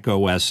the Mac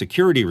OS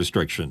security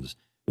restrictions?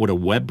 Would a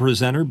web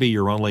presenter be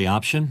your only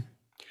option?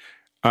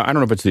 I don't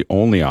know if it's the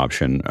only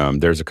option.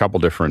 There's a couple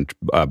different.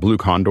 Blue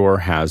Condor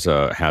has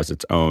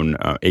its own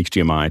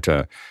HDMI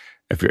to,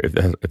 if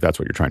that's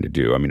what you're trying to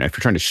do. I mean, if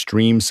you're trying to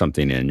stream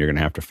something in, you're going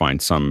to have to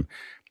find some.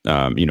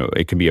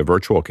 It can be a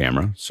virtual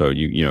camera. So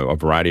a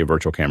variety of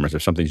virtual cameras.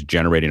 If something's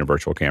generating a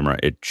virtual camera,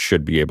 it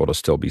should be able to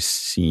still be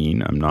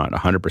seen. I'm not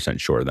 100%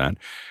 sure of that.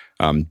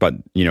 But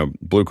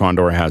Blue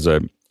Condor has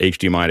a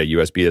HDMI to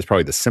USB. That's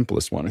probably the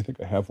simplest one. I think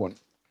I have one.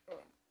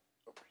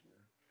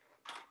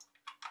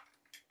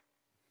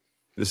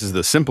 This is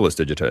the simplest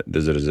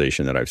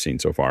digitization that I've seen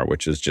so far,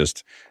 which is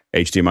just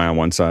HDMI on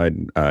one side,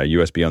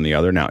 USB on the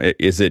other. Now,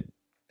 is it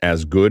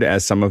as good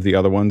as some of the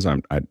other ones?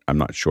 I'm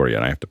not sure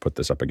yet. I have to put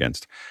this up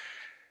against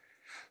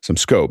some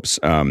scopes.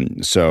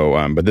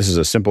 But this is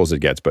as simple as it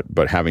gets.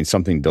 But having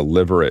something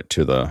deliver it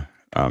to the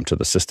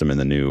system in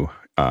the new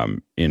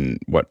in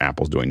what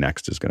Apple's doing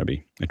next is going to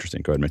be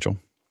interesting. Go ahead, Mitchell.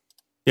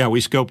 Yeah, we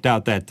scoped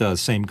out that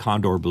same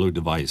Condor Blue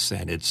device,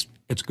 and it's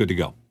good to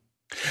go.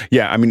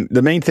 Yeah, I mean,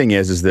 the main thing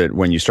is that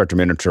when you start to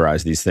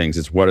miniaturize these things,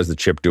 it's what is the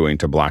chip doing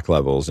to black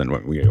levels, and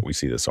we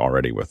see this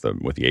already with the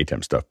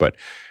ATEM stuff. But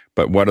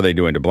But what are they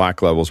doing to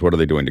black levels? What are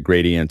they doing to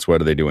gradients? What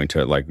are they doing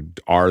to, like,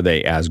 are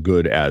they as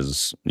good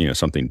as,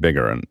 something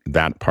bigger? And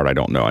that part I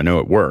don't know. I know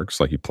it works.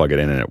 Like, you plug it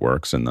in and it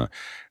works. And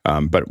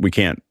but we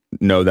can't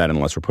know that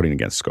unless we're putting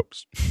against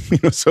scopes.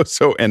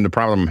 And the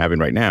problem I'm having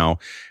right now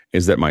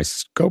is that my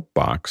scope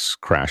box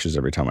crashes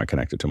every time I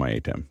connect it to my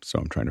ATEM. So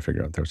I'm trying to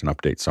figure out, there's an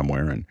update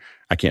somewhere and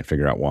I can't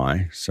figure out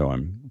why. So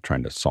I'm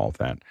trying to solve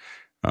that.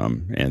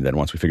 And then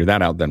once we figure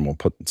that out, then we'll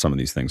put some of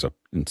these things up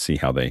and see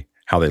how they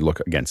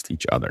look against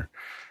each other.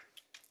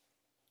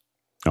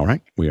 All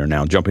right, we are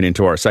now jumping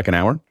into our second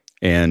hour,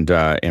 and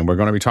we're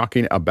going to be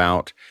talking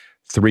about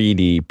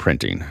 3D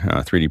printing.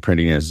 3D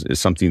printing is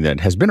something that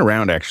has been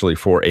around actually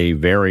for a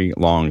very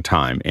long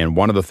time, and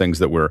one of the things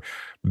that we're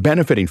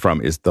benefiting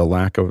from is the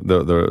lack of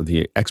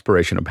the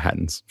expiration of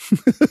patents.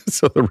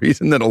 So the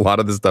reason that a lot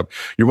of this stuff,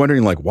 you're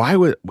wondering, like,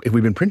 if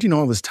we've been printing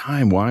all this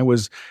time, why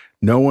was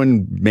no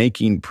one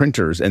making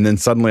printers? And then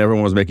suddenly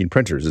everyone was making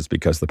printers. It's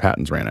because the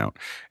patents ran out.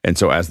 And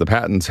so as the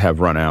patents have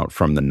run out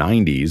from the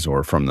 90s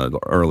or from the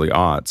early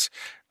aughts,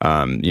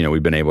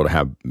 we've been able to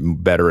have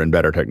better and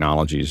better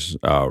technologies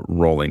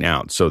rolling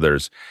out. So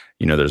there's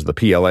the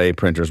PLA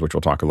printers, which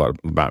we'll talk a lot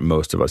about.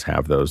 Most of us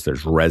have those.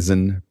 There's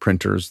resin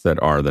printers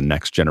that are the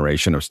next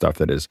generation of stuff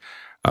that is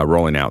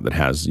rolling out that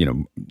has,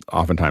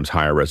 oftentimes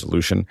higher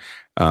resolution.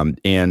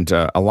 And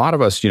a lot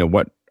of us,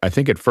 what I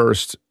think at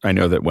first, I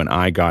know that when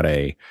I got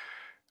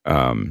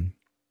and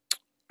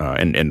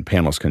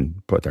panelists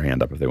can put their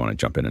hand up if they want to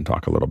jump in and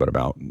talk a little bit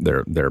about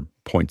their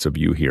points of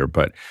view here.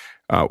 But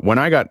when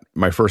I got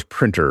my first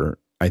printer,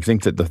 I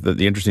think that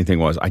the interesting thing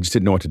was I just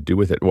didn't know what to do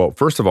with it. Well,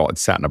 first of all, it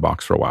sat in a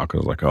box for a while because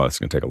I was like, oh, it's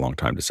going to take a long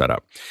time to set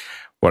up.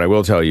 What I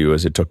will tell you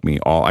is it took me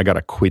I got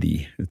a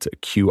QIDI. It's a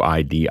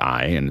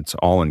QIDI, and it's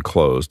all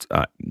enclosed.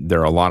 There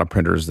are a lot of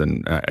printers,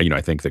 and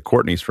I think that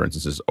Courtney's, for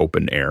instance, is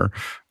open air,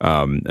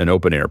 an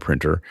open air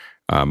printer.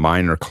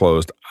 Mine are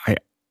closed.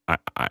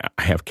 I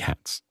have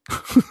cats.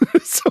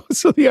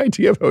 so the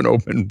idea of an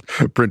open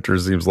printer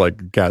seems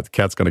like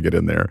cat's going to get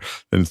in there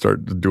and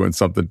start doing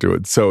something to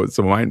it. So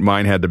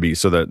mine had to be,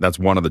 so that's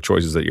one of the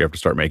choices that you have to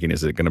start making.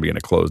 Is it going to be in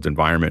a closed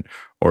environment,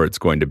 or is it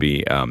going to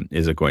be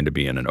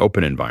in an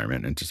open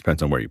environment? And it just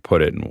depends on where you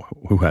put it and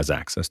who has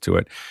access to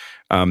it.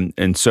 Mine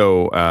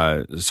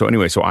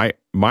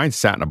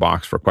sat in a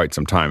box for quite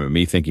some time, and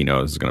me thinking,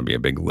 this is going to be a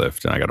big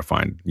lift and I got to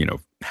find,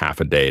 half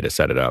a day to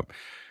set it up.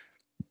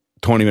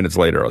 20 minutes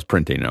later, I was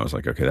printing, and I was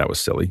like, okay, that was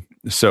silly.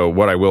 So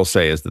what I will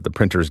say is that the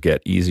printers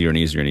get easier and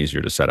easier and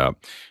easier to set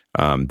up.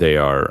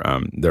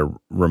 They're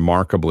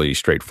remarkably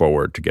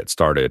straightforward to get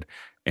started,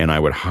 and I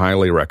would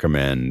highly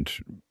recommend,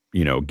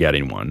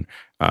 getting one.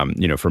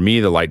 For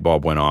me, the light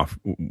bulb went off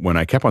when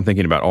I kept on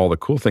thinking about all the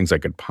cool things I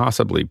could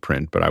possibly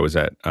print, but I was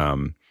at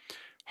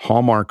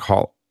Hallmark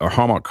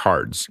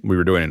Cards. We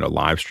were doing a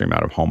live stream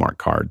out of Hallmark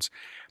Cards,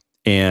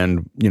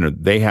 and,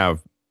 they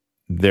have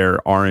their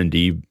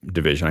R&D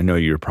division. I know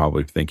you're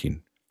probably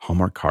thinking,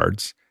 Hallmark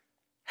Cards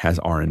has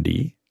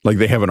R&D? Like,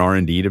 they have an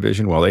R&D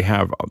division? Well, they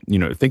have,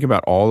 think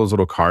about all those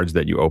little cards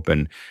that you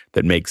open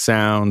that make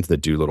sounds,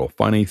 that do little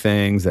funny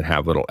things, that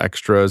have little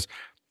extras.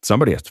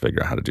 Somebody has to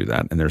figure out how to do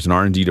that. And there's an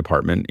R&D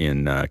department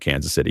in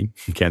Kansas City,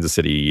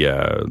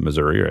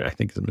 Missouri, or I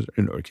think it's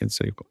Missouri, or Kansas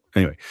City.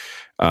 Anyway,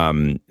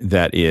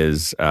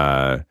 there's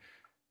an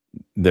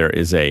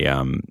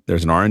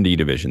R&D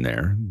division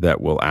there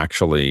that will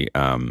actually,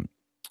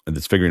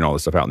 that's figuring all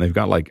this stuff out. And they've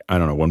got, like, I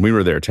don't know, when we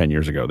were there 10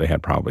 years ago, they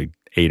had probably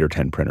 8 or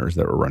 10 printers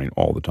that were running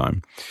all the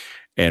time.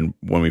 And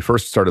when we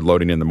first started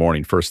loading in the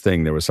morning, first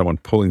thing, there was someone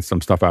pulling some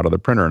stuff out of the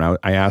printer. And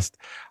I asked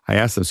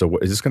them, so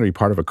is this going to be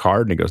part of a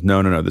card? And he goes,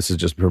 no, this is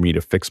just for me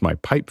to fix my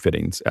pipe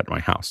fittings at my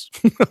house.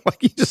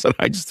 Like, he just said,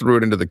 I just threw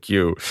it into the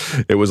queue.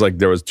 It was like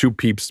there was 2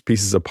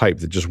 pieces of pipe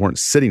that just weren't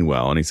sitting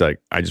well. And he's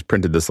like, I just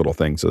printed this little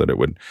thing so that they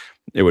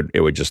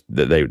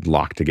would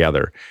lock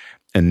together.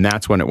 And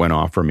that's when it went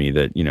off for me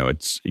that,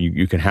 it's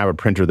you can have a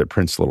printer that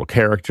prints little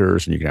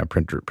characters, and you can have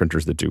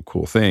printers that do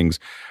cool things.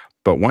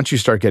 But once you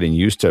start getting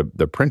used to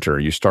the printer,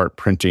 you start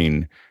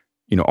printing,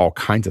 all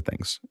kinds of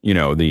things. It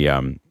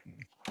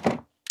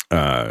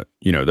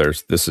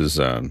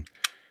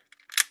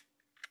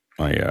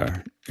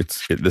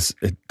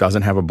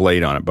doesn't have a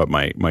blade on it, but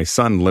my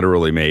son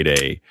literally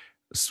made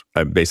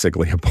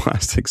basically a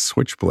plastic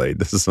switchblade.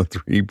 This is a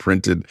 3D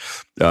printed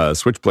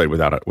switchblade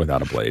without a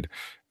blade.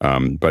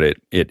 But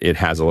it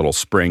has a little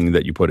spring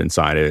that you put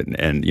inside it,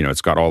 and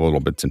it's got all the little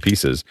bits and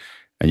pieces,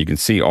 and you can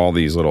see all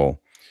these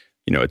little,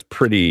 it's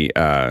pretty.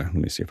 Let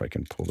me see if I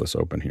can pull this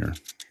open here.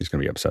 He's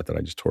going to be upset that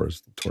I just tore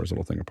his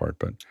little thing apart.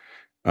 But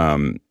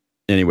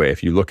anyway,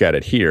 if you look at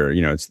it here,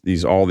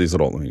 it's all these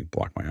little. Let me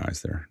block my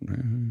eyes there.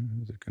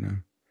 Is it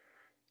gonna?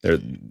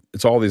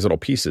 It's all these little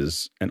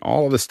pieces, and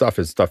all of this stuff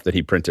is stuff that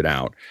he printed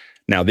out.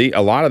 Now,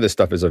 a lot of this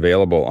stuff is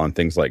available on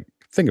things like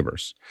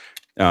Thingiverse.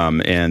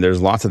 And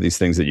there's lots of these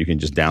things that you can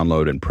just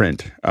download and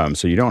print.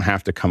 So you don't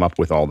have to come up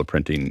with all the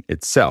printing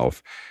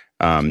itself.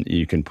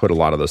 You can put a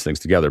lot of those things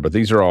together. But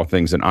these are all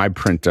things, and I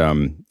print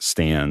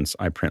stands.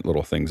 I print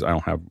little things. I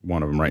don't have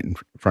one of them right in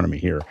front of me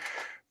here.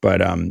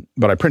 But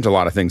I print a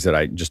lot of things that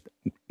I just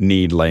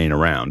need laying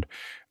around.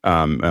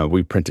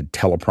 We printed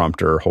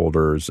teleprompter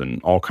holders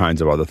and all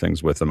kinds of other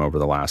things with them over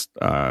the last,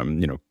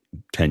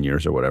 10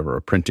 years or whatever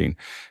of printing.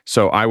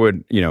 So I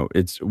would,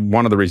 it's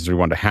one of the reasons we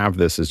wanted to have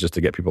this is just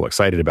to get people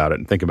excited about it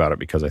and think about it,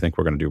 because I think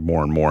we're going to do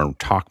more and more and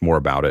talk more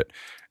about it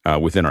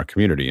within our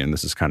community. And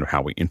this is kind of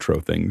how we intro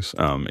things.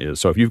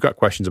 So if you've got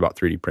questions about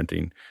 3D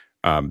printing,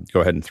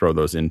 go ahead and throw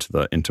those into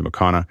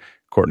Makana.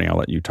 Courtney, I'll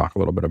let you talk a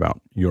little bit about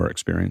your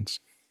experience.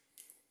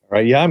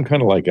 Right. Yeah, I'm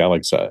kind of like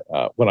Alex.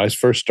 When I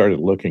first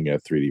started looking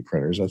at 3D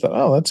printers, I thought,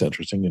 oh, that's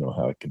interesting,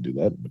 how I can do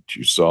that. But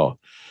you saw,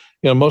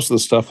 most of the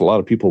stuff a lot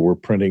of people were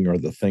printing are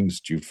the things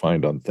that you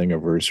find on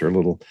Thingiverse or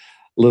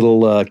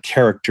little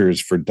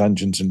characters for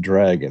Dungeons and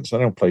Dragons. I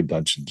don't play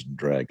Dungeons and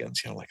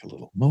Dragons, like a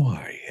little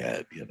Moai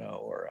head,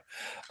 or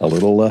a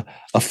little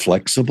a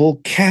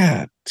flexible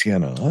cat,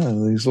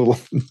 these little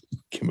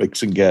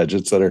gimmicks and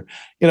gadgets that are,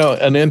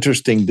 an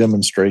interesting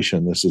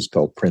demonstration. This is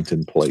called print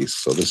in place.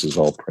 So this is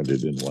all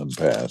printed in one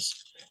pass.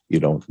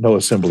 No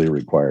assembly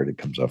required. It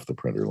comes off the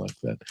printer like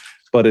that.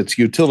 But its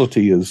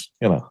utility is,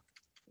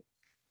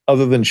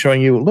 other than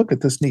showing you, look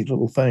at this neat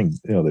little thing,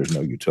 there's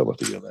no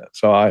utility in that.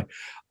 So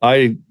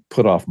I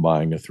put off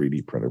buying a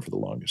 3D printer for the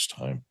longest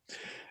time.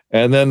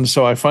 And then,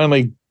 so I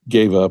finally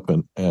gave up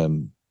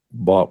and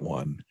bought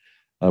one.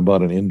 I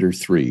bought an Ender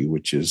 3,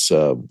 which is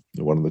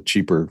one of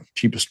the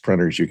cheapest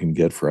printers you can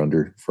get for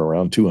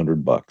around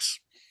 $200.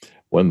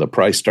 When the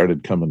price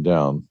started coming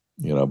down,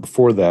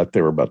 before that,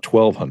 they were about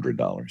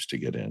 $1,200 to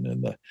get in.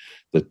 And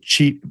the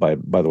cheat, by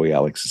the way,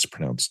 Alex, is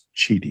pronounced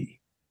cheaty.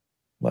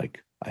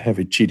 Like, I have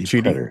a cheaty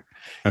printer.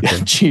 Okay.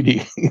 Yeah,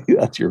 cheaty.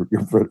 That's your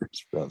printer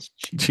is pronounced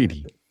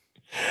cheaty.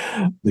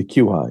 The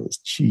QI is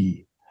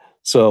chi.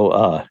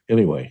 So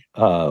anyway,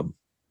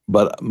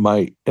 but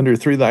my Ender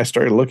 3 that I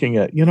started looking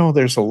at,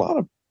 there's a lot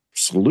of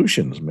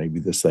solutions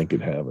maybe this thing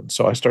could have. And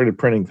so I started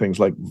printing things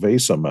like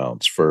VESA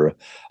mounts for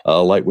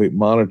lightweight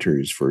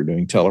monitors for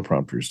doing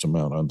teleprompters to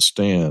mount on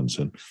stands.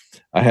 And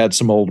I had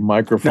some old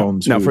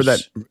microphones. Now for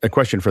that, a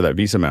question for that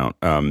VESA mount,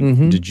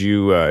 did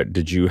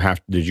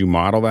you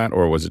model that,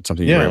 or was it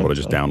something you were able to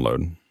just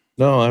download?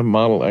 No,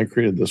 I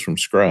created this from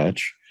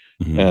scratch.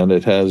 Mm-hmm. And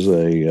it has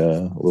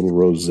a little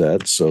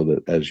rosette so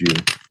that as you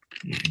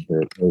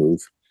hear it move,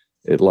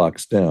 it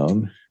locks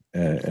down,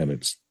 and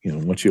it's,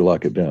 once you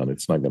lock it down,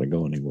 it's not going to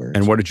go anywhere.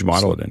 And what did you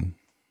model it in?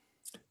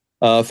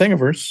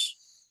 Thingiverse.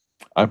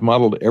 I've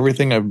modeled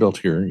everything I've built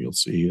here. You'll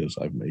see is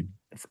I've made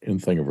in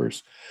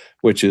Thingiverse,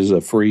 which is a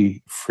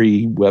free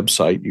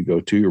website. You go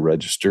to, you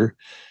register,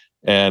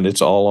 and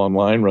it's all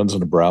online, runs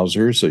in a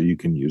browser, so you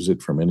can use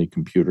it from any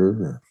computer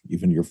or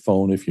even your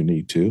phone if you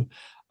need to.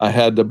 I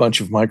had a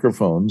bunch of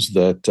microphones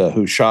that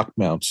whose shock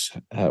mounts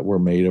were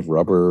made of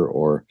rubber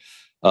or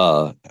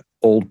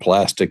old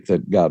plastic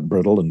that got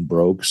brittle and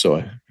broke. So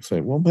I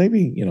say, well,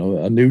 maybe,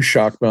 a new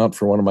shock mount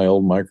for one of my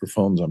old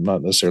microphones. I'm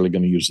not necessarily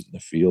going to use it in the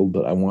field,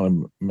 but I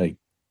want to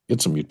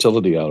get some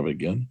utility out of it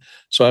again.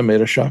 So I made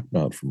a shock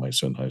mount for my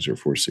Sennheiser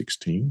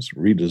 416s,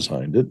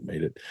 redesigned it,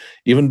 made it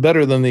even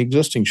better than the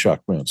existing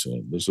shock mounts in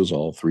it. This is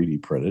all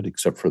 3D printed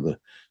except for the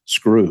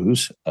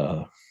screws.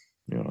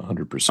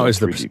 100%. Oh,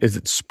 is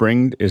it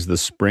springed? Is the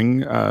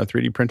spring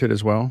 3D printed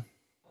as well?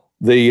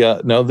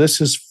 No,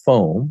 this is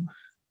foam.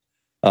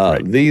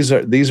 Right. These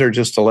are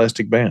just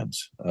elastic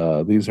bands.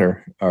 These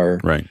are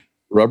right.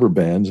 Rubber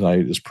bands. And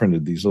I just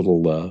printed these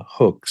little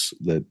hooks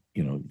that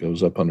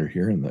goes up under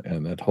here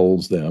and that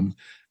holds them.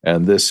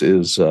 And this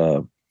is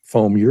foam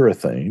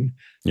urethane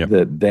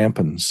that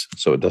dampens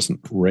so it doesn't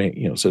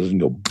rain. So it doesn't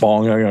go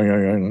bong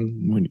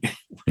when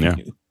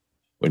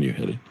you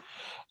hit it.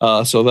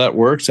 So that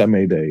works. I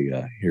made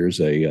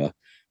here's a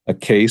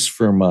case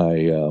for my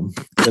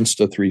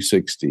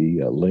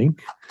Insta360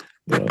 Link.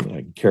 I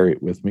can carry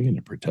it with me and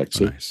it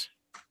protects it.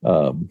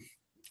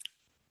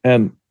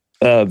 And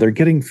they're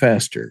getting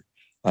faster.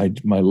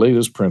 My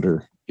latest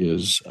printer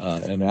is,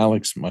 and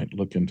Alex might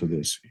look into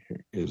this,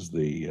 is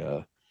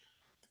the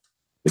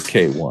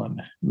K1.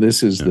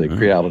 This is the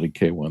Creality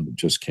K1 that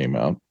just came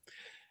out.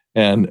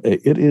 And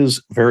it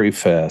is very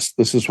fast.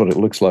 This is what it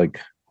looks like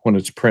when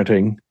it's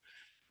printing.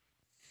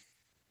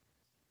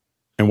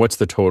 And what's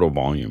the total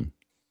volume?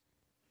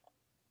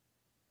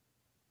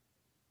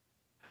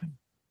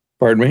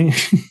 Pardon me?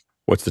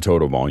 What's the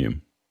total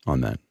volume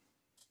on that?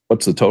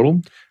 What's the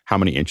total? How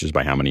many inches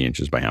by how many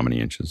inches by how many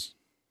inches?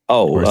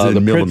 Oh,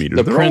 the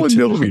millimeters. They're all in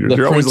millimeters.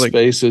 The print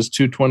space is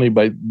 220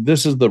 by.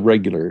 This is the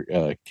regular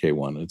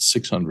K1. It's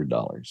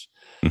 $600.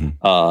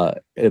 Mm-hmm.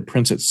 It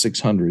prints at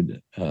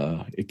 600.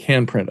 It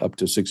can print up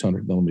to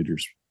 600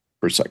 millimeters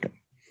per second,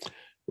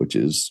 which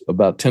is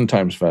about 10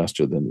 times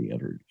faster than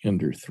the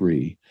Ender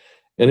 3.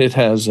 And it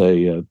has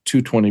a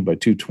 220 by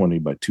 220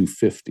 by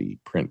 250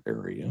 print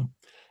area.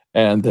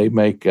 And they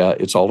make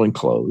it's all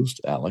enclosed.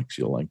 Alex,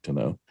 you'll like to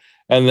know.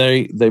 And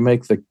they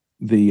make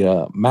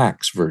the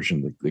Max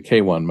version, the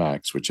K1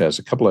 Max, which has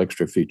a couple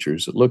extra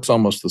features. It looks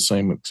almost the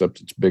same, except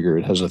it's bigger.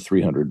 It has a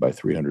 300 by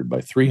 300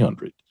 by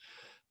 300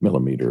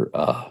 millimeter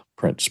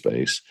print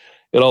space.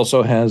 It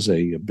also has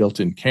a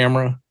built-in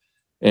camera,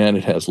 and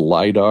it has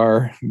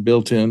LiDAR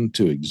built in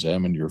to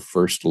examine your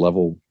first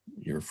level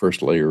your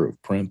first layer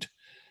of print.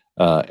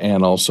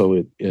 And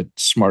also,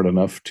 it's smart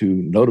enough to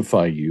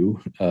notify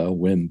you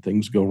when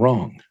things go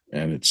wrong.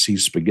 And it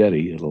sees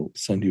spaghetti, it'll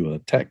send you a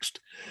text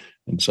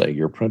and say,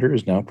 your printer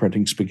is now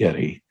printing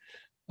spaghetti.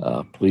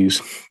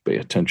 Please pay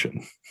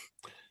attention.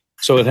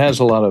 So it has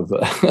a lot of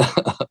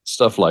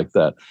stuff like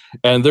that.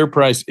 And their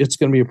price, it's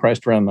going to be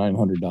priced around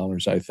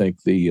 $900. I think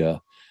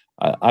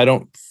I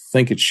don't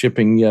think it's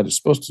shipping yet. It's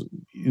supposed to,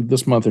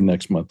 this month or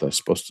next month, I'm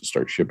supposed to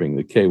start shipping.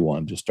 The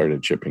K1 just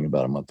started shipping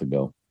about a month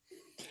ago.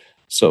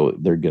 So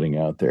they're getting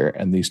out there.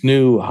 And these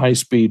new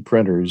high-speed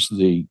printers,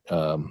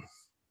 you'll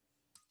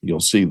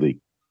see the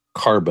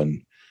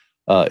Carbon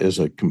is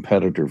a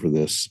competitor for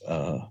this.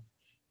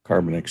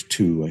 Carbon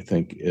X2, I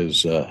think,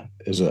 is a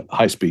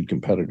high-speed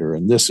competitor.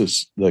 And this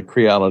is the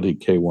Creality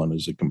K1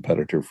 is a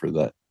competitor for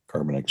that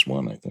Carbon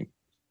X1, I think,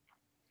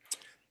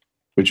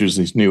 which is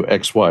these new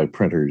XY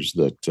printers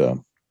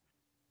that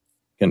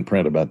can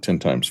print about 10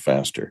 times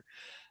faster.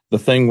 The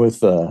thing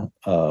with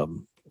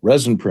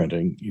resin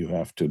printing you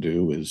have to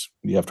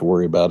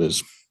worry about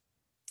is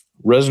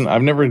resin.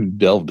 I've never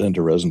delved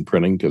into resin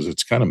printing because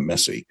it's kind of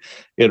messy.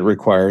 It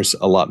requires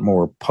a lot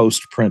more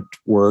post-print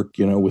work,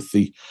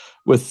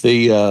 with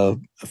the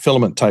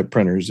filament type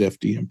printers,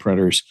 FDM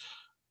printers.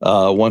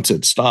 Once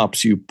it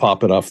stops, you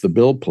pop it off the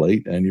build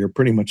plate and you're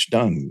pretty much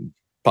done.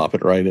 Pop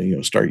it right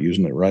in, start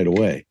using it right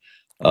away.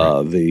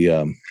 Right.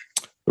 The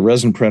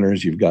resin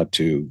printers, you've got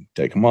to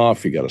take them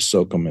off. You got to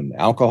soak them in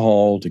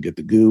alcohol to get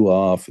the goo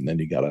off, and then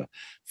you got to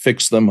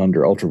fix them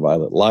under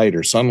ultraviolet light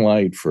or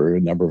sunlight for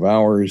a number of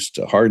hours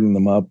to harden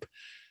them up.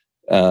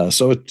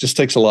 So it just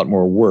takes a lot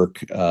more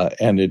work,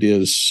 and it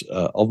is,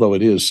 although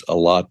it is a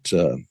lot,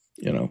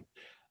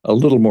 a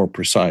little more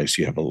precise.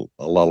 You have a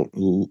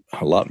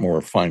lot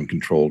more fine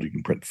controlled. You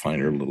can print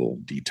finer little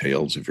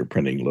details if you're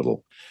printing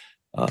little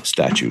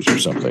statues or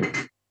something.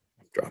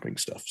 I'm dropping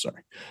stuff.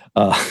 Sorry.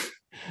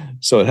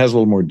 So it has a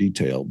little more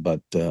detail,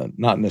 but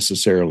not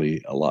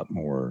necessarily a lot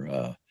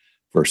more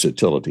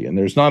versatility. And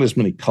there's not as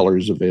many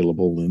colors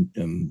available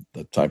in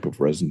the type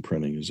of resin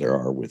printing as there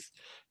are with,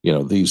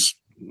 these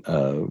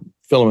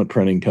filament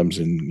printing comes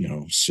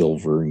in,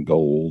 silver and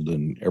gold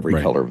and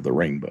every color of the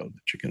rainbow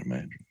that you can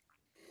imagine.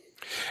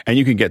 And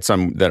you can get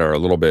some that are a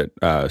little bit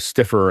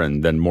stiffer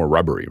and then more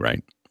rubbery,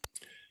 right?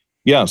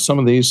 Yeah, some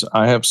of these,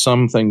 I have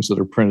some things that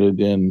are printed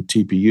in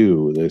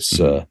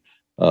TPU.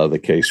 The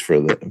case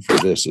for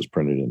this is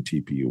printed in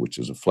TPU, which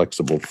is a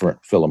flexible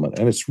filament,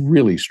 and it's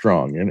really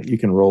strong. And you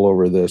can roll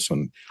over this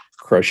and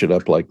crush it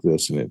up like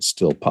this, and it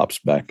still pops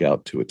back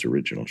out to its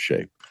original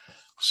shape.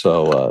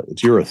 So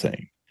it's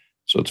urethane.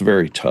 So it's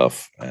very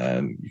tough,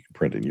 and you can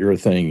print in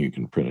urethane, you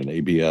can print in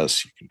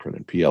ABS, you can print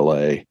in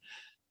PLA,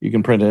 you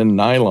can print in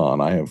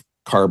nylon. I have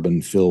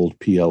carbon-filled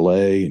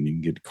PLA, and you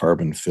can get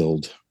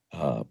carbon-filled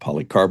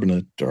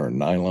polycarbonate or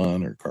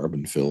nylon or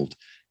carbon-filled,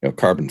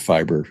 carbon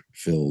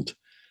fiber-filled.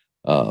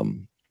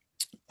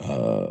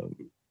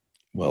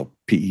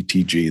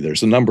 PETG.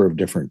 There's a number of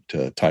different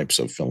types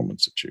of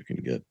filaments that you can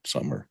get.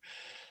 Some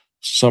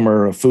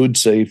are food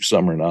safe,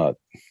 some are not.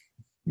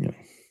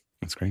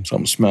 That's great.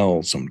 Some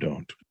smell, some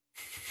don't.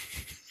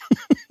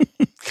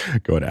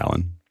 Go ahead,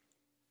 Alan.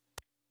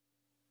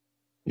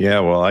 Yeah,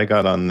 well, I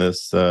got on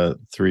this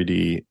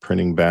 3D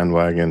printing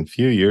bandwagon a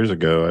few years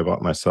ago. I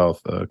bought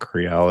myself a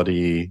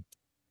Creality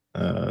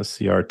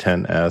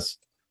CR10S.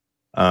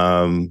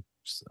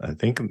 I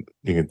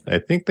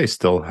think they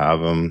still have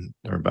them.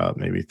 They're about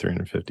maybe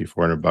 $350,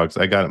 $400.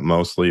 I got it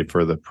mostly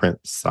for the print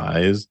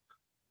size,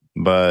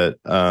 but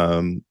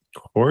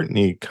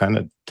Courtney kind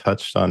of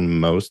touched on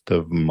most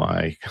of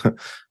my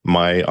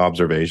my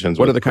observations.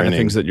 What are the kind of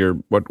things that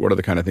what are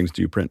the kind of things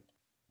do you print?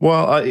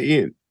 Well,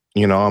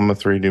 I'm a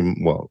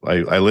 3D. Well,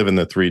 I live in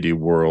the 3D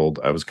world.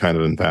 I was kind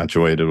of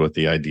infatuated with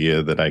the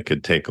idea that I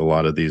could take a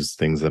lot of these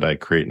things that I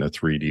create in a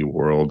 3D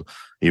world,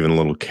 even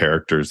little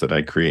characters that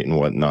I create and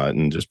whatnot,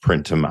 and just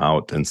print them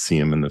out and see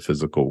them in the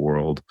physical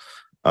world.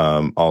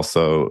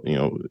 Also,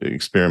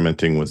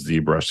 experimenting with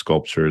ZBrush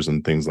sculptures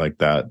and things like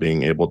that,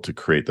 being able to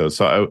create those.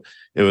 So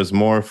it was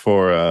more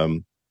for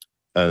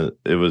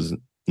it was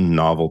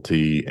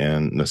novelty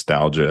and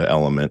nostalgia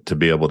element to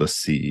be able to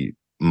see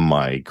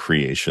my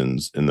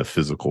creations in the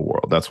physical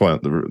world. That's one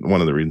of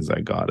the reasons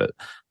I got it.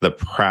 The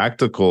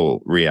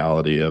practical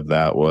reality of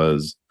that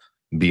was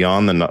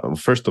beyond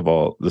first of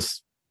all,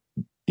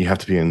 you have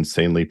to be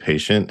insanely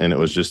patient, and it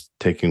was just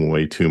taking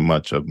way too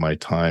much of my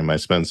time. I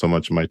spent so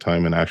much of my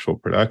time in actual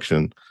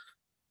production,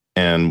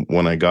 and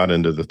when I got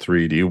into the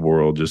 3D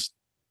world,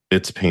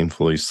 it's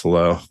painfully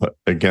slow.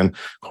 Again,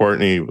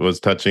 Courtney was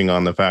touching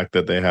on the fact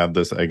that they have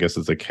this, I guess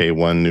it's a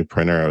K1 new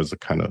printer.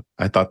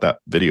 I thought that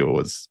video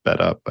was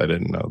sped up. I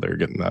didn't know they were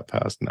getting that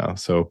fast now.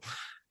 So,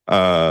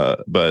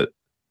 but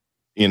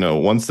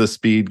once the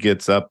speed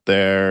gets up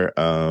there,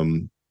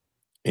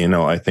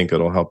 I think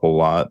it'll help a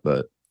lot.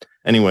 But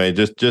anyway,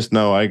 just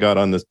know I got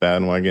on this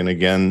bandwagon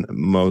again.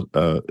 Most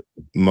of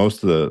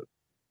the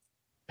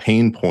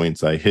pain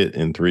points I hit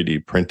in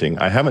 3D printing,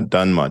 I haven't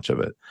done much of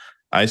it.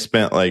 I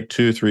spent like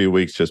 2-3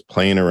 weeks just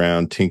playing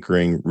around,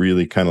 tinkering,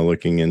 really kind of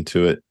looking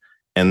into it.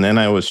 And then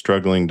I was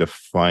struggling to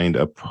find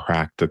a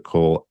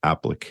practical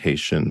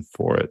application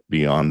for it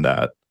beyond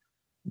that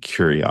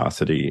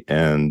curiosity.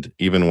 And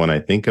even when I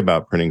think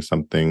about printing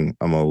something,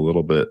 I'm a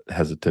little bit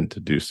hesitant to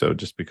do so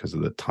just because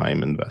of the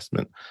time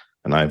investment.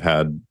 And I've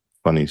had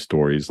funny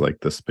stories like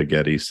the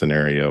spaghetti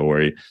scenario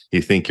where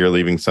you think you're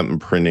leaving something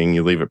printing,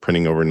 you leave it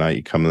printing overnight,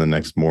 you come in the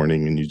next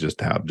morning and you just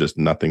have just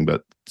nothing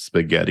but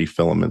spaghetti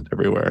filament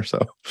everywhere. So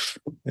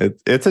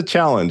it's a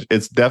challenge.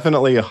 It's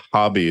definitely a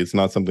hobby. It's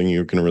not something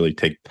you can really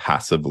take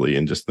passively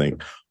and just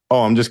think,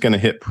 oh, I'm just going to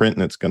hit print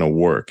and it's going to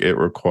work. It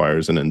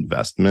requires an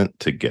investment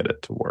to get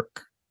it to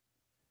work.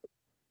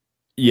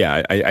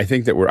 Yeah, I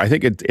think that I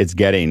think it's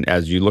getting,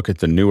 as you look at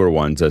the newer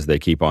ones as they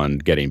keep on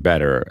getting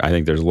better, I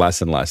think there's less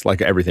and less,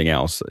 like everything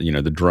else. You know,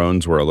 the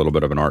drones were a little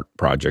bit of an art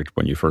project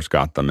when you first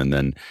got them, and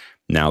then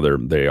now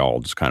they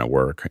all just kind of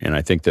work. And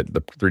I think that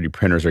the 3D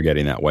printers are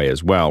getting that way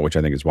as well, which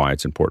I think is why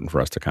it's important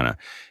for us to kind of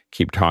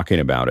keep talking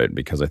about it,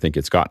 because I think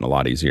it's gotten a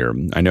lot easier.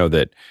 I know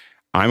that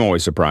I'm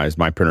always surprised.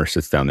 My printer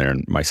sits down there,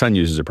 and my son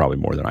uses it probably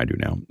more than I do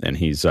now. And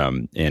he's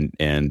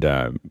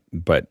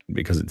but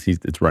because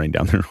it's running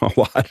down there a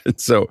lot, and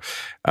so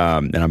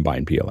and I'm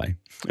buying PLA,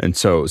 and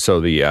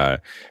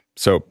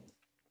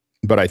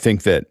but I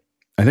think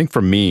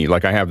for me,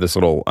 like I have this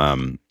little I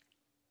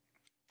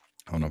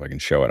don't know if I can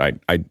show it.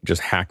 I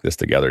just hacked this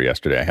together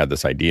yesterday. I had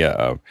this idea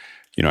of,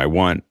 I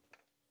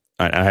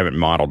haven't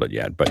modeled it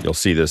yet, but you'll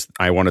see this.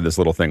 I wanted this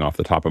little thing off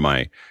the top of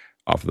my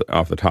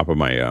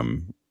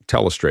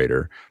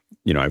Telestrator.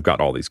 I've got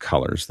all these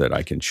colors that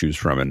I can choose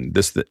from, and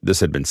this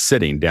had been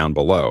sitting down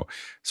below,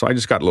 so I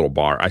just got a little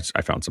bar.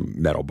 I found some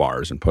metal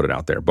bars and put it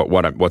out there. But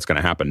what's going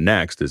to happen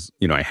next is,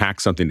 I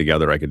hack something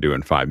together I could do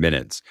in 5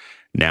 minutes.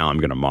 Now I'm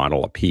going to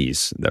model a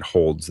piece that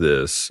holds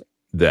this,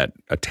 that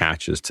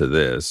attaches to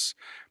this.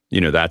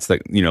 That's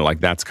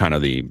that's kind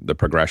of the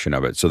progression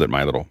of it, so that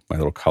my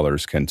little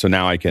colors can. So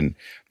now I can,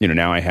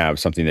 now I have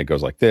something that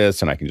goes like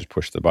this, and I can just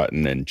push the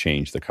button and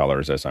change the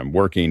colors as I'm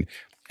working.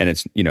 And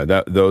it's,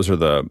 those are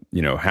the,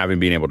 having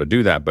been able to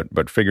do that,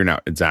 but figuring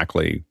out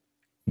exactly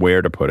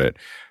where to put it.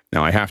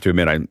 Now, I have to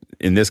admit,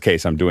 in this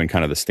case, I'm doing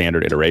kind of the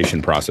standard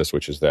iteration process,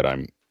 which is that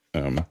I'm,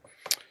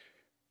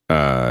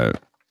 the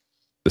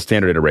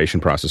standard iteration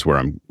process where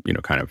I'm,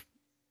 kind of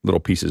little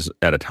pieces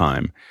at a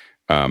time.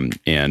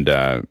 And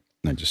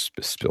I just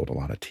spilled a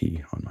lot of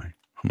tea on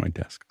my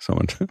desk.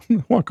 Someone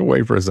walk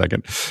away for a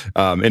second.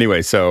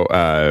 Anyway, so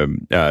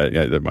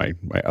my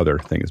other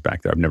thing is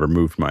back there. I've never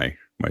moved my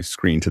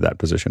screen to that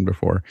position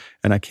before,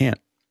 and I can't.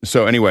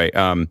 So anyway,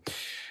 so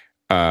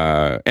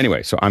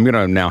I'm going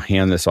to now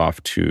hand this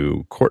off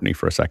to Courtney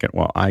for a second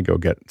while I go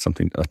get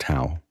a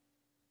towel.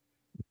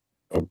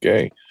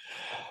 Okay.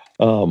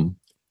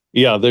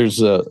 Yeah,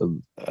 there's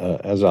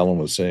as Alan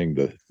was saying,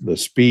 the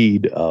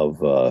speed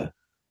of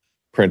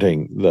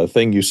printing. The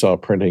thing you saw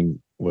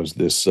printing was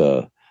this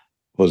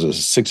was a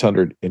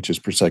 600 inches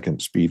per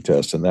second speed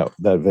test, and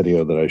that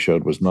video that I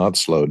showed was not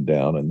slowed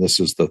down. And this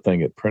is the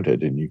thing it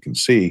printed, and you can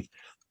see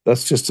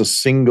that's just a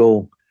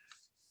single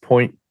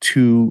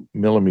 0.2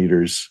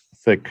 millimeters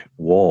thick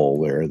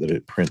wall there that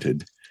it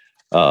printed.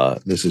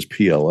 This is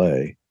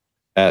PLA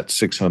at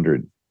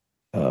 600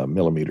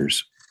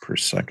 millimeters per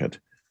second.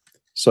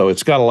 So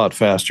it's got a lot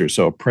faster.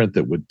 So a print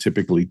that would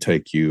typically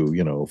take you,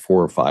 4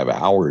 or 5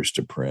 hours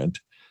to print,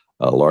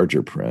 a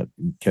larger print,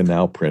 can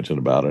now print in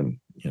about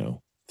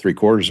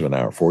 3/4 of an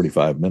hour,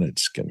 45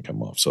 minutes can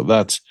come off. So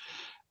that's,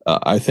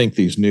 I think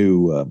these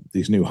new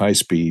high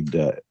speed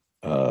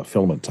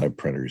filament type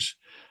printers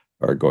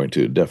are going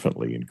to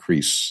definitely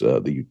increase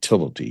the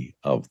utility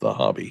of the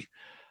hobby.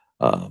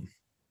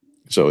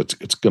 So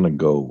it's going to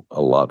go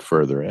a lot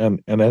further.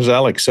 And as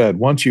Alex said,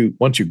 once you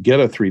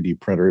get a 3D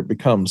printer, it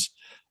becomes,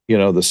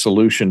 the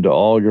solution to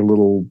all your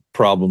little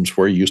problems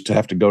where you used to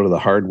have to go to the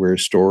hardware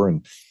store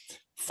and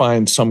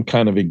find some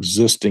kind of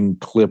existing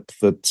clip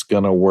that's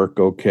going to work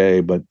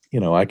okay. But,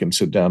 I can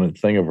sit down in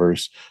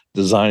Thingiverse,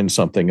 design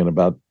something in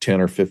about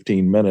 10 or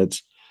 15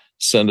 minutes,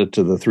 send it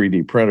to the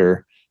 3D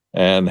printer,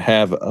 and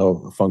have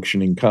a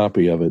functioning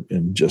copy of it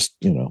in just,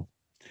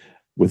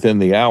 within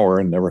the hour,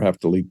 and never have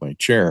to leave my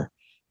chair.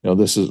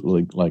 This is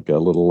like a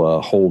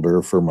little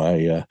holder for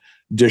my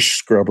dish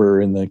scrubber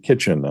in the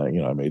kitchen.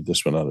 I made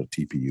this one out of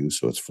TPU,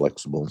 so it's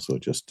flexible. So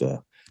it just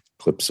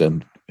clips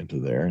into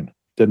there, and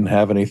didn't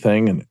have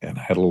anything, and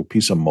had a little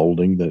piece of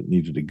molding that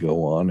needed to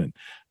go on, and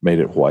made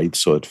it white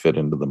so it fit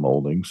into the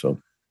molding. So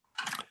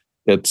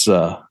it's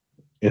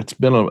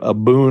been a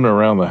boon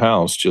around the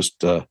house,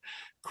 just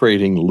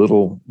creating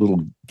little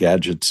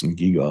gadgets and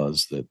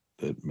gewgaws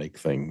that make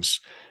things,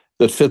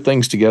 that fit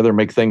things together,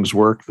 make things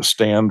work. The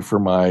stand for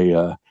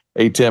my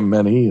ATEM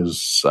Mini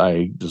is,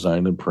 I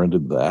designed and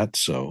printed that,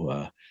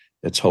 so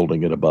it's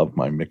holding it above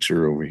my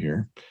mixer over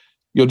here.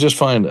 You'll just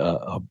find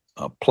a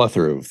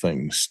plethora of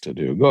things to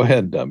do. Go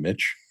ahead,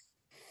 Mitch.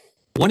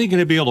 When are you going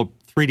to be able to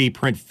 3D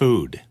print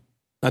food?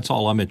 That's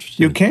all I'm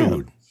interested in. You can.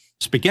 Food.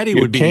 Spaghetti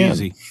would be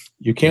easy.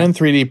 You can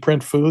 3D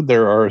print food.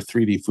 There are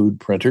 3D food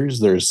printers.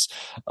 There's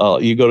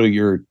you go to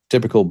your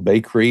typical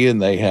bakery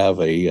and they have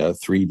a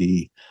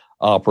 3D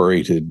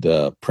operated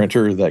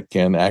printer that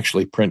can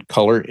actually print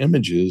color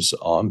images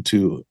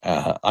onto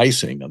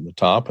icing on the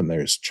top. And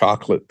there's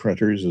chocolate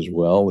printers as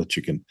well that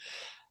you can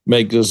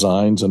make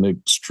designs and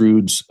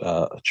extrudes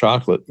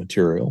chocolate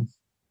material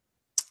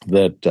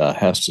that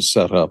has to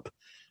set up,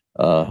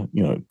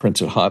 it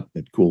prints it hot,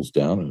 it cools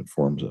down, and it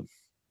forms a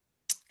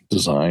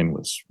design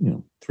with,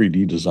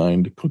 3D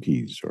designed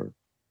cookies or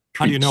treats.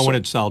 How do you know when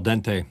it's al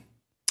dente?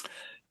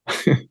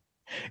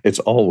 It's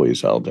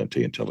always al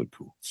dente until it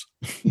cools.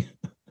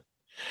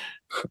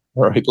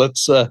 All right,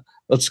 let's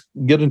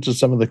get into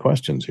some of the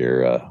questions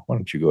here. Why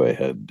don't you go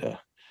ahead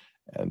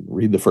and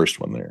read the first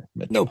one there,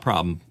 Mitch? No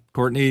problem,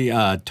 Courtney.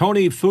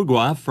 Tony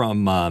Fugua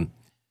from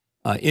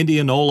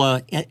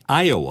Indianola,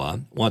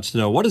 Iowa, wants to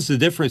know, what is the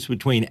difference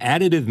between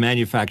additive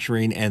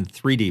manufacturing and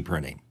 3D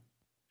printing?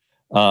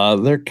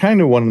 They're kind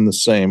of one and the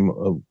same.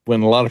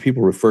 When a lot of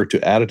people refer to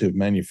additive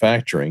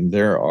manufacturing,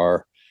 there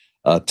are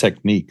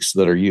techniques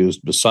that are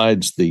used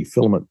besides the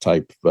filament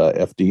type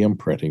FDM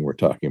printing we're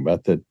talking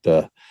about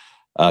that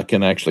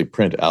can actually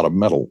print out of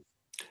metal.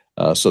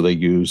 So they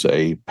use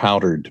a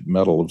powdered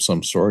metal of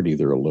some sort,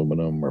 either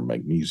aluminum or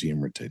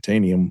magnesium or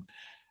titanium,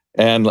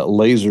 and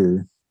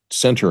laser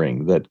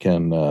sintering that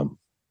can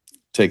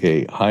take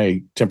a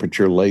high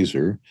temperature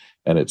laser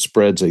and it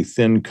spreads a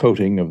thin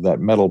coating of that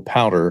metal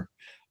powder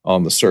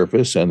on the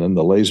surface, and then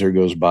the laser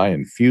goes by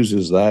and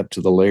fuses that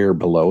to the layer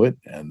below it,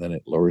 and then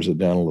it lowers it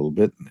down a little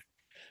bit and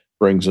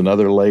brings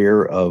another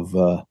layer of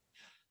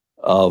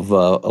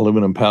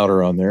aluminum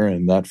powder on there,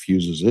 and that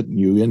fuses it, and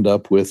you end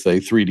up with a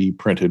 3D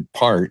printed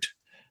part,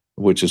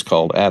 which is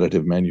called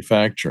additive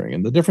manufacturing.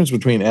 And the difference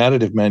between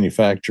additive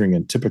manufacturing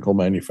and typical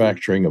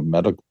manufacturing of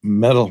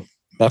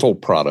metal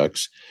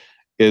products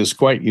is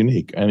quite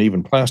unique, and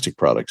even plastic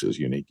products is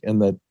unique in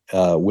that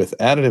with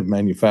additive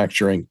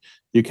manufacturing,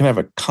 you can have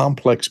a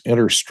complex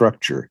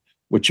interstructure,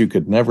 which you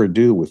could never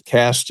do with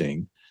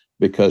casting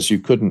because you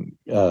couldn't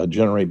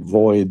generate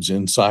voids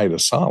inside a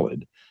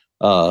solid.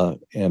 And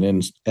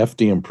in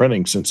FDM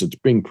printing, since it's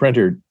being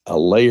printed a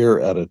layer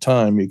at a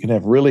time, you can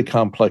have really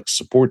complex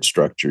support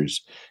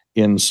structures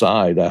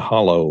inside a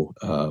hollow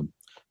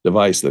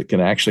device that can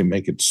actually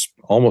make it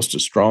almost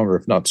as strong, or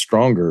if not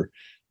stronger,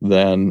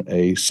 than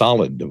a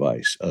solid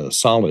device, a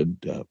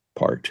solid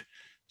part.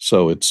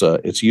 So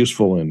it's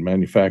useful in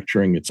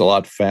manufacturing. It's a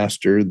lot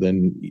faster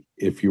than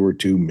if you were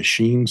to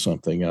machine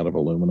something out of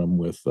aluminum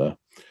with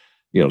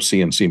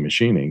CNC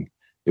machining.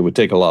 It would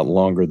take a lot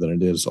longer than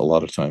it is a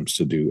lot of times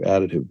to do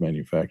additive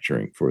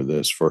manufacturing for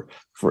this, for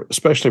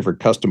especially for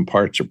custom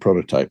parts or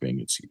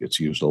prototyping. It's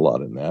used a lot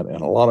in that,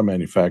 and a lot of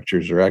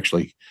manufacturers are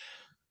actually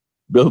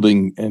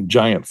building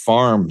giant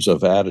farms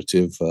of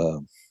additive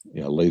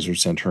laser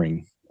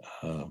sintering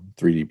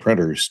 3D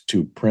printers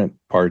to print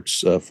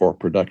parts for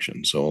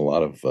production. So a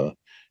lot of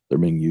they're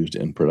being used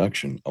in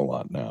production a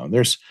lot now. And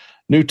there's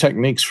new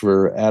techniques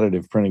for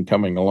additive printing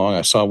coming along.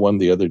 I saw one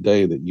the other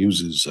day that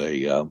uses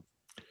a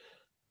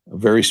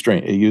very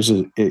strange.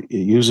 It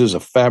uses a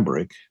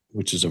fabric,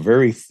 which is a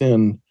very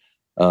thin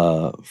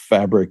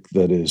fabric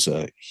that is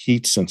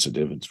heat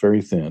sensitive. It's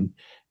very thin,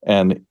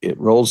 and it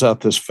rolls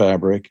out this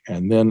fabric,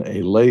 and then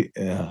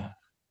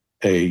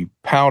a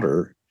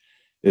powder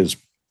is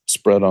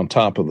spread on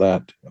top of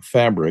that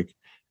fabric,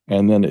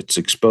 and then it's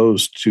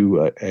exposed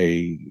to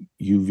a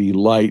UV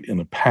light in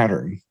a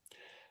pattern,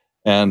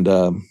 and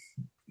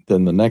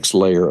then the next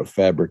layer of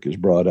fabric is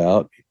brought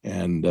out,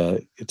 and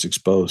it's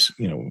exposed,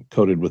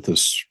 coated with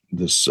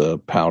this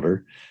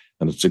powder,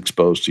 and it's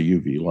exposed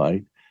to UV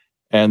light.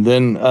 And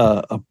then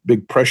a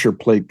big pressure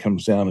plate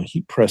comes down and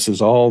heat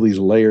presses all these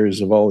layers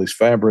of all these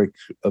fabric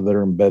that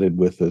are embedded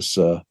with this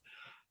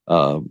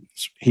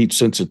heat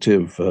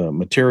sensitive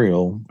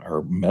material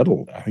or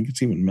metal. I think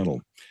it's even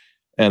metal.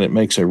 And it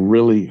makes a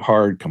really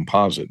hard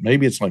composite.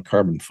 Maybe it's like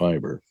carbon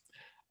fiber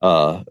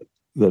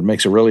that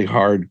makes a really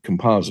hard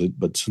composite,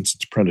 but since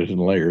it's printed in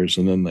layers,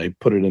 and then they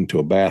put it into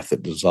a bath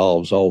that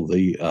dissolves all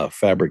the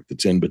fabric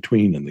that's in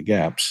between in the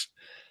gaps.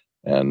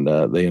 And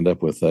they end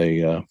up with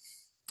a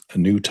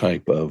new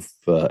type of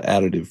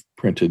additive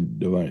printed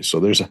device. So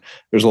there's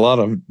a lot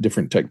of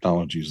different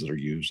technologies that are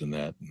used in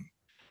that.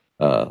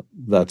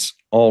 That's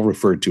all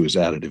referred to as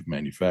additive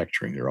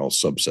manufacturing. They're all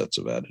subsets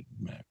of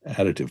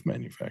additive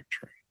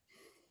manufacturing.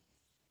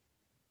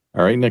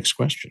 All right, next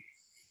question.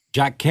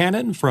 Jack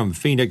Cannon from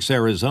Phoenix,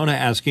 Arizona,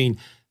 asking,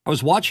 I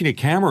was watching a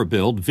camera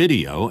build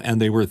video,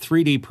 and they were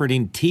 3D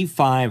printing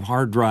T5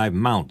 hard drive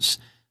mounts.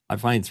 I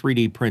find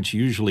 3D prints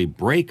usually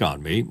break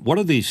on me. What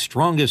are the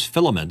strongest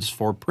filaments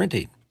for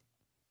printing?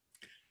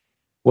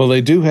 Well,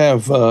 they do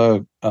have,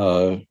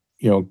 I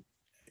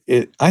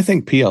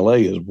think PLA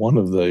is one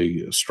of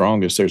the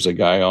strongest. There's a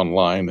guy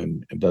online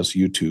and does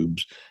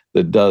YouTubes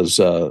that does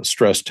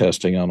stress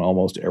testing on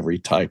almost every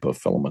type of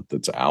filament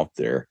that's out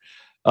there.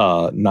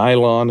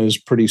 Nylon is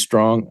pretty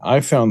strong.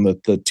 I found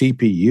that the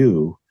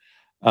TPU,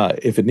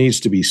 if it needs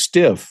to be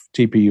stiff,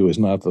 TPU is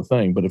not the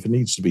thing. But if it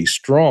needs to be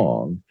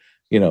strong,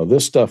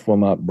 this stuff will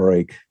not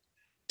break.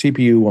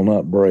 TPU will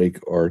not break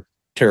or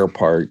tear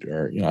apart.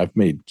 Or I've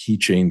made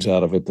keychains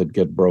out of it that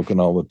get broken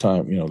all the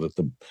time.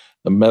 That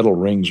the metal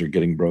rings are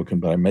getting broken,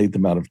 but I made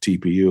them out of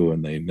TPU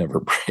and they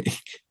never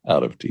break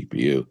out of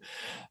TPU.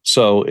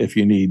 So if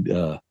you need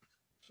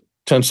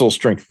tensile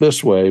strength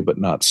this way, but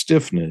not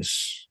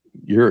stiffness,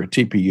 your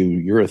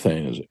TPU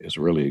urethane is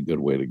really a good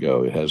way to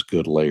go. It has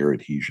good layer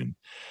adhesion.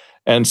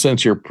 And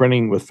since you're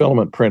printing with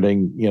filament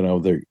printing,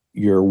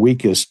 your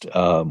weakest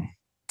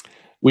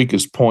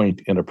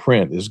point in a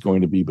print is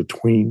going to be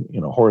between,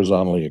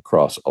 horizontally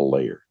across a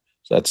layer.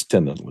 So that's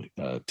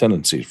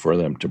tendency for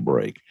them to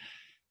break.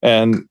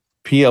 And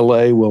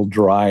PLA will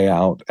dry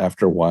out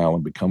after a while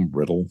and become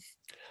brittle.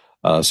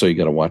 So you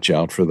got to watch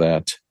out for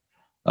that.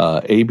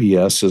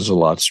 ABS is a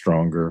lot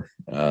stronger.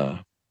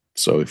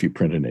 So if you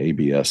print in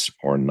ABS,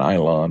 or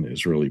nylon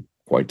is really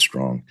quite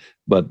strong.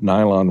 But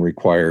nylon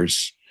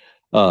requires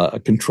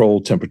a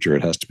controlled temperature.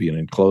 It has to be an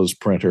enclosed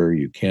printer.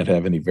 You can't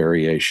have any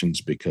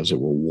variations because it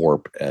will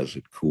warp as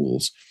it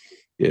cools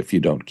if you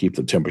don't keep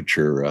the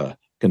temperature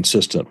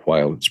consistent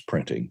while it's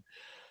printing.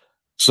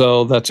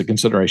 So that's a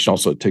consideration.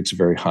 Also, it takes a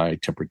very high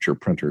temperature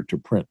printer to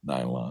print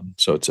nylon.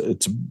 So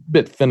it's a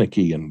bit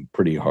finicky and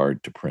pretty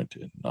hard to print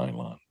in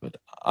nylon. But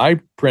I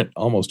print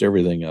almost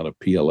everything out of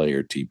PLA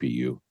or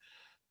TPU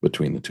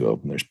between the two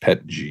of them. There's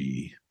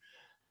PETG,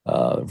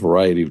 a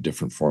variety of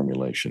different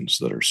formulations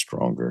that are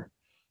stronger.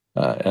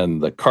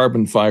 And the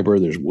carbon fiber,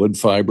 there's wood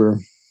fiber.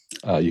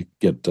 You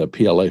get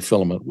PLA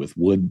filament with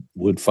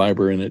wood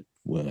fiber in it.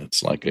 Well,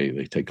 it's like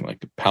they take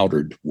like a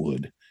powdered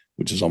wood,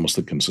 which is almost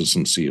the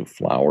consistency of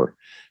flour,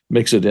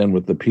 mix it in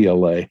with the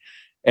PLA,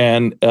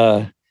 and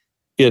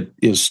it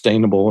is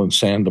stainable and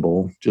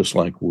sandable, just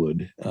like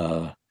wood.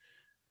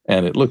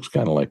 And it looks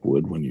kind of like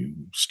wood when you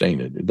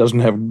stain it. It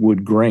doesn't have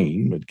wood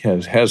grain. It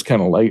has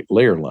kind of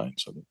layer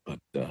lines of it,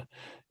 but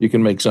you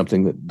can make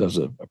something that does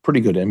a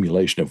pretty good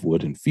emulation of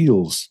wood and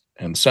feels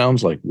and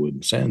sounds like wood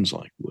and sounds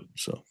like wood.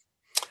 So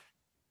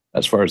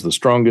as far as the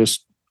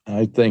strongest,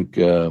 I think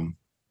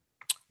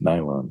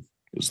nylon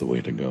is the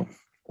way to go.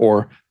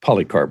 Or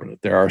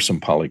polycarbonate. There are some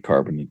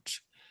polycarbonates.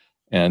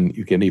 And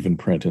you can even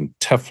print in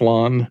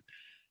Teflon,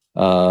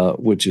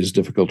 which is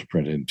difficult to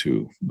print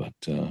into, but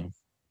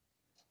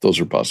those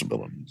are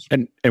possibilities.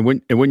 And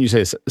when you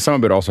say some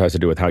of it also has to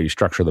do with how you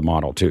structure the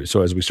model too.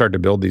 So as we start to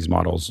build these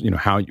models,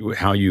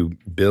 how you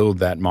build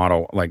that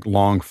model, like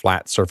long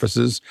flat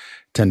surfaces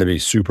tend to be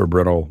super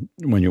brittle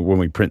when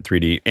we print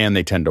 3D, and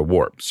they tend to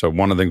warp. So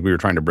one of the things we were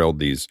trying to build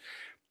these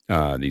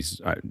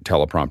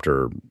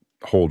teleprompter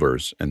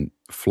holders, and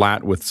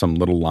flat with some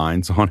little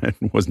lines on it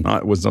was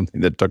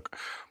something that took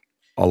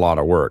a lot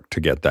of work to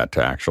get that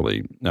to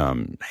actually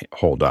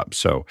hold up.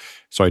 So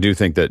I do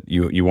think that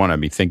you want to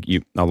be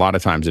a lot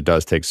of times it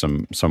does take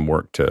some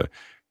work to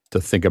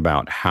think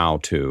about how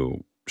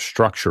to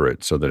structure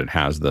it so that it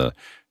has the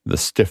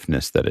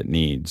stiffness that it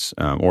needs,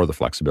 or the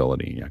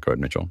flexibility. Yeah, go ahead,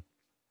 Mitchell.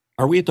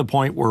 Are we at the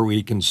point where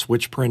we can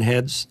switch print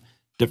heads,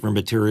 different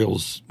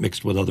materials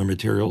mixed with other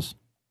materials?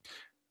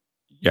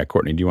 Yeah,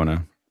 Courtney, do you want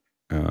to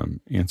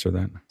answer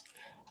that?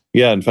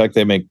 Yeah, in fact,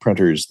 they make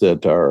printers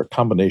that are a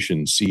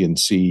combination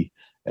CNC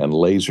and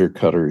laser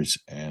cutters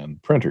and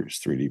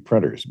printers, 3D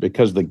printers,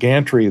 because the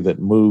gantry that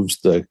moves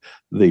the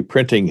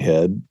printing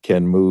head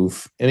can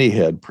move any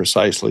head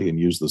precisely and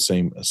use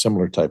a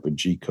similar type of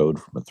G code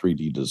from a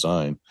 3D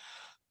design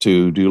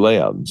to do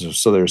layout.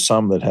 So there's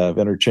some that have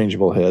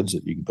interchangeable heads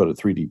that you can put a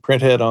 3D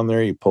print head on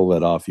there, you pull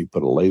that off, you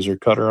put a laser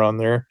cutter on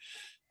there,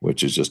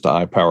 which is just a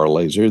high power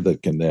laser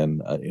that can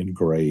then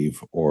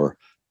engrave or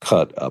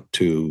cut up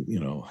to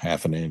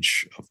half an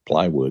inch of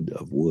plywood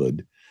of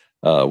wood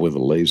with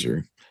a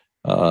laser.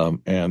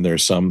 And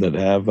there's some that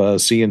have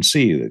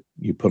CNC that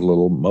you put a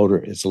little motor.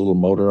 It's a little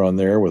motor on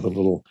there with a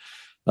little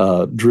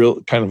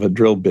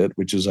drill bit,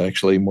 which is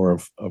actually more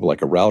of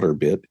like a router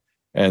bit,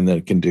 and then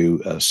it can do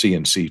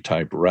CNC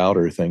type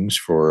router things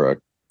for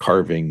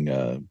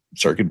carving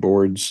circuit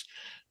boards,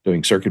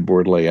 doing circuit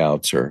board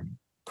layouts, or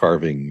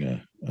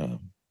carving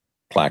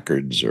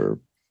placards or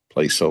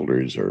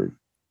placeholders, or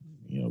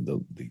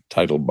the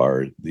title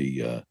bar,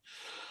 the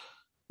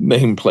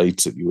name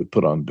plates that you would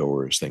put on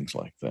doors, things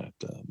like that.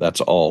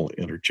 That's all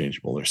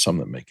interchangeable. There's some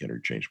that make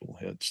interchangeable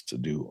heads to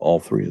do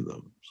all three of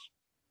those.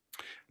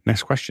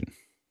 Next question.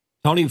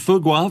 Tony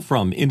Fugua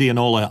from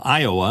Indianola,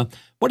 Iowa.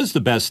 What is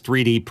the best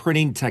 3D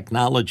printing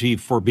technology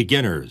for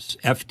beginners?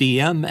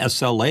 FDM,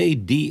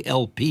 SLA,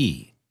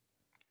 DLP?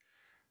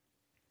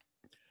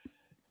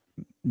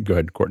 Go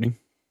ahead, Courtney.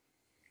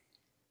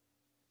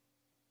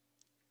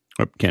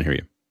 Oh, can't hear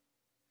you.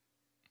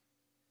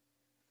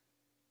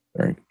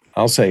 All right.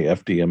 I'll say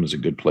FDM is a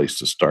good place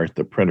to start.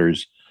 The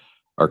printers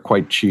are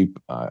quite cheap.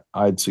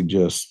 I'd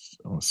suggest,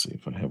 let's see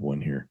if I have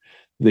one here.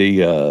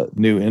 The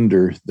new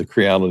Ender, the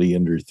Creality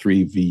Ender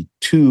 3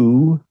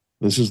 V2.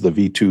 This is the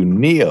V2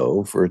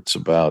 Neo for it's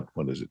about,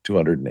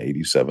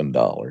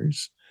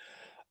 $287.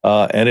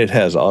 And it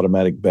has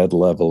automatic bed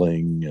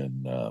leveling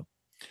and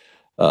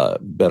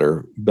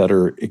better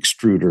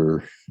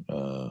extruder,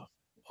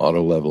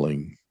 auto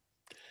leveling.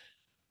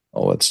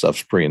 All that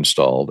stuff's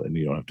pre-installed, and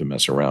you don't have to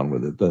mess around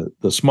with it.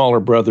 The smaller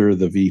brother,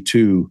 the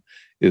V2,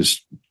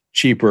 is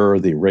cheaper.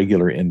 The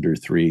regular Ender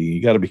 3,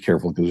 you got to be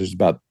careful because there's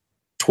about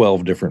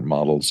 12 different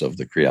models of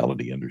the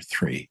Creality Ender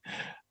 3.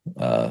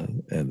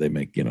 And they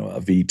make, a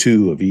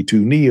V2, a V2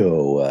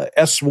 Neo,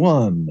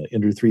 S1,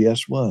 Ender 3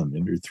 S1,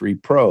 Ender 3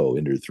 Pro,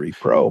 Ender 3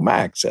 Pro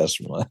Max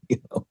S1.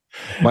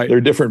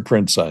 They're different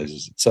print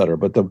sizes, et cetera.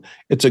 But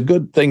it's a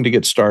good thing to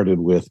get started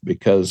with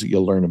because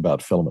you'll learn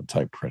about filament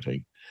type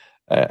printing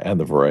and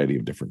the variety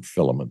of different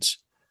filaments.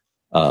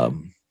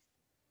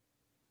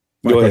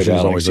 My question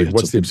is always like,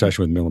 what's the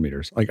obsession with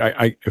millimeters? Like,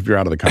 I if you're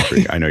out of the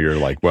country, I know you're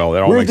like, well, it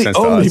all makes sense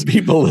to us. We're the only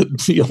people that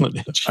deal in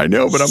inches. I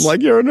know, but I'm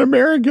like, you're an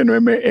American,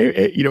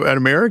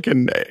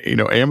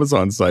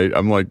 Amazon site.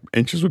 I'm like,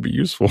 inches would be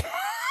useful.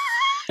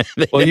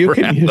 Well, you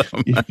can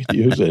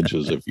use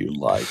inches if you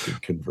like and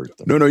convert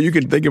them. No, you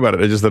can think about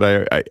it. It's just that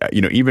I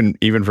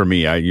even for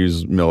me, I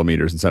use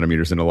millimeters and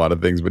centimeters in a lot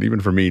of things. But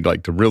even for me,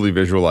 like to really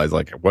visualize,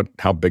 like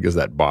how big is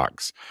that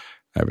box?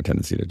 I have a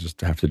tendency to just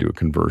have to do a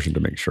conversion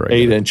to make sure I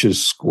 8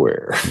 inches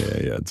square.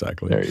 Yeah,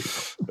 exactly. There you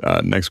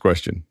go. Next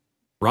question.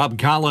 Rob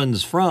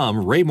Collins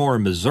from Raymore,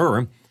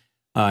 Missouri,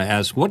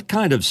 asks, what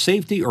kind of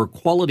safety or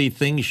quality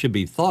things should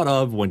be thought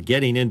of when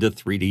getting into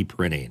 3D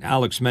printing?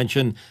 Alex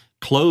mentioned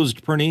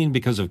closed printing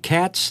because of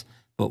cats,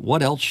 but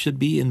what else should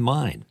be in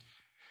mind?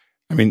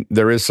 I mean,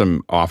 there is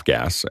some off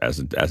gas as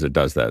it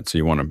does that. So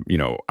you want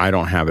to, I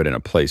don't have it in a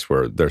place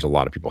where there's a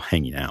lot of people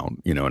hanging out,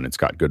 and it's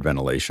got good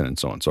ventilation and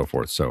so on and so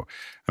forth. So,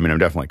 I mean, I'm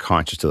definitely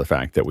conscious to the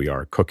fact that we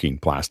are cooking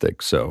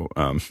plastic. So,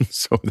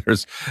 so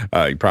there's,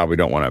 you probably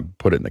don't want to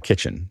put it in the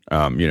kitchen,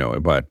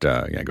 but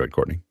yeah, go ahead,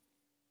 Courtney.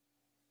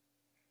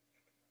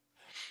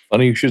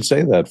 Funny you should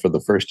say that. For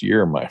the first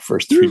year of my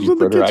first 3D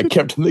printer, I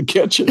kept in the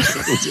kitchen. It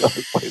was the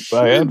only place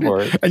I had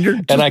for it.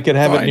 And I could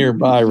have it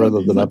nearby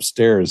rather than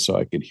upstairs, so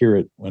I could hear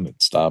it when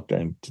it stopped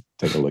and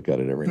take a look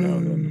at it every now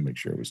and then to make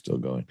sure it was still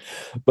going.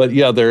 But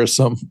yeah, there are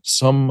some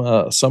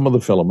of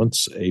the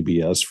filaments.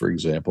 ABS, for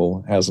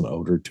example, has an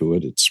odor to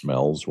it. It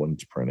smells when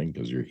it's printing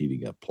because you're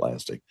heating up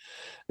plastic.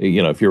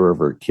 If you're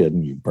ever a kid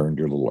and you burned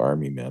your little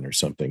army men or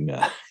something,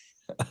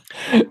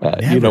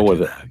 you know what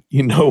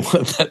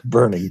that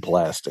burning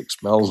plastic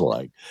smells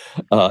like.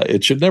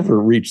 It should never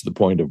reach the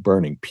point of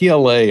burning.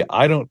 PLA,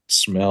 I don't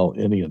smell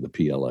any of the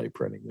PLA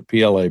printing. The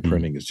PLA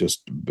printing is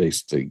just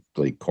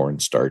basically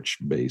cornstarch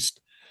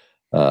based.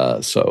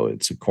 So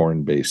it's a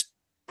corn based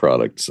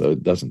product. So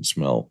it doesn't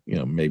smell,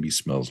 maybe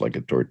smells like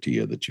a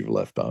tortilla that you've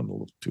left on a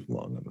little too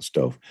long on the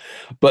stove.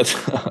 But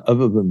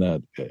other than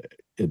that,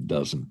 it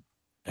doesn't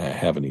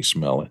have any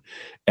smell.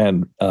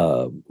 And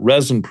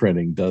resin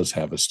printing does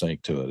have a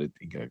stink to it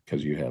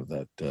because you have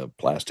that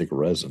plastic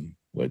resin,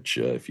 which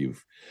if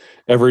you've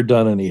ever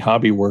done any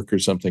hobby work or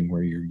something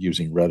where you're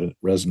using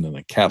resin in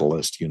a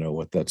catalyst, you know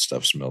what that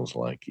stuff smells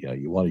like. Yeah,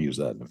 you want to use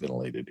that in a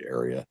ventilated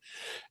area.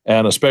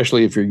 And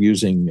especially if you're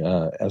using,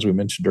 as we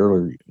mentioned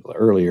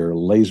earlier,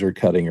 laser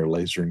cutting or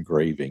laser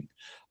engraving.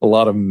 A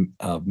lot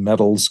of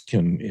metals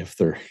can, if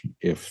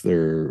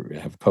they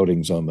have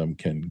coatings on them,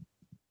 can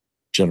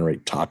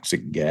generate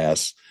toxic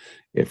gas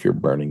if you're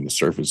burning the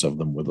surface of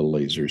them with a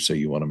laser. So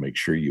you want to make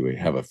sure you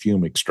have a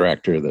fume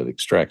extractor that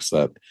extracts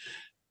that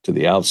to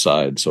the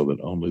outside so that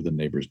only the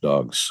neighbor's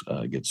dogs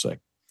get sick.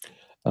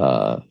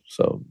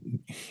 So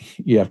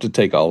you have to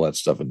take all that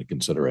stuff into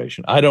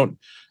consideration.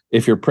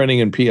 If you're printing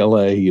in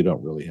PLA, you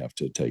don't really have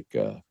to take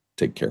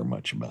care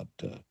much about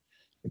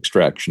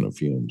extraction of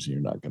fumes. You're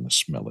not going to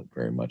smell it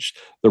very much.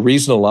 The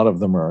reason a lot of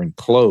them are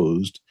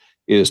enclosed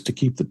is to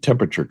keep the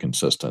temperature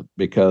consistent,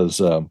 because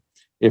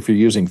if you're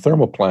using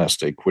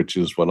thermoplastic, which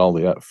is what all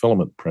the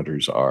filament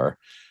printers are,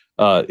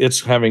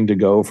 it's having to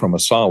go from a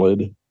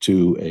solid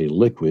to a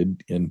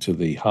liquid into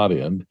the hot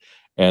end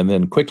and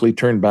then quickly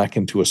turn back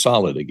into a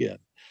solid again.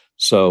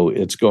 So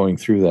it's going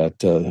through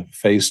that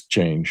phase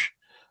change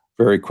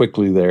very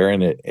quickly there,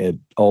 and it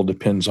all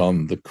depends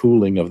on the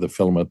cooling of the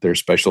filament. There's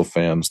special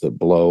fans that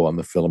blow on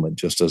the filament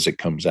just as it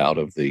comes out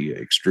of the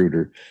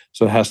extruder.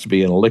 So it has to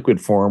be in a liquid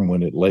form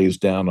when it lays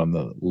down on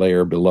the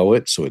layer below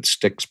it so it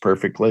sticks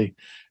perfectly.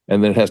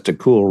 And then it has to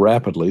cool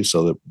rapidly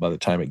so that by the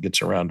time it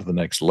gets around to the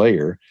next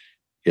layer,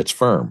 it's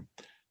firm.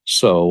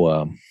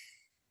 So,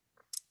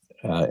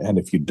 and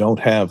if you don't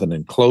have an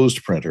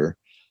enclosed printer,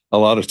 a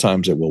lot of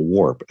times it will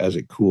warp as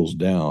it cools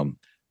down.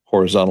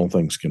 Horizontal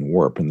things can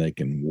warp, and they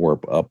can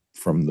warp up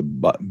from the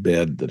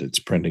bed that it's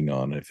printing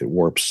on. If it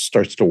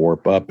starts to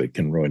warp up, it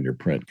can ruin your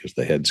print because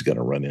the head's going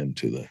to run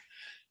into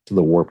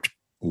the warped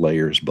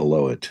layers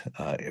below it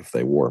if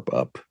they warp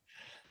up.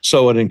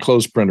 So an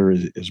enclosed printer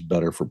is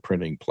better for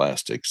printing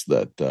plastics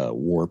that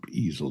warp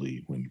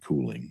easily when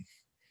cooling.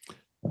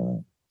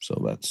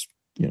 So that's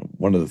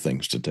one of the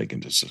things to take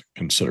into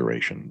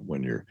consideration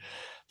when you're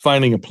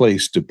finding a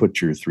place to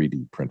put your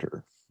 3D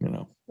printer.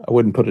 I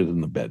wouldn't put it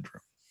in the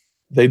bedroom.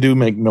 They do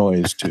make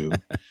noise too.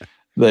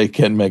 They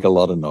can make a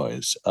lot of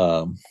noise.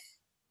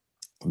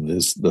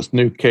 This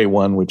new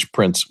K1, which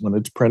prints when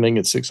it's printing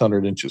at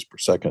 600 inches per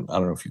second. I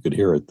don't know if you could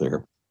hear it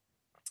there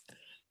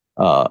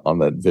on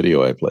that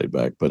video I played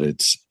back, but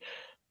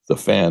the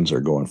fans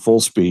are going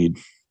full speed,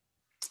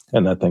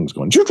 and that thing's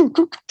going.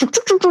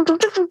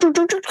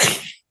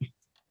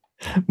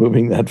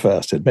 moving that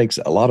fast. It makes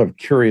a lot of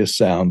curious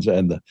sounds,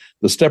 and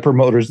the stepper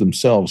motors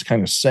themselves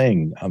kind of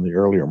sang on the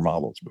earlier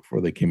models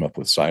before they came up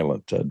with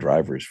silent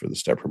drivers for the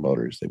stepper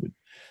motors. They would,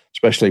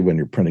 especially when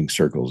you're printing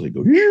circles, they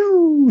go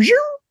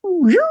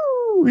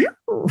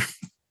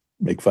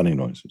make funny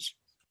noises.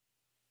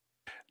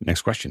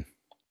 Next question.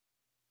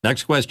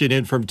 Next question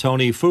in from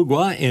Tony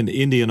Fugua in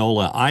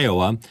Indianola,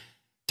 Iowa.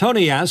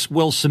 Tony asks,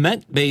 will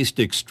cement-based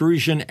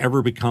extrusion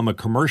ever become a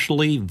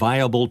commercially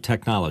viable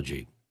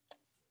technology?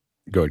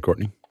 Go ahead,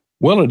 Courtney.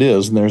 Well, it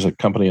is, and there's a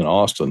company in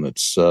Austin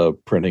that's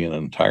printing an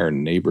entire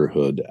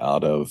neighborhood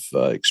out of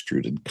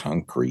extruded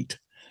concrete.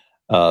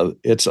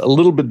 It's a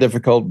little bit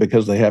difficult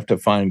because they have to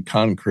find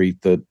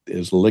concrete that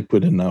is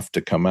liquid enough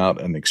to come out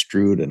and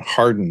extrude and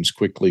hardens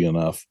quickly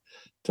enough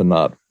to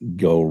not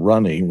go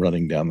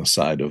running down the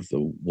side of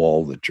the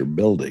wall that you're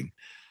building.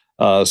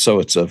 So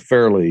it's a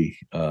fairly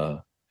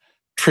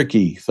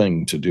tricky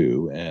thing to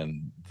do,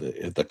 and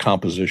the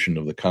composition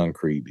of the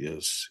concrete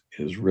is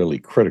really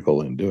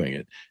critical in doing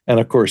it.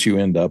 And of course, you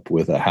end up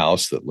with a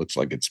house that looks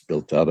like it's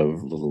built out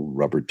of little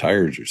rubber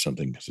tires or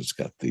something because it's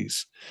got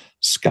these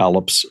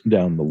scallops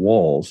down the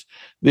walls.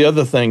 The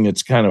other thing,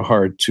 it's kind of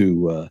hard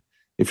to,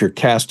 if you're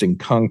casting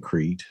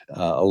concrete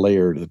a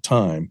layer at a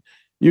time,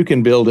 you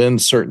can build in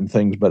certain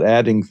things, but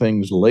adding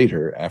things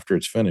later after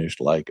it's finished,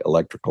 like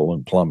electrical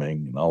and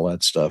plumbing and all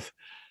that stuff,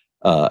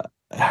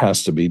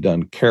 has to be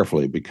done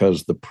carefully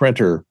because the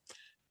printer,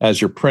 as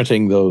you're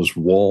printing the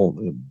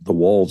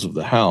walls of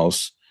the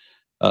house,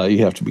 you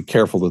have to be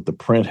careful that the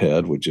print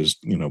head, which is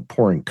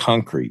pouring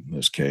concrete in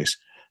this case,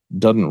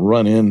 doesn't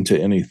run into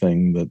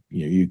anything that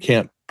you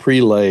can't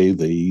prelay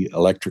the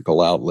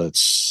electrical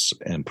outlets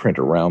and print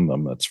around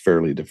them. That's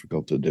fairly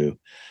difficult to do.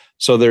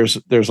 So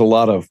there's a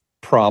lot of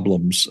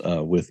problems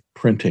with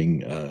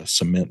printing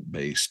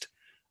cement-based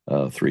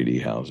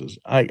 3D houses.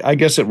 I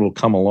guess it will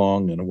come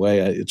along in a way.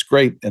 It's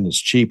great and it's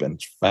cheap and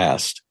it's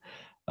fast.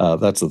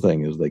 That's the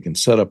thing, is they can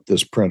set up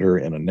this printer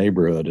in a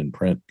neighborhood and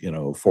print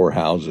 4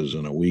 houses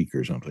in a week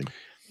or something.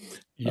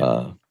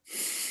 Yeah.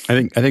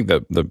 I think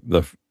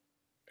the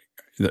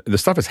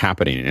stuff is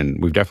happening, and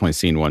we've definitely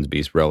seen ones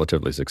be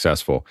relatively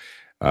successful.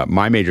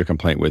 My major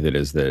complaint with it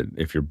is that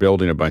if you're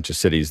building a bunch of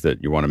cities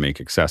that you want to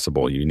make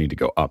accessible, you need to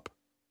go up.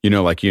 You need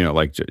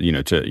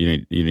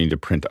to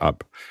print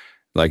up.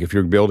 Like if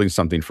you're building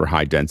something for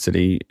high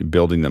density,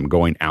 building them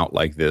going out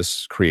like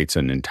this creates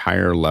an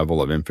entire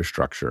level of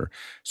infrastructure.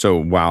 So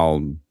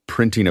while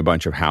printing a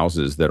bunch of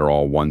houses that are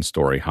all 1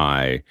 story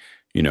high,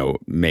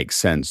 makes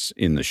sense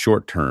in the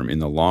short term, in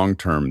the long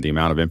term, the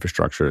amount of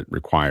infrastructure it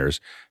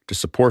requires to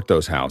support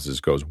those houses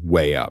goes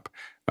way up,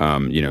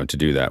 to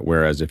do that.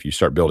 Whereas if you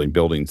start building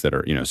buildings that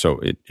are,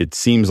 so it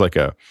seems like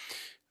it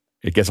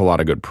gets a lot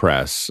of good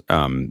press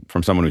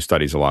from someone who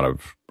studies a lot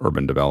of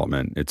urban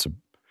development. It's a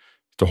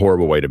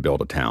horrible way to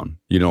build a town.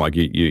 You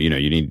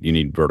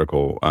need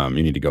vertical.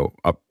 You need to go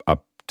up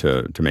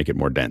to make it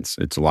more dense.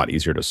 It's a lot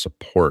easier to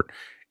support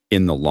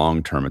in the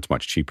long term. It's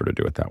much cheaper to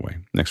do it that way.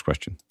 Next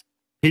question.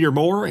 Peter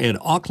Moore in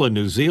Auckland,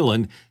 New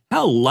Zealand.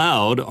 How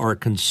loud are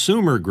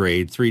consumer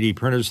grade 3D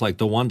printers like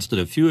the ones that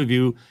a few of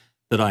you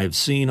that I have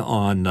seen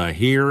on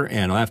here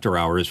and after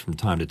hours from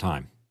time to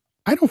time?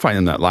 I don't find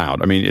them that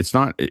loud. I mean, it's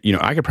not,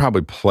 I could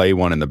probably play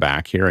one in the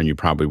back here and you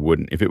probably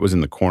wouldn't. If it was in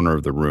the corner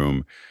of the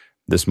room,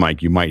 this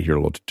mic, you might hear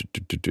a little,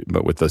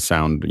 but with the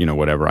sound,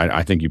 whatever,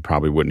 I think you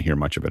probably wouldn't hear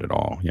much of it at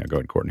all. Yeah, go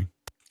ahead, Courtney.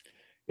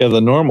 Yeah,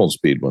 the normal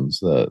speed ones,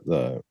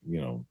 the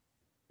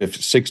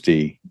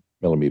 60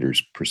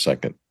 millimeters per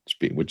second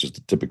speed, which is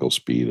the typical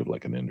speed of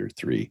like an Ender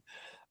 3,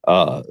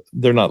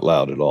 they're not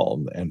loud at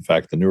all. In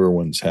fact, the newer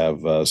ones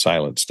have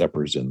silent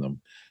steppers in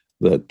them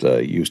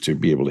that used to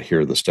be able to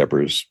hear the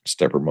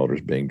stepper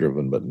motors being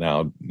driven, but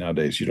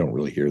nowadays you don't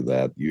really hear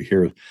that. You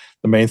hear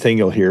the main thing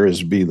you'll hear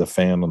is be the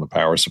fan on the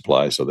power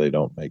supply, so they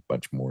don't make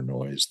much more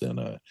noise than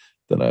a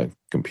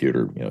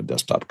computer,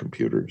 desktop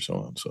computer, so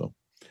on. So,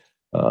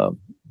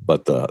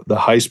 but the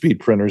high speed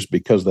printers,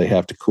 because they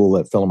have to cool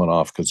that filament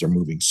off because they're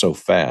moving so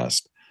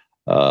fast,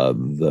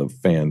 the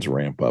fans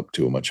ramp up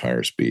to a much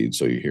higher speed.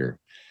 So you hear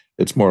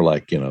it's more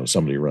like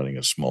somebody running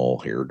a small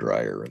hair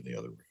dryer in the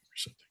other room or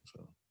something.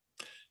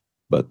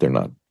 But they're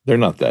not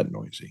that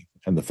noisy.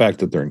 And the fact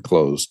that they're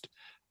enclosed,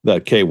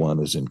 that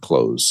K1 is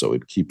enclosed, so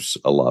it keeps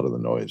a lot of the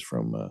noise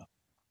from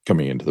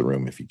coming into the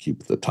room if you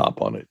keep the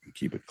top on it and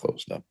keep it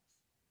closed up.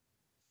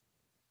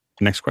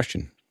 Next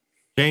question.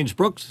 James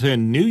Brooks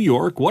in New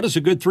York. What is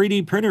a good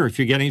 3D printer if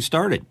you're getting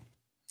started?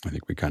 I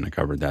think we kind of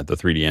covered that. The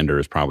 3D Ender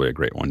is probably a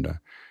great one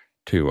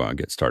to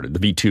get started.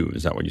 The V2,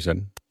 is that what you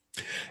said?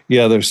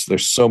 Yeah,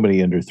 there's so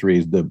many Ender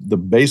 3s. The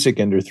basic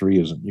Ender 3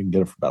 you can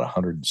get it for about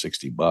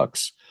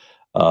 $160.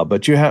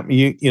 But you have,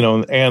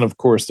 and of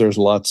course there's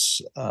lots,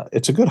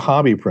 it's a good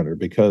hobby printer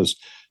because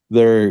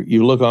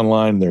you look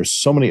online, there's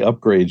so many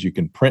upgrades you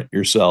can print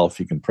yourself.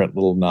 You can print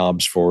little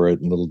knobs for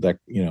it and little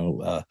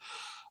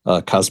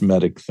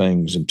cosmetic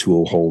things and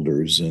tool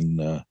holders.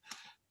 And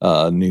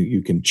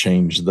you can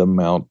change the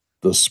mount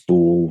the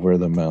spool, where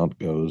the mount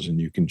goes, and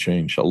you can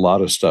change a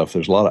lot of stuff.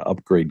 There's a lot of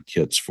upgrade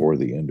kits for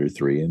the Ender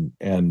 3,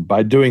 and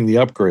by doing the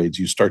upgrades,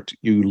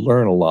 you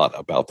learn a lot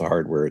about the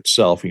hardware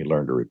itself, and you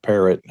learn to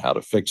repair it, and how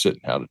to fix it,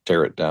 and how to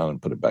tear it down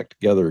and put it back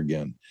together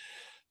again.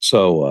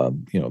 So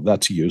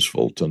that's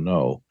useful to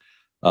know.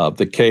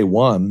 The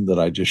K1 that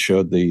I just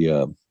showed,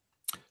 the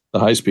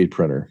high-speed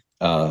printer,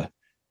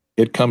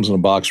 it comes in a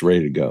box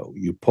ready to go.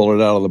 You pull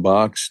it out of the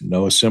box,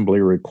 no assembly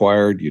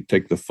required. You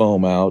take the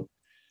foam out,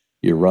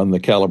 you run the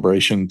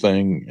calibration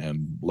thing,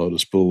 and load a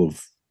spool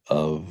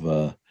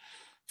of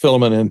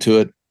filament into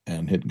it,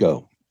 and hit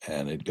go,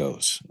 and it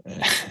goes,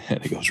 and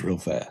it goes real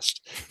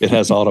fast. It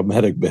has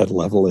automatic bed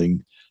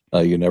leveling.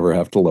 You never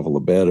have to level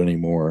the bed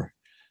anymore,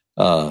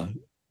 and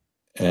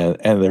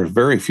there's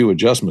very few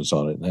adjustments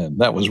on it. And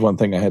that was one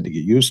thing I had to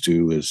get used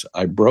to. Is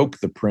I broke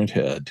the print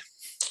head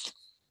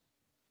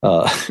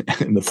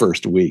in the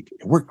first week.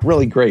 It worked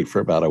really great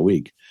for about a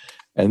week.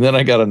 And then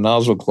I got a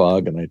nozzle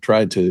clog, and I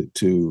tried to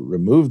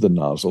remove the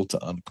nozzle to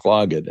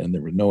unclog it, and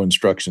there were no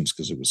instructions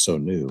because it was so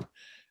new.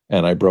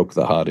 And I broke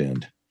the hot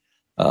end,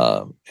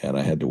 and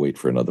I had to wait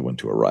for another one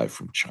to arrive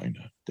from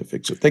China to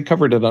fix it. They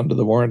covered it under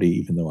the warranty,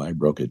 even though I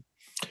broke it.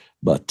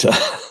 But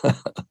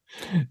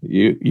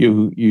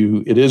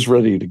it is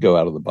ready to go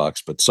out of the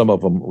box, but some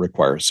of them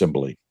require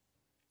assembly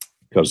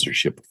because they're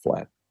shipped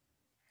flat.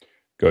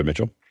 Go ahead,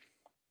 Mitchell.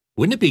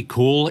 Wouldn't it be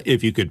cool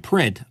if you could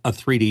print a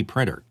 3D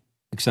printer,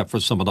 except for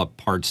some of the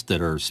parts that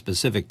are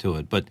specific to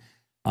it? But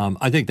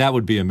I think that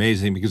would be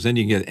amazing, because then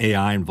you can get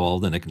AI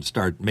involved and it can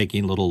start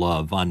making little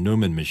von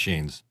Neumann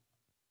machines.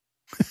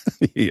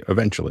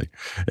 Eventually.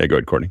 Yeah, go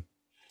ahead, Courtney.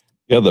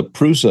 Yeah, the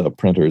Prusa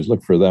printers,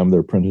 look for them.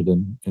 They're printed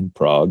in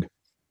Prague.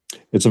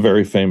 It's a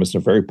very famous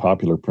and a very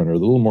popular printer, a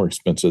little more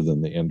expensive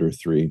than the Ender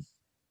 3.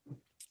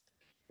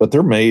 But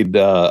they're made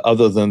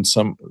other than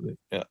some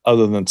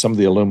of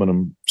the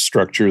aluminum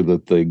structure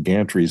that the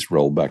gantries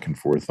roll back and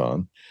forth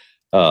on.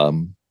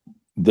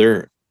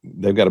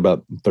 They've got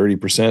about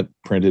 30%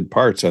 printed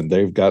parts, and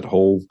they've got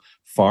whole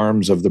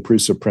farms of the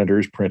Prusa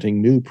printers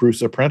printing new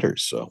Prusa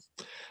printers. So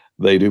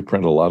they do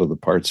print a lot of the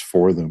parts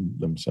for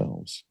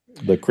themselves.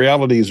 The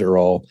Crealities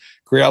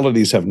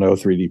have no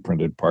 3D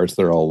printed parts.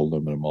 They're all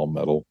aluminum, all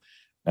metal,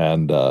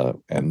 and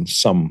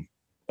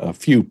a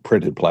few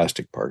printed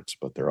plastic parts,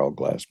 but they're all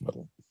glass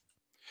metal.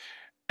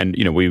 And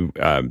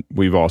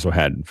we've also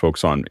had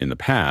folks on in the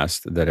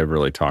past that have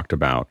really talked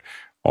about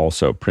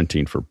also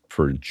printing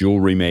for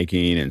jewelry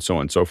making and so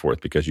on and so forth,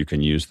 because you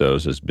can use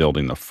those as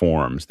building the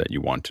forms that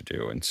you want to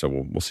do. And so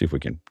we'll see if we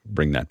can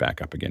bring that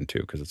back up again too,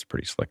 because it's a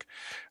pretty slick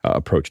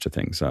approach to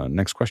things.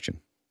 Next question.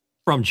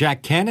 From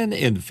Jack Cannon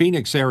in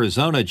Phoenix,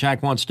 Arizona.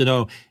 Jack wants to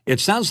know,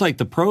 it sounds like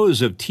the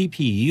pros of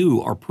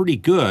TPU are pretty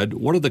good.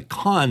 What are the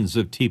cons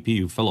of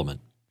TPU filament?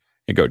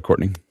 Hey, go ahead,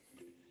 Courtney.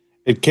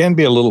 It can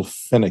be a little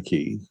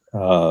finicky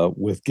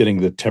with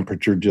getting the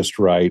temperature just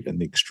right and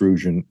the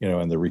extrusion,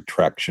 and the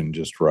retraction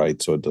just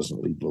right, so it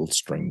doesn't leave little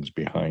strings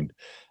behind.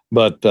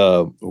 But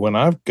when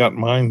I've got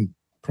my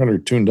printer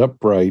tuned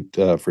up right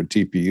for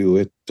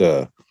TPU,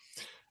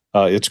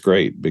 it's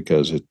great,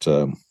 because it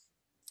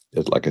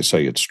like I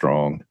say, it's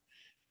strong,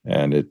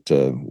 and it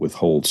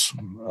withholds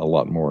a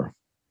lot more.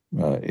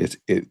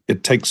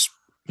 It takes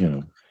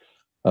it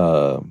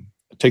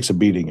takes a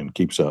beating and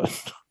keeps on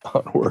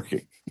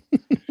working.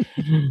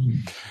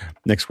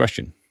 Next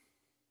question.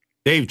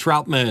 Dave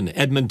Troutman,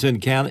 Edmonton,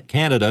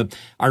 Canada.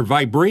 Are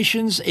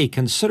vibrations a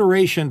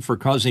consideration for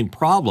causing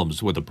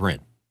problems with a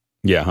print?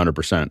 Yeah,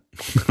 100%.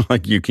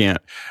 Like you can't.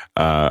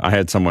 I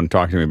had someone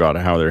talk to me about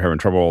how they're having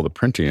trouble with the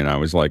printing, and I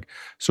was like,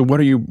 "So what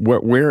are you?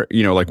 Where?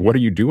 What are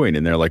you doing?"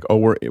 And they're like, "Oh,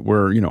 we're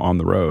on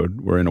the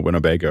road. We're in a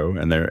Winnebago,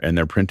 and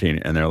they're printing,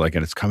 and they're like,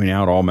 and it's coming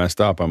out all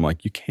messed up." I'm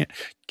like, "You can't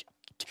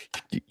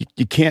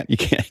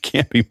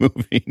be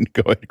moving."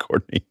 Go ahead,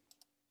 Courtney.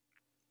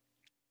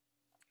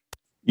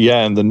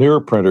 Yeah, and the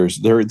newer printers,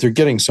 they're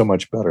getting so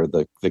much better.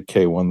 The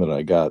K1 that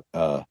I got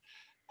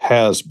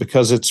has,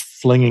 because it's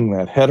flinging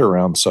that head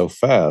around so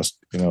fast,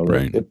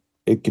 right.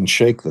 it can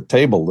shake the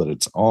table that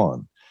it's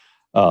on.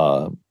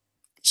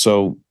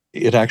 So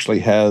it actually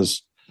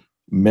has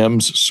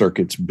MEMS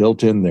circuits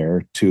built in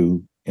there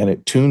and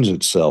it tunes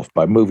itself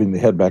by moving the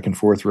head back and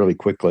forth really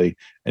quickly.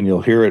 And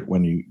you'll hear it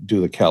when you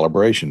do the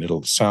calibration.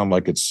 It'll sound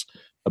like it's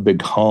a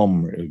big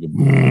hum.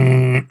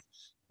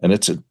 And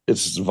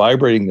it's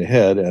vibrating the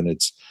head, and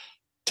it's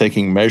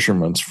taking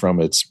measurements from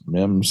its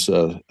MEMS.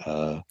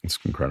 It's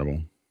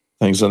incredible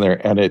things in there,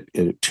 and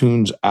it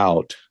tunes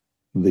out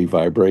the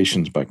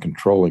vibrations by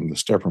controlling the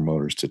stepper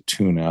motors to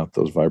tune out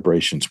those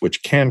vibrations,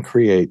 which can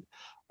create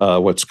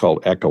what's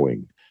called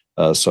echoing.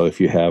 So if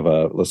you have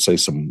let's say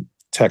some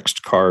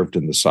text carved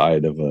in the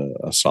side of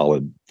a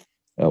solid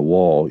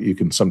wall, you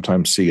can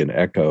sometimes see an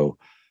echo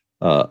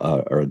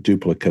or a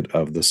duplicate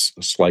of this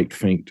slight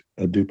faint,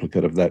 a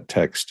duplicate of that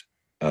text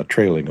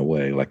trailing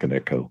away like an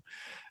echo,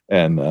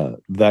 and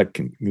that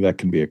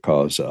can be a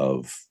cause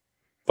of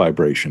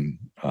vibration,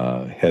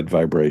 head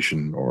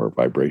vibration, or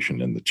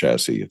vibration in the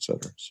chassis,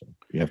 etc. So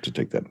you have to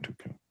take that into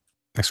account.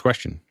 Next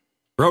question.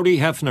 Brody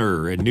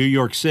Hefner in New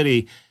York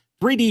City.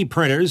 3D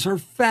printers are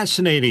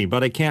fascinating,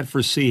 but I can't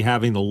foresee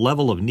having the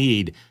level of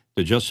need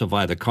to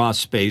justify the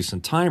cost, space,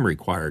 and time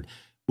required.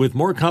 With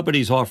more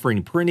companies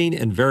offering printing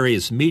in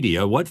various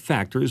media, what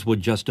factors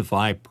would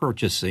justify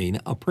purchasing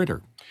a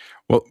printer?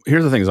 Well,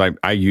 here's the thing: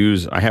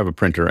 is I have a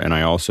printer and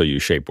I also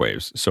use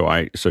Shapeways. So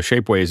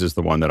Shapeways is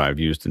the one that I've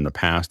used in the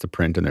past to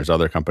print, and there's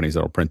other companies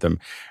that'll print them.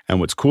 And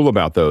what's cool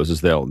about those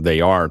is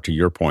they are, to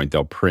your point,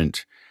 they'll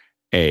print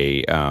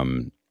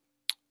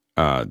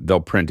they'll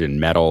print in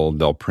metal,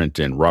 they'll print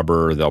in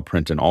rubber, they'll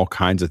print in all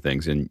kinds of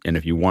things. And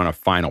if you want a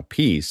final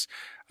piece,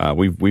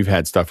 we've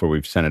had stuff where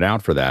we've sent it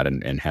out for that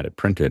and had it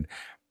printed.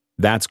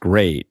 That's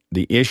great.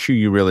 The issue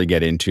you really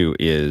get into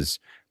is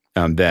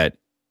that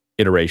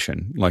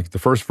iteration. Like the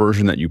first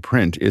version that you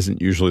print isn't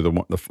usually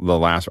the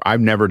last. I've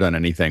never done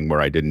anything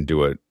where I didn't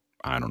do it,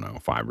 I don't know,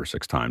 5 or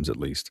 6 times at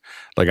least.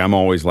 Like I'm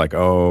always like,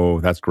 oh,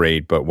 that's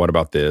great, but what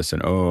about this?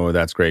 And oh,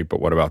 that's great, but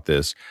what about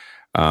this?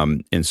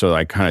 And so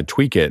I kind of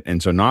tweak it.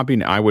 And so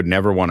I would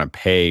never want to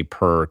pay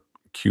per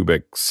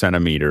cubic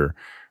centimeter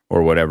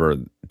or whatever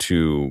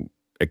to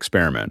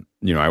experiment.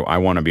 You know, I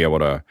want to be able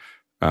to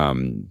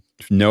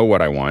know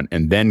what I want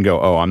and then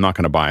go, oh, I'm not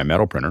going to buy a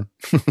metal printer.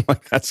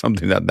 Like that's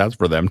something that's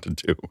for them to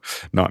do,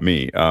 not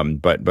me.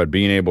 But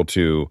being able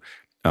to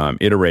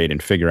iterate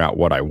and figure out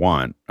what I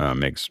want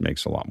makes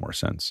a lot more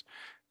sense.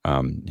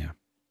 Yeah.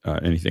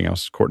 Anything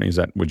else, Courtney?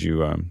 Would you?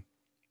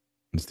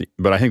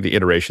 But I think the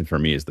iteration for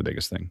me is the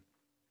biggest thing.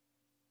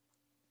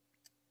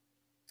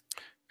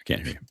 I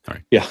can't hear you. All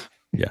right.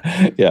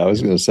 Yeah. I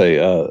was going to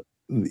say,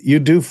 you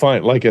do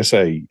find, like I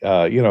say,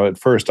 at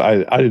first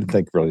I didn't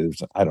think really,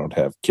 I don't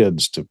have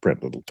kids to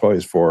print little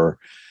toys for,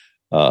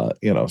 so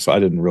I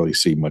didn't really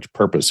see much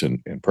purpose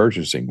in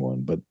purchasing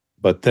one.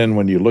 But then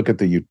when you look at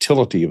the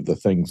utility of the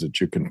things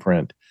that you can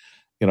print,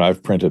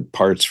 I've printed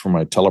parts for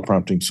my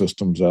teleprompting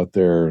systems out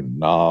there, and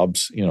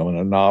knobs, and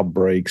a knob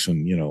breaks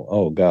and,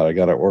 oh God, I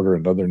got to order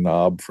another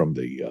knob from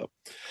the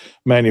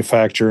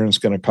manufacturer and it's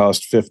going to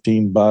cost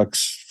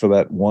 $15 for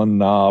that one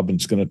knob and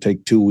it's going to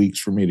take 2 weeks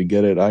for me to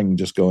get it. I can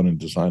just go in and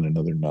design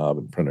another knob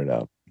and print it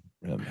out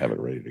and have it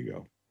ready to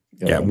go.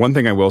 One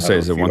thing I will say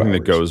is that one thing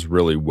that goes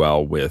really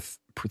well with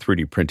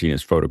 3D printing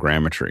is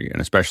photogrammetry, and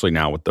especially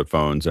now with the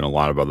phones and a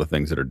lot of other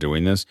things that are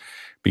doing this,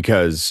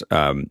 because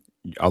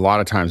a lot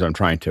of times I'm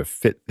trying to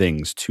fit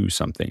things to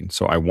something.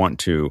 So I want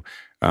to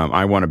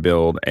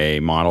build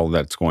a model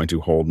that's going to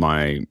hold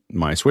my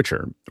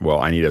switcher. Well,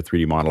 I need a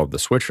 3D model of the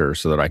switcher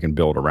so that I can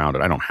build around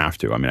it. I don't have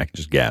to. I mean, I can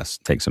just guess,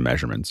 take some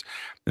measurements,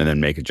 and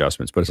then make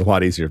adjustments. But it's a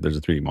lot easier if there's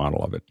a 3D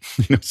model of it.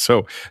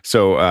 So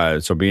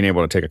being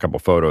able to take a couple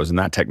photos, and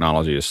that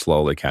technology is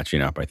slowly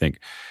catching up. I think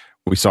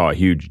we saw a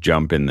huge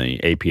jump in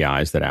the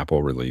APIs that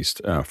Apple released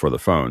for the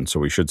phone. So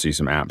we should see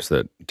some apps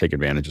that take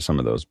advantage of some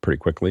of those pretty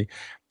quickly.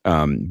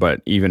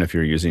 But even if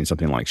you're using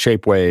something like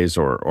Shapeways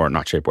or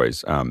not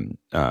Shapeways,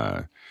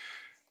 my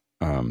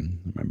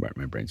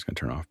brain's going to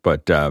turn off.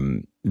 But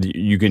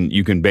you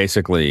can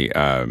basically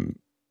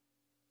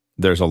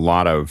there's a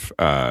lot of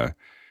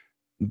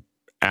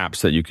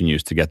apps that you can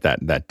use to get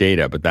that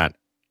data, but that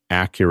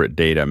accurate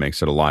data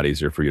makes it a lot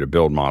easier for you to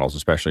build models,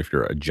 especially if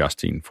you're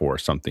adjusting for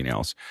something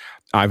else.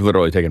 I've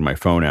literally taken my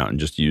phone out and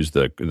just used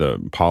the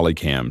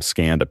Polycam,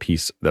 scanned a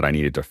piece that I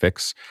needed to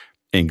fix,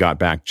 and got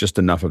back just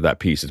enough of that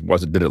piece.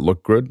 Did it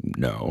look good?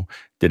 No.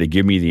 Did it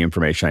give me the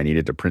information I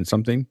needed to print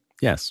something?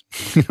 Yes.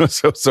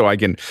 So I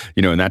can,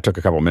 and that took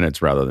a couple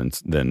minutes rather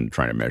than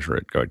trying to measure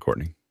it. Go ahead,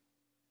 Courtney.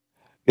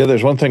 Yeah,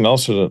 there's one thing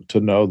also to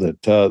know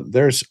that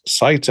there's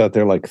sites out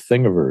there like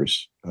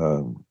Thingiverse,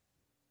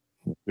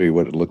 see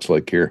what it looks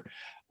like here,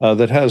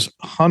 that has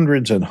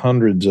hundreds and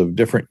hundreds of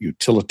different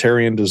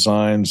utilitarian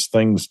designs,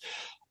 things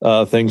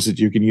that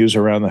you can use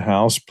around the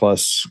house,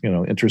 plus,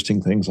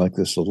 interesting things like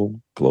this little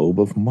globe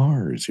of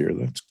Mars here.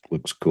 That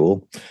looks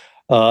cool.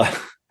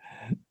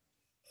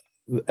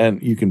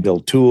 And you can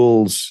build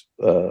tools,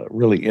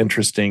 really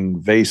interesting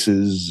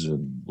vases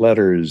and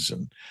letters.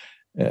 And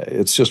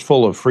it's just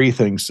full of free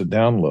things to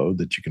download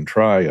that you can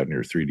try on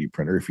your 3D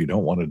printer if you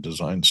don't want to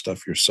design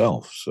stuff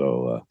yourself.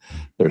 So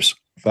there's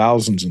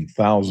thousands and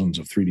thousands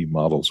of 3D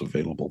models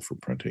available for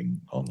printing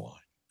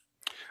online.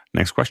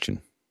 Next question.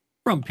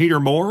 From Peter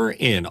Moore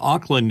in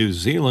Auckland, New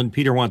Zealand.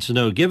 Peter wants to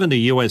know, given the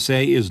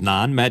USA is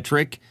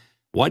non-metric,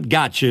 what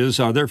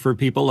gotchas are there for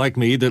people like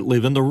me that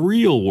live in the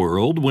real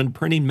world when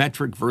printing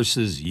metric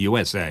versus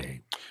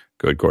USA?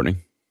 Good, Courtney.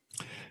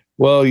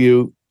 Well,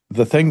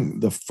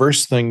 the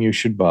first thing you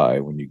should buy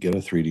when you get a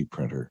 3D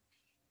printer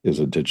is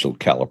a digital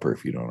caliper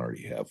if you don't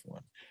already have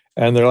one.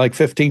 And they're like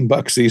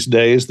 $15 these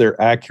days. They're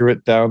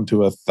accurate down to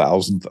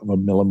 1,000th of a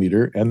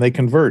millimeter, and they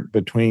convert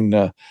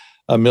between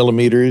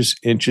millimeters,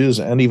 inches,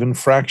 and even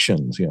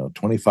fractions,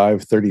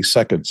 25, 30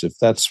 seconds. If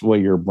that's the way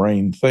your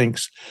brain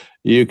thinks,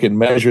 you can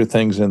measure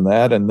things in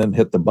that and then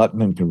hit the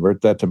button and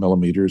convert that to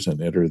millimeters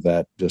and enter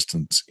that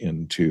distance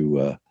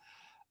into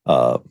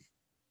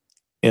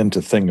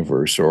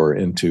Thingiverse or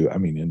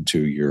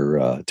into your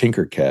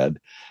Tinkercad.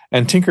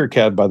 And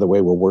Tinkercad, by the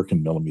way, will work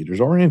in millimeters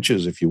or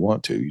inches if you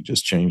want to. You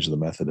just change the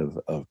method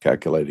of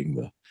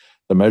calculating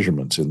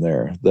measurements in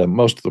there.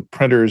 Most of the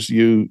printers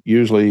you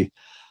usually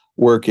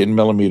work in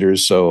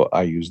millimeters, so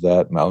I use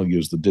that, and I'll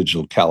use the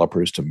digital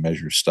calipers to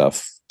measure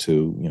stuff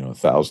to a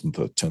thousandth,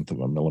 a tenth of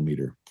a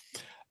millimeter,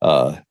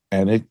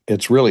 and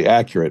it's really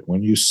accurate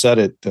when you set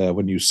it.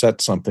 When you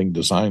set something,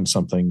 design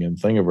something in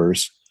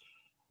Thingiverse,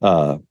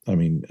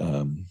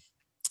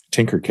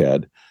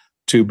 Tinkercad,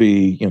 to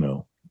be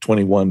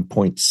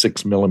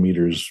 21.6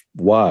 millimeters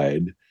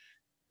wide.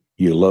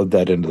 You load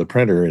that into the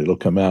printer, it'll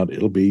come out.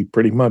 It'll be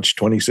pretty much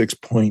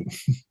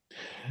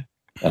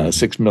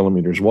 26.6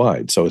 millimeters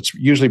wide. So it's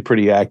usually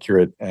pretty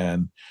accurate,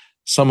 and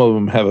some of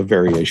them have a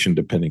variation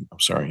depending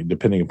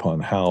upon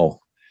how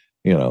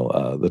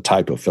the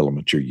type of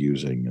filament you're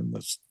using and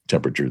the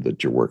temperature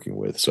that you're working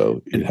with.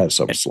 So it has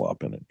some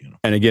slop in it.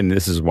 And again,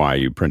 this is why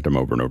you print them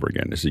over and over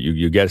again. Is that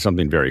you get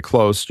something very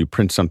close, you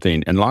print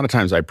something, and a lot of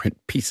times I print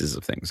pieces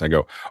of things. I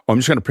go, I'm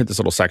just going to print this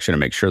little section and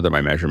make sure that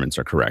my measurements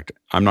are correct.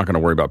 I'm not going to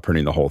worry about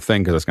printing the whole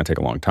thing because that's going to take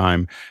a long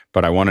time.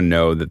 But I want to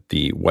know that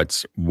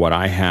what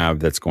I have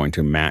that's going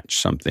to match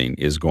something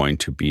is going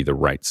to be the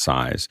right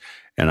size.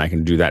 And I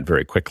can do that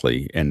very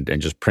quickly and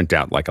just print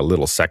out like a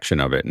little section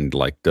of it and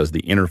like, does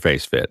the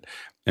interface fit?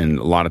 And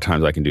a lot of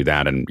times I can do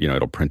that and,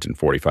 it'll print in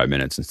 45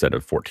 minutes instead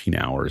of 14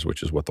 hours,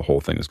 which is what the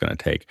whole thing is going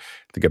to take.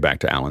 To get back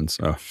to Alan's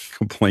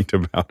complaint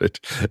about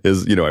it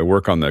is, I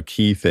work on the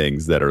key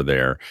things that are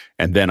there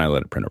and then I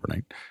let it print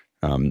overnight.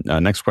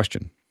 Next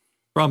question.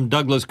 From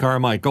Douglas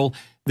Carmichael,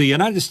 the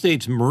United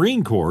States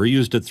Marine Corps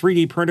used a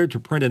 3D printer to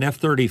print an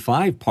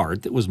F-35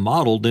 part that was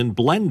modeled in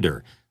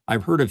Blender.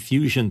 I've heard of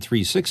Fusion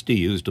 360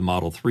 used to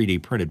model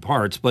 3D printed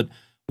parts, but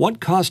what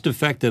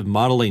cost-effective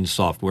modeling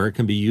software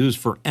can be used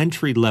for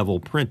entry-level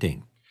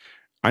printing?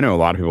 I know a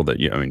lot of people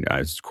that,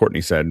 as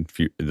Courtney said,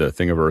 the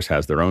Thingiverse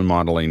has their own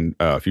modeling.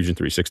 Fusion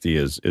 360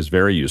 is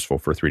very useful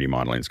for 3D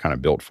modeling. It's kind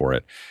of built for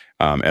it,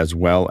 as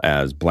well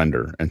as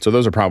Blender. And so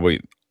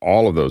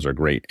all of those are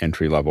great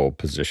entry-level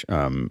pieces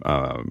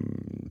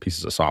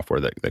of software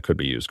that could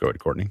be used. Go ahead,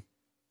 Courtney.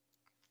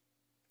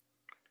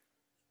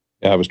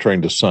 I was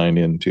trying to sign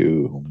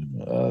into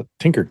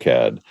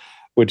Tinkercad,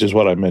 which is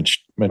what I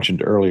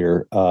mentioned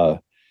earlier.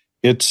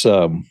 It's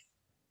here.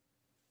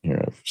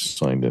 I've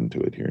signed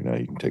into it here. Now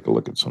you can take a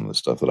look at some of the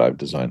stuff that I've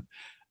designed.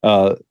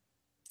 It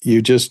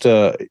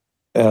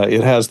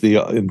has the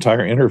entire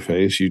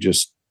interface. You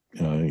just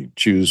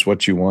choose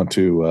what you want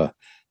to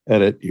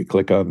edit. You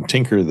click on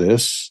Tinker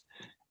this,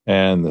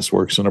 and this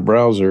works in a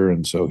browser.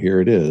 And so here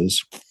it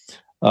is.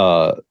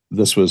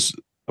 This was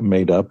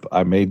made up.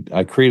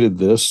 I created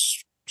this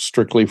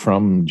strictly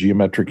from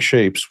geometric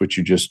shapes, which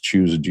you just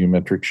choose a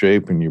geometric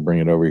shape and you bring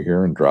it over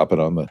here and drop it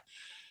on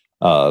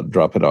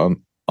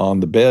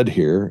the bed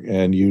here,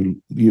 and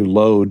you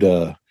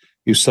load.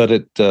 You set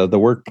it the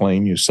work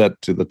plane. You set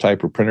to the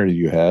type of printer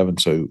you have, and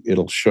so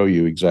it'll show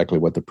you exactly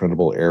what the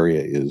printable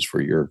area is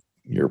for your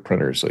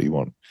printer. So you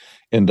won't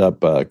end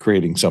up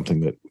creating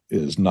something that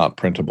is not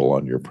printable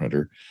on your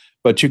printer.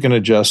 But you can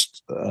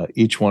adjust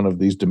each one of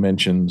these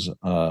dimensions.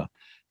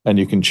 And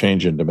you can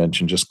change in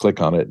dimension. Just click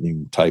on it and you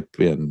can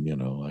type in,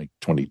 like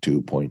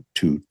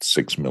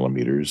 22.26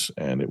 millimeters,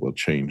 and it will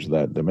change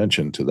that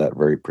dimension to that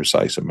very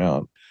precise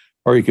amount.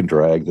 Or you can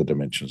drag the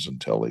dimensions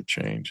until they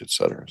change, et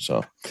cetera.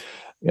 So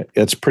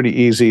it's pretty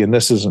easy. And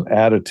this is an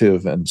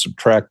additive and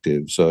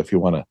subtractive. So if you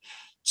want to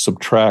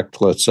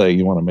subtract, let's say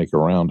you want to make a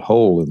round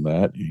hole in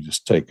that, you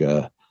just take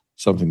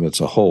something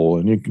that's a hole,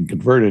 and you can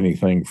convert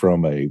anything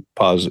from a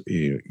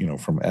positive,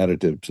 from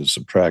additive to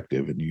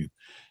subtractive. And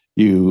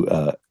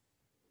you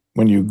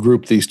when you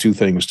group these two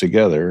things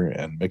together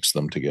and mix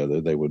them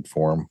together, they would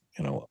form,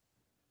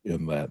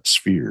 in that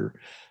sphere.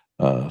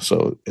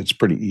 So it's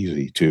pretty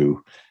easy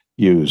to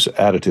use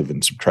additive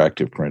and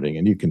subtractive printing,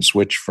 and you can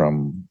switch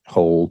from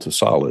whole to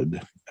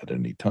solid at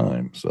any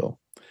time. So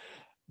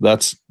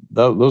those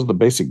are the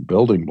basic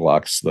building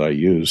blocks that I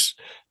use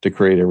to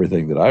create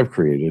everything that I've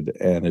created,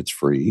 and it's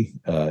free.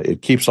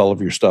 It keeps all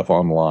of your stuff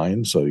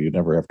online, so you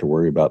never have to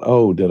worry about,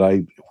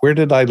 where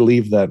did I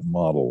leave that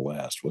model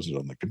last? Was it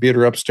on the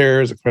computer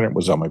upstairs?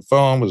 Was it on my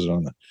phone? Was it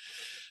on the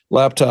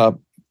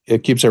laptop?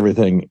 It keeps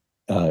everything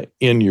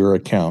in your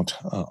account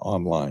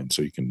online,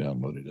 so you can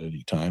download it at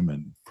any time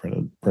and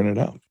print it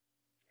out.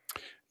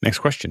 Next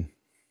question.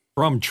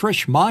 From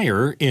Trish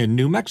Meyer in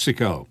New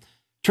Mexico.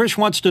 Trish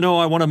wants to know,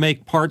 I want to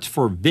make parts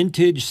for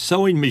vintage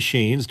sewing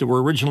machines that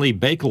were originally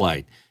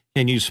Bakelite.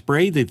 Can you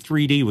spray the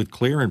 3D with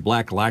clear and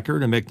black lacquer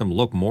to make them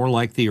look more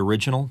like the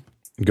original?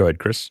 Go ahead,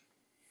 Chris.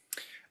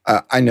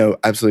 I know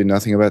absolutely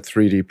nothing about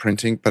 3D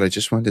printing, but I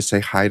just wanted to say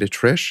hi to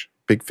Trish.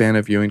 Big fan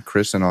of you and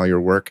Chris and all your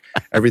work.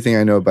 Everything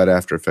I know about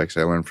After Effects,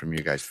 I learned from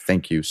you guys.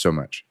 Thank you so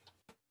much.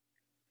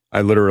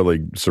 I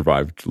literally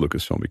survived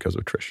Lucasfilm because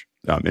of Trish.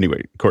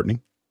 Anyway, Courtney.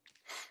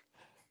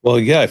 Well,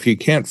 yeah, if you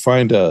can't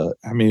find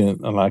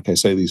like I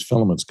say, these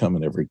filaments come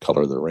in every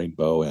color of the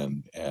rainbow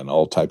and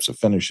all types of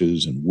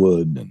finishes and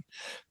wood and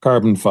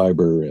carbon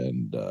fiber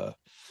and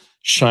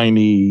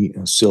shiny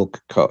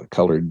silk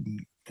colored,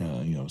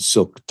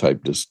 silk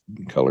type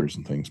colors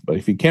and things. But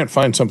if you can't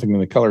find something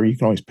in the color, you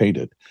can always paint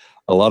it.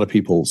 A lot of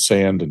people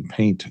sand and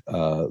paint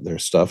their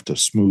stuff to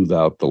smooth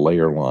out the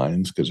layer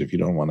lines, because if you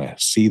don't want to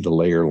see the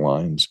layer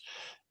lines,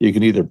 you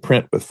can either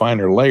print with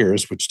finer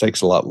layers, which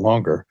takes a lot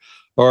longer,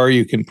 or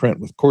you can print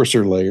with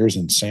coarser layers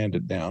and sand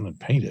it down and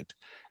paint it.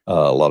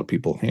 A lot of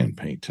people hand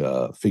paint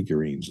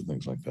figurines and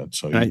things like that.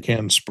 So you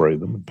can spray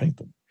them and paint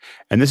them.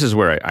 And this is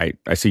where I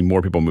see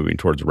more people moving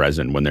towards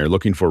resin when they're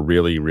looking for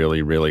really,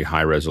 really, really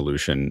high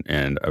resolution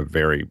and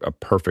a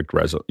perfect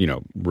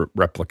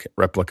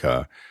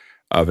replica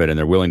of it, and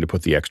they're willing to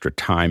put the extra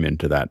time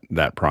into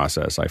that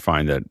process. I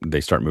find that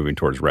they start moving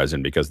towards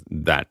resin because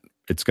that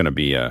it's going to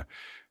be a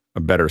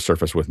better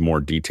surface with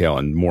more detail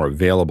and more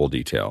available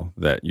detail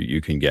that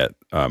you can get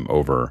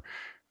over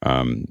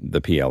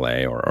the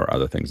PLA or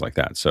other things like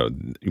that. So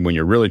when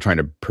you're really trying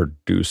to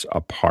produce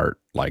a part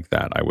like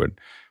that, I would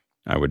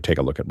take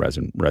a look at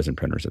resin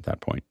printers at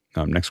that point.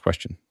 Next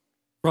question.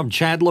 From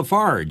Chad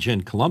Lafarge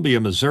in Columbia,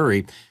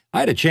 Missouri. I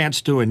had a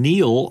chance to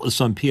anneal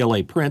some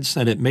PLA prints,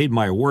 and it made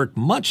my work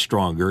much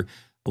stronger,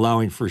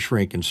 allowing for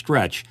shrink and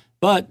stretch.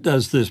 But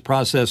does this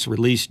process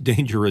release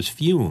dangerous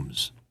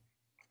fumes?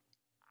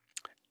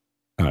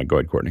 Go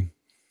ahead, Courtney.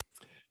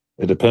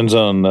 It depends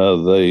on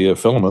the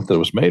filament that it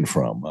was made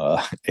from.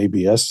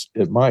 ABS,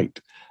 it might.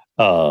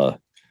 PLA,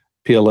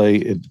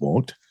 it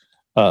won't.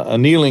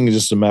 Annealing is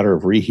just a matter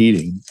of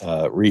reheating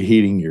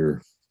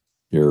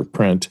your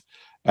print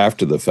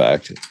after the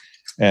fact,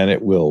 and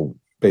it will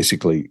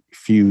basically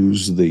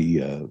fuse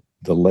the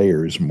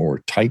layers more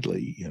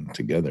tightly in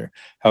together.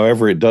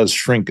 However, it does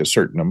shrink a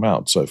certain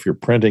amount. So if you're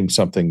printing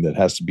something that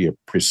has to be a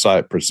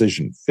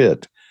precision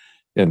fit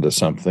into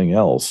something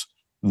else,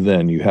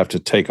 then you have to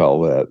take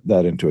all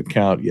that into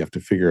account. You have to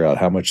figure out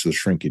how much the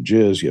shrinkage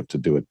is. You have to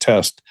do a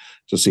test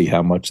to see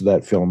how much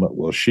that filament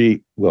will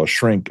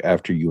shrink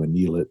after you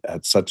anneal it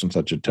at such and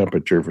such a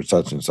temperature for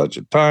such and such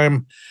a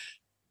time.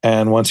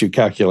 And once you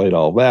calculate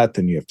all that,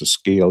 then you have to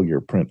scale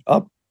your print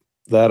up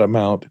that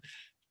amount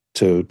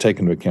to take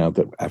into account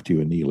that after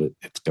you anneal it,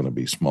 it's going to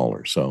be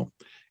smaller. So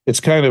it's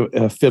kind of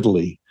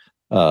fiddly.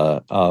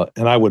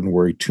 And I wouldn't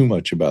worry too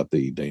much about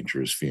the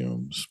dangerous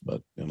fumes,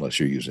 but unless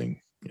you're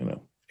using,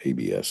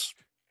 ABS.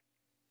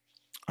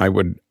 I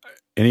would,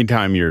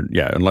 anytime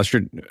unless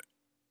you're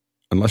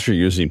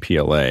using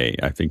PLA,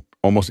 I think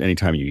almost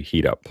anytime you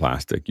heat up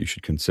plastic, you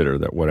should consider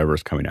that whatever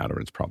is coming out of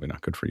it is probably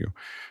not good for you.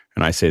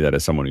 And I say that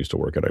as someone who used to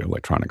work at an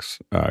electronics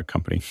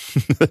company.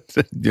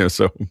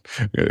 So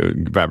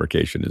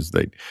fabrication is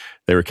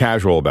they were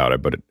casual about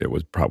it, but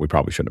we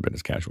probably shouldn't have been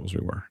as casual as we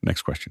were.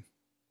 Next question.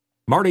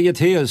 Marty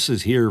Atias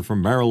is here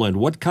from Maryland.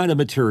 What kind of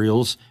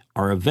materials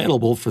are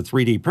available for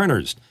 3D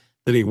printers?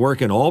 Do they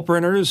work in all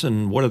printers,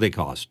 and what do they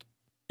cost?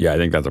 Yeah, I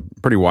think that's a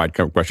pretty wide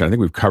question. I think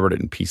we've covered it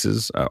in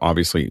pieces.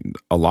 Obviously,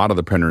 a lot of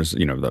the printers,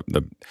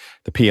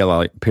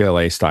 the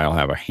PLA style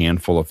have a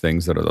handful of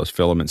things that are those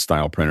filament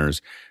style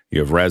printers. You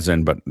have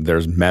resin, but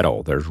there's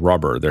metal, there's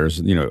rubber,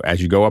 there's,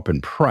 as you go up in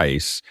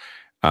price,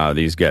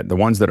 the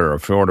ones that are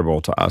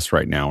affordable to us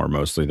right now are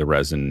mostly the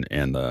resin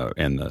and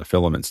the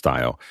filament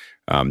style.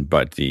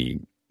 But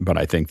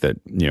I think that,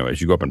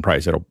 as you go up in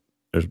price,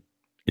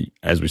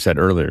 as we said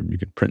earlier, you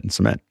could print in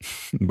cement,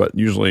 but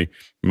usually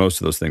most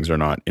of those things are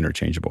not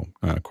interchangeable.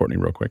 Courtney,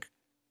 real quick.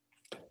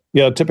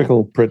 Yeah,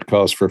 typical print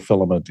cost for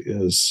filament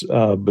is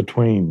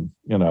between,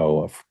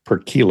 per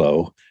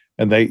kilo,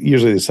 and they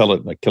usually sell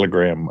it in a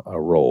kilogram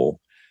roll,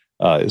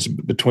 is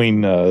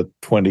between $15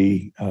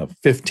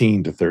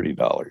 to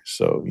 $30.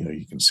 So,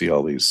 you can see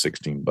all these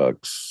 $16.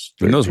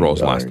 And those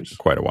rolls last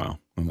quite a while,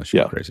 unless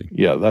you're crazy.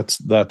 Yeah,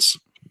 that's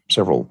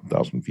several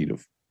thousand feet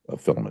of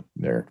filament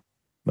there.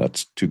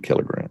 That's 2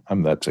 kilograms.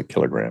 That's a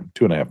kilogram,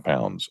 2.5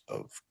 pounds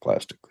of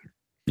plastic.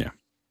 Yeah.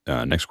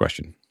 Next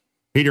question.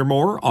 Peter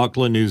Moore,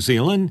 Auckland, New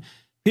Zealand.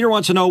 Peter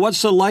wants to know,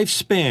 what's the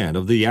lifespan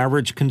of the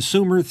average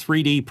consumer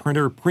 3D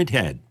printer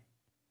printhead?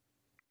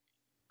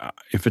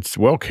 If it's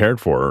well cared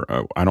for,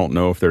 I don't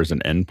know if there's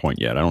an end point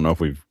yet. I know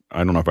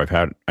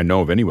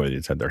of anybody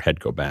that's had their head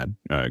go bad.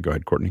 Go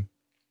ahead, Courtney.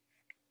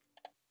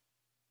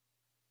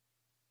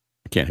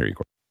 I can't hear you,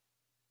 Courtney.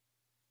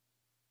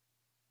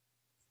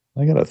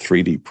 I got to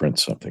 3D print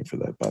something for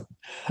that button.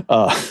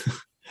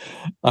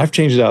 I've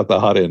changed out the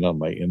hot end on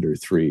my Ender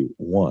 3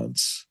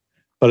 once,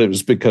 but it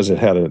was because it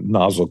had a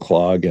nozzle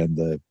clog and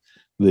the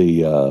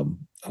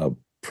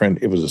print.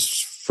 It was a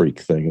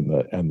freak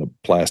thing, and the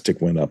plastic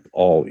went up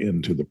all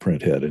into the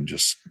print head and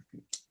just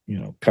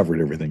covered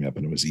everything up.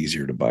 And it was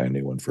easier to buy a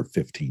new one for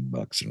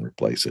 $15 and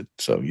replace it.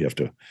 So you have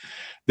to.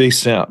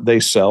 They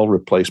sell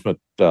replacement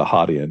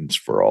hot ends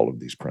for all of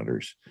these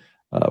printers.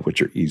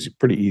 Which are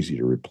pretty easy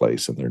to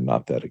replace, and they're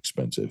not that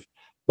expensive.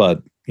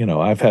 But,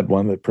 I've had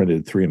one that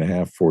printed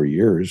 3.5, 4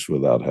 years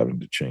without having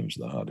to change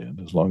the hot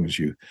end. As long as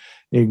you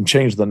can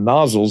change the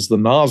nozzles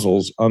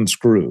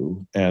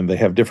unscrew, and they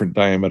have different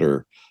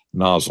diameter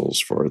nozzles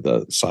for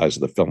the size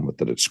of the filament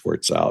that it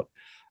squirts out.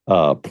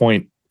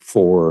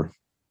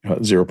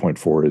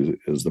 0.4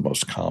 is the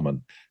most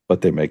common,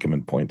 but they make them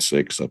in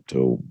 0.6 up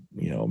to,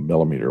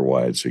 millimeter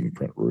wide, so you can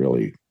print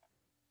really,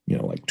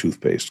 like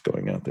toothpaste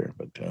going out there.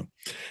 But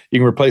you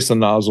can replace the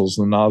nozzles.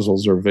 The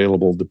nozzles are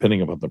available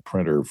depending upon the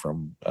printer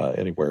from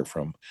anywhere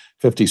from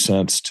 50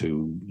 cents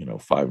to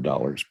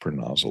 $5 per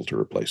nozzle to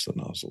replace the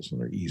nozzles, and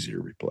they're easy to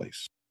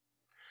replace.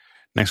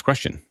 Next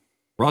question.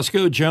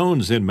 Roscoe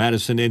Jones in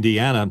Madison,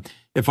 Indiana.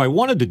 If I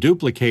wanted to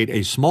duplicate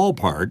a small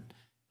part,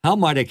 how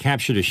might I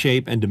capture the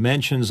shape and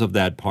dimensions of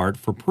that part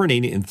for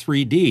printing in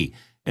 3D?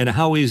 And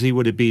how easy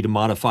would it be to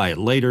modify it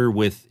later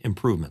with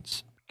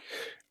improvements?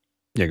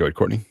 Yeah, go ahead,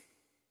 Courtney.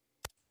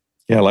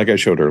 Yeah, like I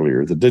showed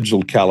earlier, the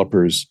digital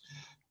calipers,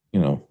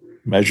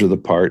 measure the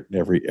part in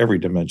every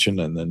dimension,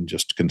 and then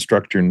just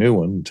construct your new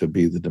one to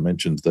be the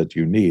dimensions that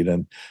you need.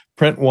 And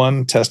print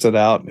one, test it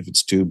out. And if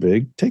it's too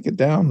big, take it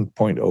down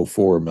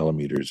 0.04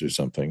 millimeters or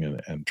something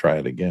and try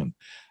it again.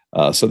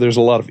 So there's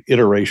a lot of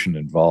iteration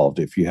involved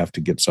if you have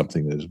to get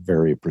something that is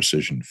very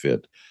precision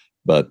fit.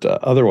 But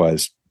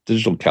otherwise,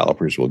 digital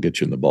calipers will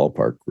get you in the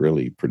ballpark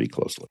really pretty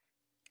closely.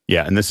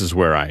 Yeah, and this is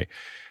where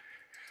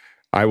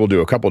I will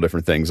do a couple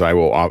different things. I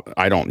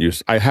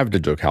have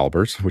digital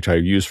calipers, which I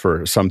use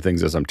for some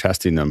things as I'm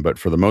testing them. But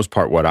for the most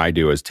part, what I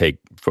do is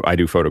I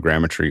do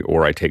photogrammetry,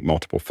 or I take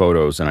multiple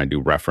photos and I do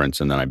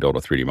reference, and then I build a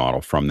 3D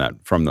model from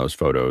those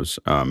photos.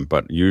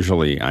 But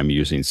usually I'm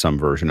using some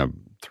version of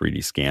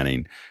 3D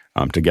scanning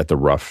to get the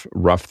rough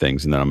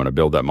things, and then I'm going to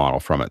build that model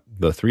from it.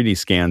 The 3D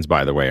scans,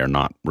 by the way, are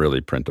not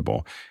really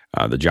printable.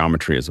 The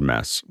geometry is a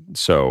mess.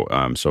 So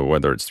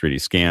whether it's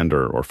 3D scanned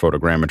or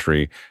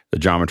photogrammetry, the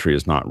geometry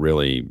is not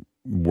really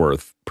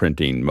worth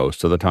printing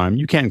most of the time.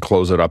 You can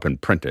close it up and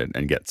print it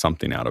and get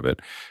something out of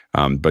it.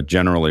 But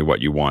generally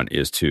what you want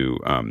is to,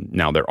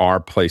 now there are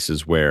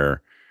places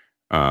where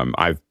I'm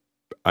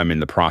in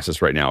the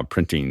process right now of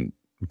printing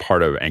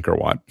part of Angkor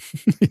Wat,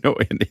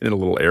 in a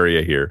little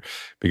area here,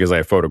 because I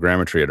have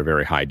photogrammetry at a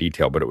very high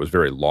detail, but it was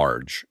very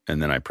large.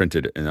 And then I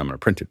printed it, and I'm going to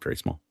print it very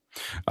small.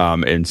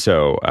 And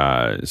so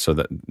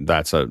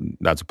that's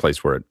a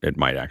place where it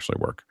might actually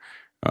work.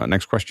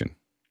 Next question.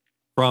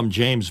 From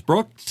James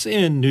Brooks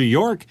in New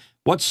York,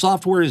 what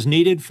software is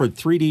needed for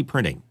 3D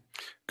printing?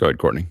 Go ahead,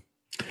 Courtney.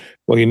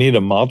 Well, you need a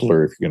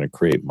modeler if you're going to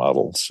create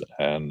models,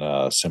 and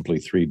Simply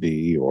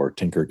 3D or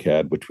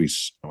Tinkercad,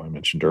 which I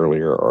mentioned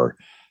earlier, or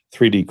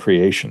 3D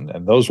Creation,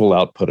 and those will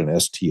output an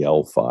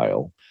STL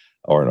file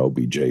or an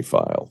OBJ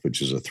file,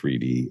 which is a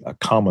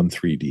common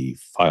 3D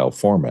file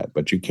format.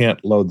 But you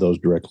can't load those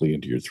directly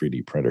into your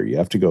 3D printer. You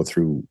have to go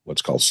through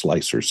what's called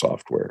slicer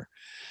software.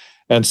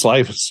 And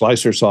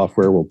slicer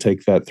software will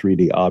take that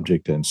 3D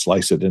object and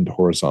slice it into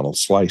horizontal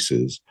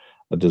slices,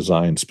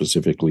 designed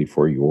specifically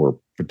for your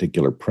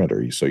particular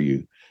printer. So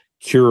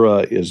Cura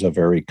is a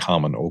very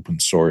common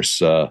open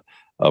source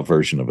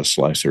version of a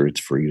slicer.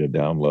 It's free to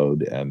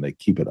download, and they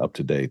keep it up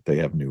to date. They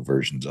have new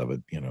versions of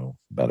it,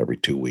 about every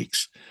 2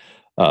 weeks.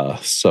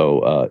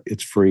 So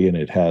it's free, and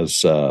it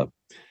has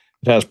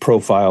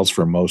profiles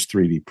for most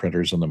 3D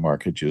printers on the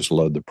market. You just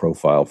load the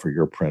profile for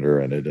your printer,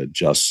 and it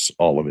adjusts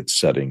all of its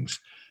settings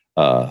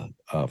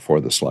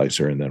for the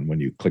slicer. And then when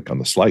you click on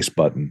the slice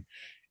button,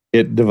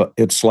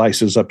 it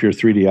slices up your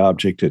 3D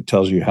object. It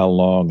tells you how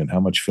long and how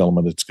much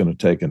filament it's going to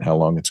take and how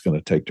long it's going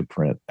to take to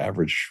print,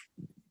 average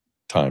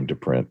time to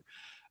print.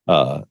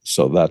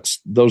 So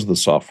those are the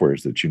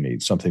softwares that you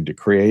need, something to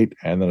create,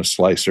 and then a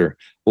slicer.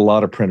 A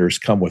lot of printers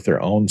come with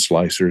their own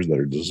slicers that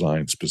are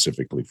designed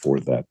specifically for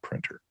that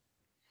printer.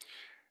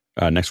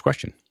 Next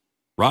question.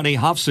 Ronnie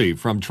Hofsey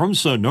from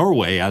Tromsø,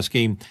 Norway,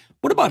 asking,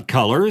 what about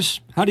colors?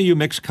 How do you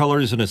mix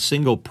colors in a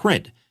single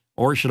print?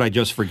 Or should I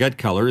just forget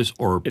colors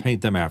or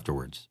paint them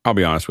afterwards? I'll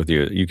be honest with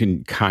you. You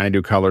can kind of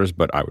do colors,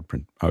 but I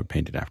would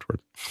paint it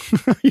afterwards.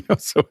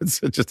 So it's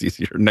just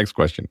easier. Next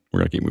question. We're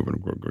going to keep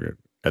moving. We're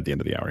at the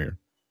end of the hour here.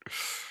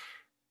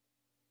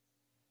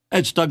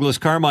 It's Douglas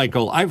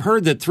Carmichael. I've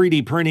heard that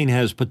 3D printing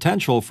has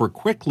potential for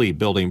quickly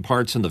building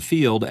parts in the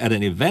field at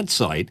an event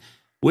site.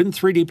 Wouldn't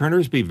 3D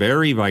printers be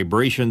very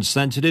vibration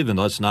sensitive and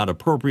thus not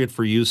appropriate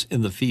for use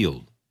in the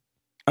field?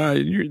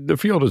 The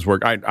field is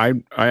work. I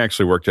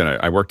actually worked on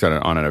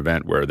on an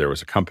event where there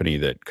was a company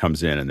that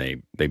comes in and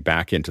they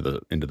back into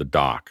the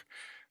dock,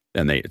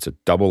 and it's a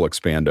double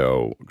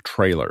expando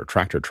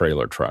tractor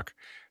trailer truck,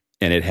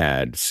 and it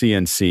had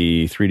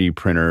CNC 3D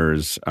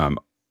printers,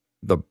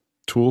 the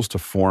tools to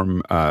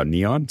form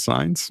neon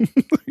signs,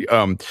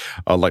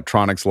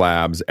 electronics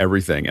labs,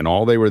 everything, and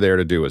all they were there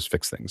to do was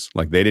fix things.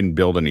 Like, they didn't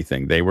build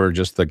anything; they were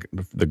just the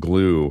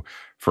glue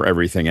for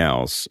everything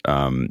else.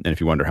 And if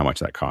you wonder how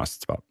much that costs,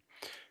 it's about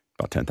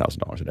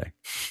 $10,000 a day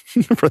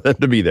for them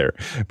to be there.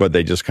 But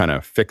they just kind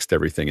of fixed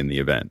everything in the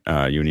event.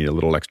 You need a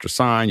little extra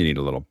sign, you need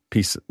a little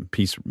piece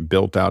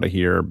built out of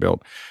here,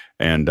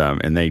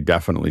 and they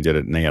definitely did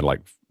it. And they had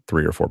like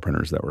 3 or 4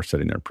 printers that were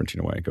sitting there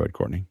printing away. Go ahead,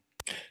 Courtney.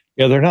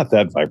 Yeah, they're not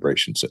that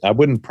vibration. I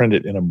wouldn't print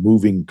it in a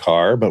moving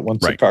car, but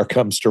once the car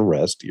comes to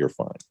rest, you're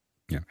fine.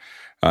 Yeah.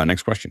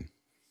 Next question.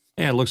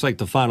 And it looks like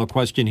the final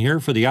question here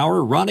for the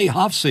hour. Ronnie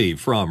Hofsey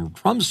from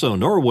Tromsø,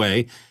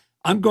 Norway.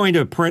 I'm going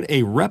to print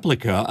a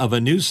replica of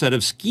a new set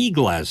of ski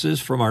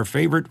glasses from our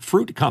favorite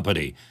fruit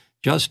company,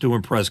 just to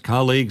impress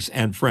colleagues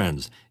and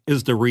friends.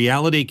 Is the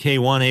Reality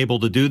K1 able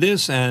to do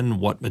this, and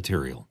what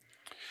material?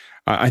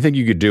 I think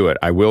you could do it.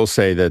 I will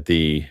say that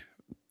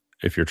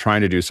if you're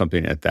trying to do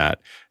something at that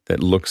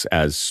looks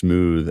as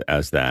smooth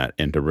as that,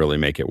 and to really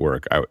make it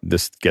work,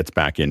 this gets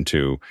back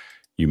into,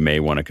 you may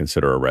want to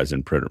consider a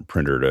resin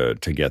printer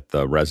to get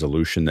the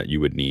resolution that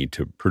you would need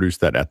to produce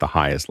that at the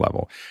highest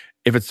level.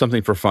 If it's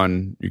something for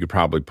fun, you could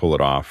probably pull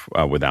it off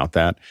without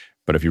that.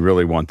 But if you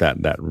really want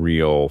that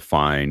real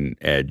fine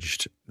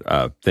edged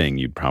thing,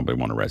 you'd probably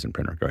want a resin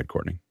printer. Go ahead,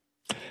 Courtney.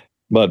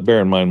 But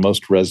bear in mind,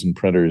 most resin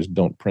printers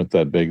don't print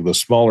that big. The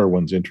smaller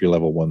ones,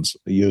 entry-level ones,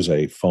 use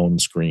a phone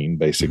screen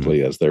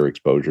basically as their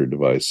exposure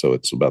device. So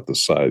it's about the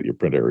size, your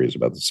print area is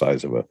about the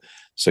size of a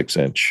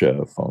 6-inch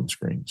phone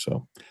screen.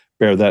 So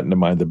bear that in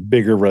mind. The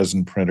bigger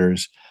resin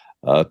printers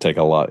take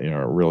a lot,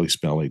 really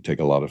smelly, take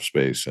a lot of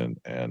space,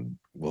 and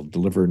will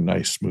deliver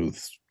nice,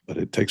 smooth, but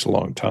it takes a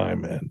long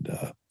time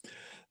and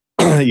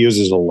it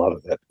uses a lot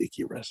of that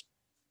icky resin.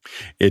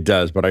 It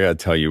does, but I got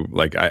to tell you,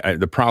 like,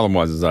 the problem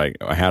was I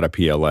had a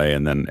PLA,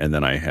 and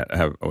then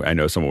I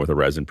know someone with a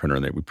resin printer,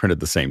 and we printed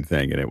the same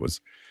thing, and it was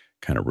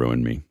kind of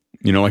ruined me.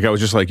 Like I was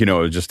just like, it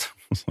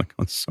was like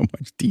on so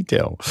much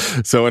detail.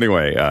 So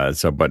anyway,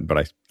 but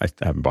I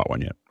haven't bought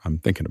one yet. I'm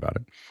thinking about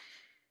it.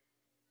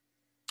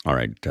 All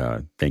right.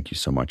 Thank you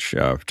so much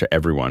to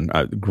everyone.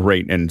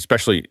 Great. And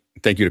especially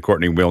thank you to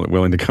Courtney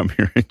willing to come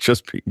here and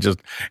just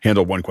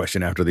handle one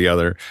question after the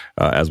other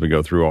as we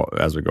go through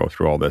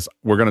all this.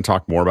 We're going to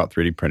talk more about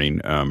 3D printing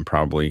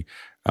probably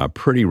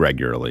pretty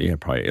regularly,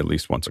 probably at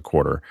least once a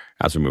quarter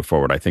as we move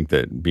forward. I think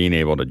that being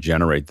able to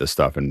generate this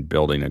stuff and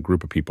building a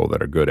group of people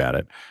that are good at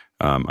it,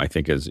 I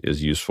think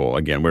is useful.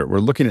 Again, we're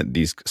looking at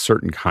these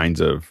certain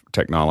kinds of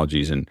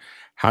technologies and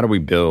how do we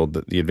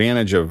build. The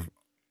advantage of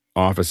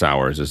office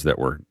hours is that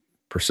we're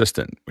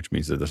persistent, which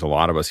means that there's a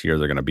lot of us here.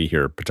 They're going to be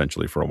here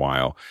potentially for a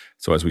while.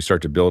 So as we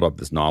start to build up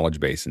this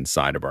knowledge base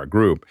inside of our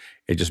group,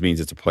 it just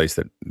means it's a place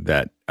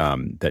that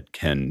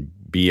can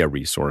be a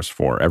resource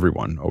for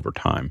everyone over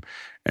time.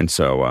 And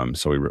so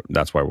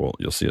that's why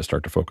you'll see us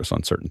start to focus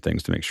on certain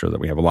things to make sure that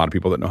we have a lot of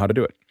people that know how to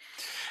do it.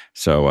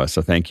 So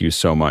thank you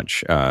so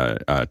much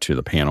to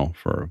the panel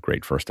for a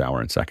great first hour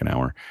and second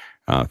hour.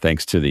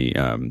 Thanks to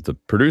the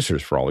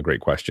producers for all the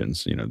great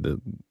questions. The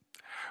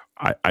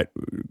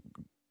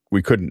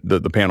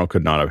panel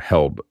could not have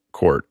held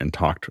court and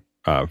talked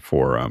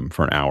for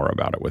an hour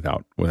about it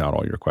without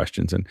all your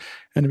questions, and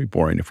it'd be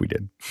boring if we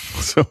did.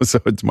 So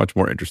it's much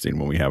more interesting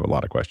when we have a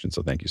lot of questions.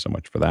 So thank you so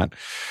much for that,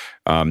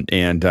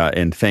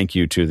 and thank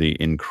you to the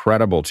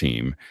incredible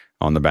team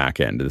on the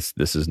back end.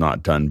 This is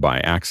not done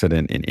by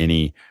accident in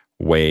any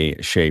way,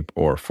 shape,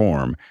 or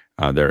form.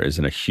 There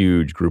isn't a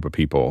huge group of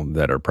people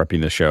that are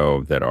prepping the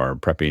show, that are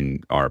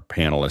prepping our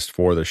panelists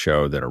for the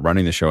show, that are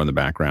running the show in the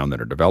background, that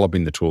are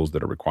developing the tools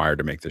that are required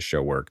to make this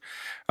show work.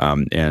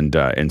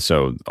 And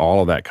so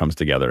all of that comes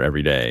together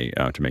every day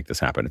to make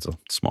this happen. It's a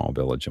small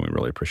village, and we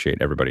really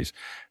appreciate everybody's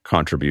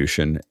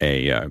contribution.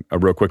 A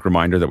real quick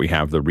reminder that we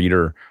have the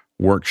reader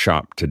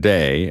workshop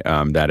today.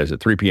 That is at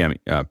 3 p.m.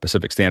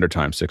 Pacific Standard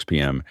Time, 6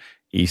 p.m.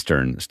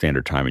 Eastern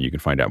Standard Time, and you can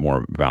find out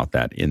more about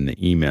that in the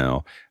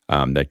email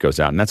that goes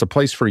out. And that's a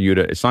place for you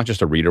it's not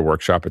just a reader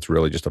workshop, it's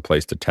really just a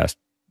place to test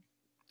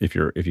if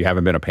you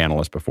haven't been a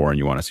panelist before and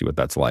you want to see what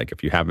that's like.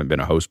 If you haven't been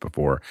a host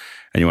before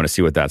and you want to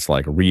see what that's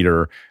like,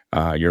 reader,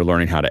 you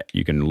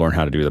can learn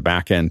how to do the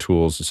back end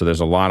tools. So there's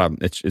a lot of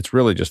it's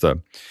really just a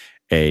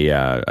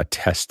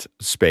test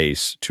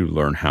space to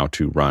learn how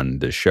to run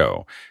this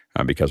show.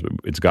 Because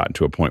it's gotten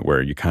to a point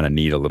where you kind of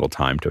need a little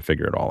time to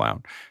figure it all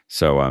out.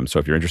 So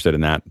if you're interested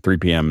in that, 3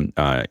 p.m.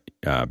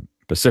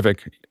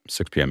 Pacific,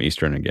 6 p.m.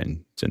 Eastern,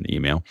 again, it's in the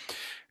email.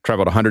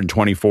 Traveled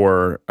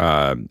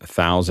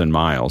 124,000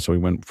 miles. So we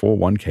went full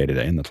 1K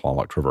today in the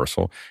Tlaloc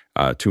Traversal,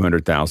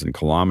 200,000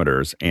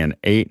 kilometers, and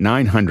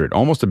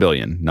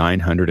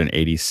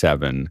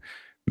 987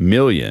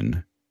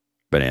 million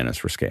bananas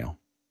for scale.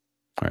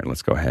 All right,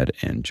 let's go ahead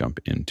and jump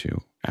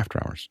into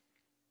After Hours.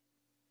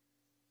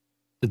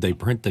 Did they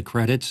print the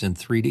credits in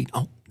 3D?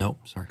 Oh, no,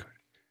 sorry.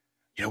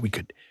 We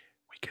could.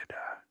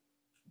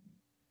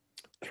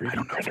 3D I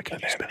don't know if we can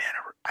use banana.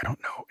 I don't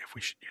know if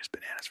we should use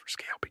bananas for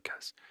scale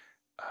because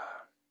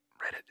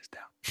Reddit is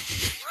down.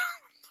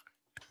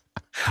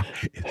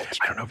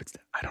 I don't know if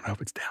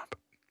it's down, but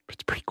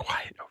it's pretty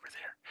quiet over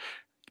there.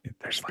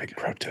 There's like a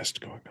protest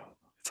going on.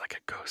 It's like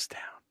a ghost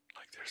town.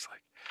 Like there's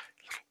like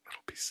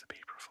little pieces of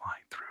paper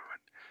flying through,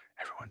 and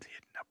everyone's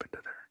hidden up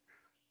into there.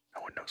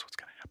 No one knows what's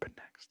going to happen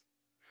next.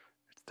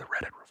 It's the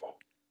Reddit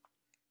revolt.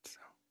 So.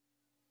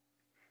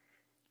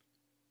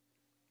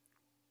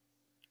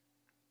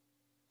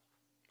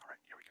 All right,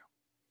 here we go.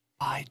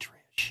 Bye,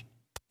 Trish.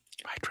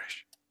 Bye,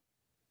 Trish.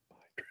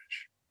 Bye,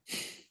 Trish.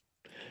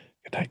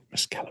 Good night,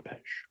 Miss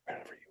Calabash,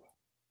 wherever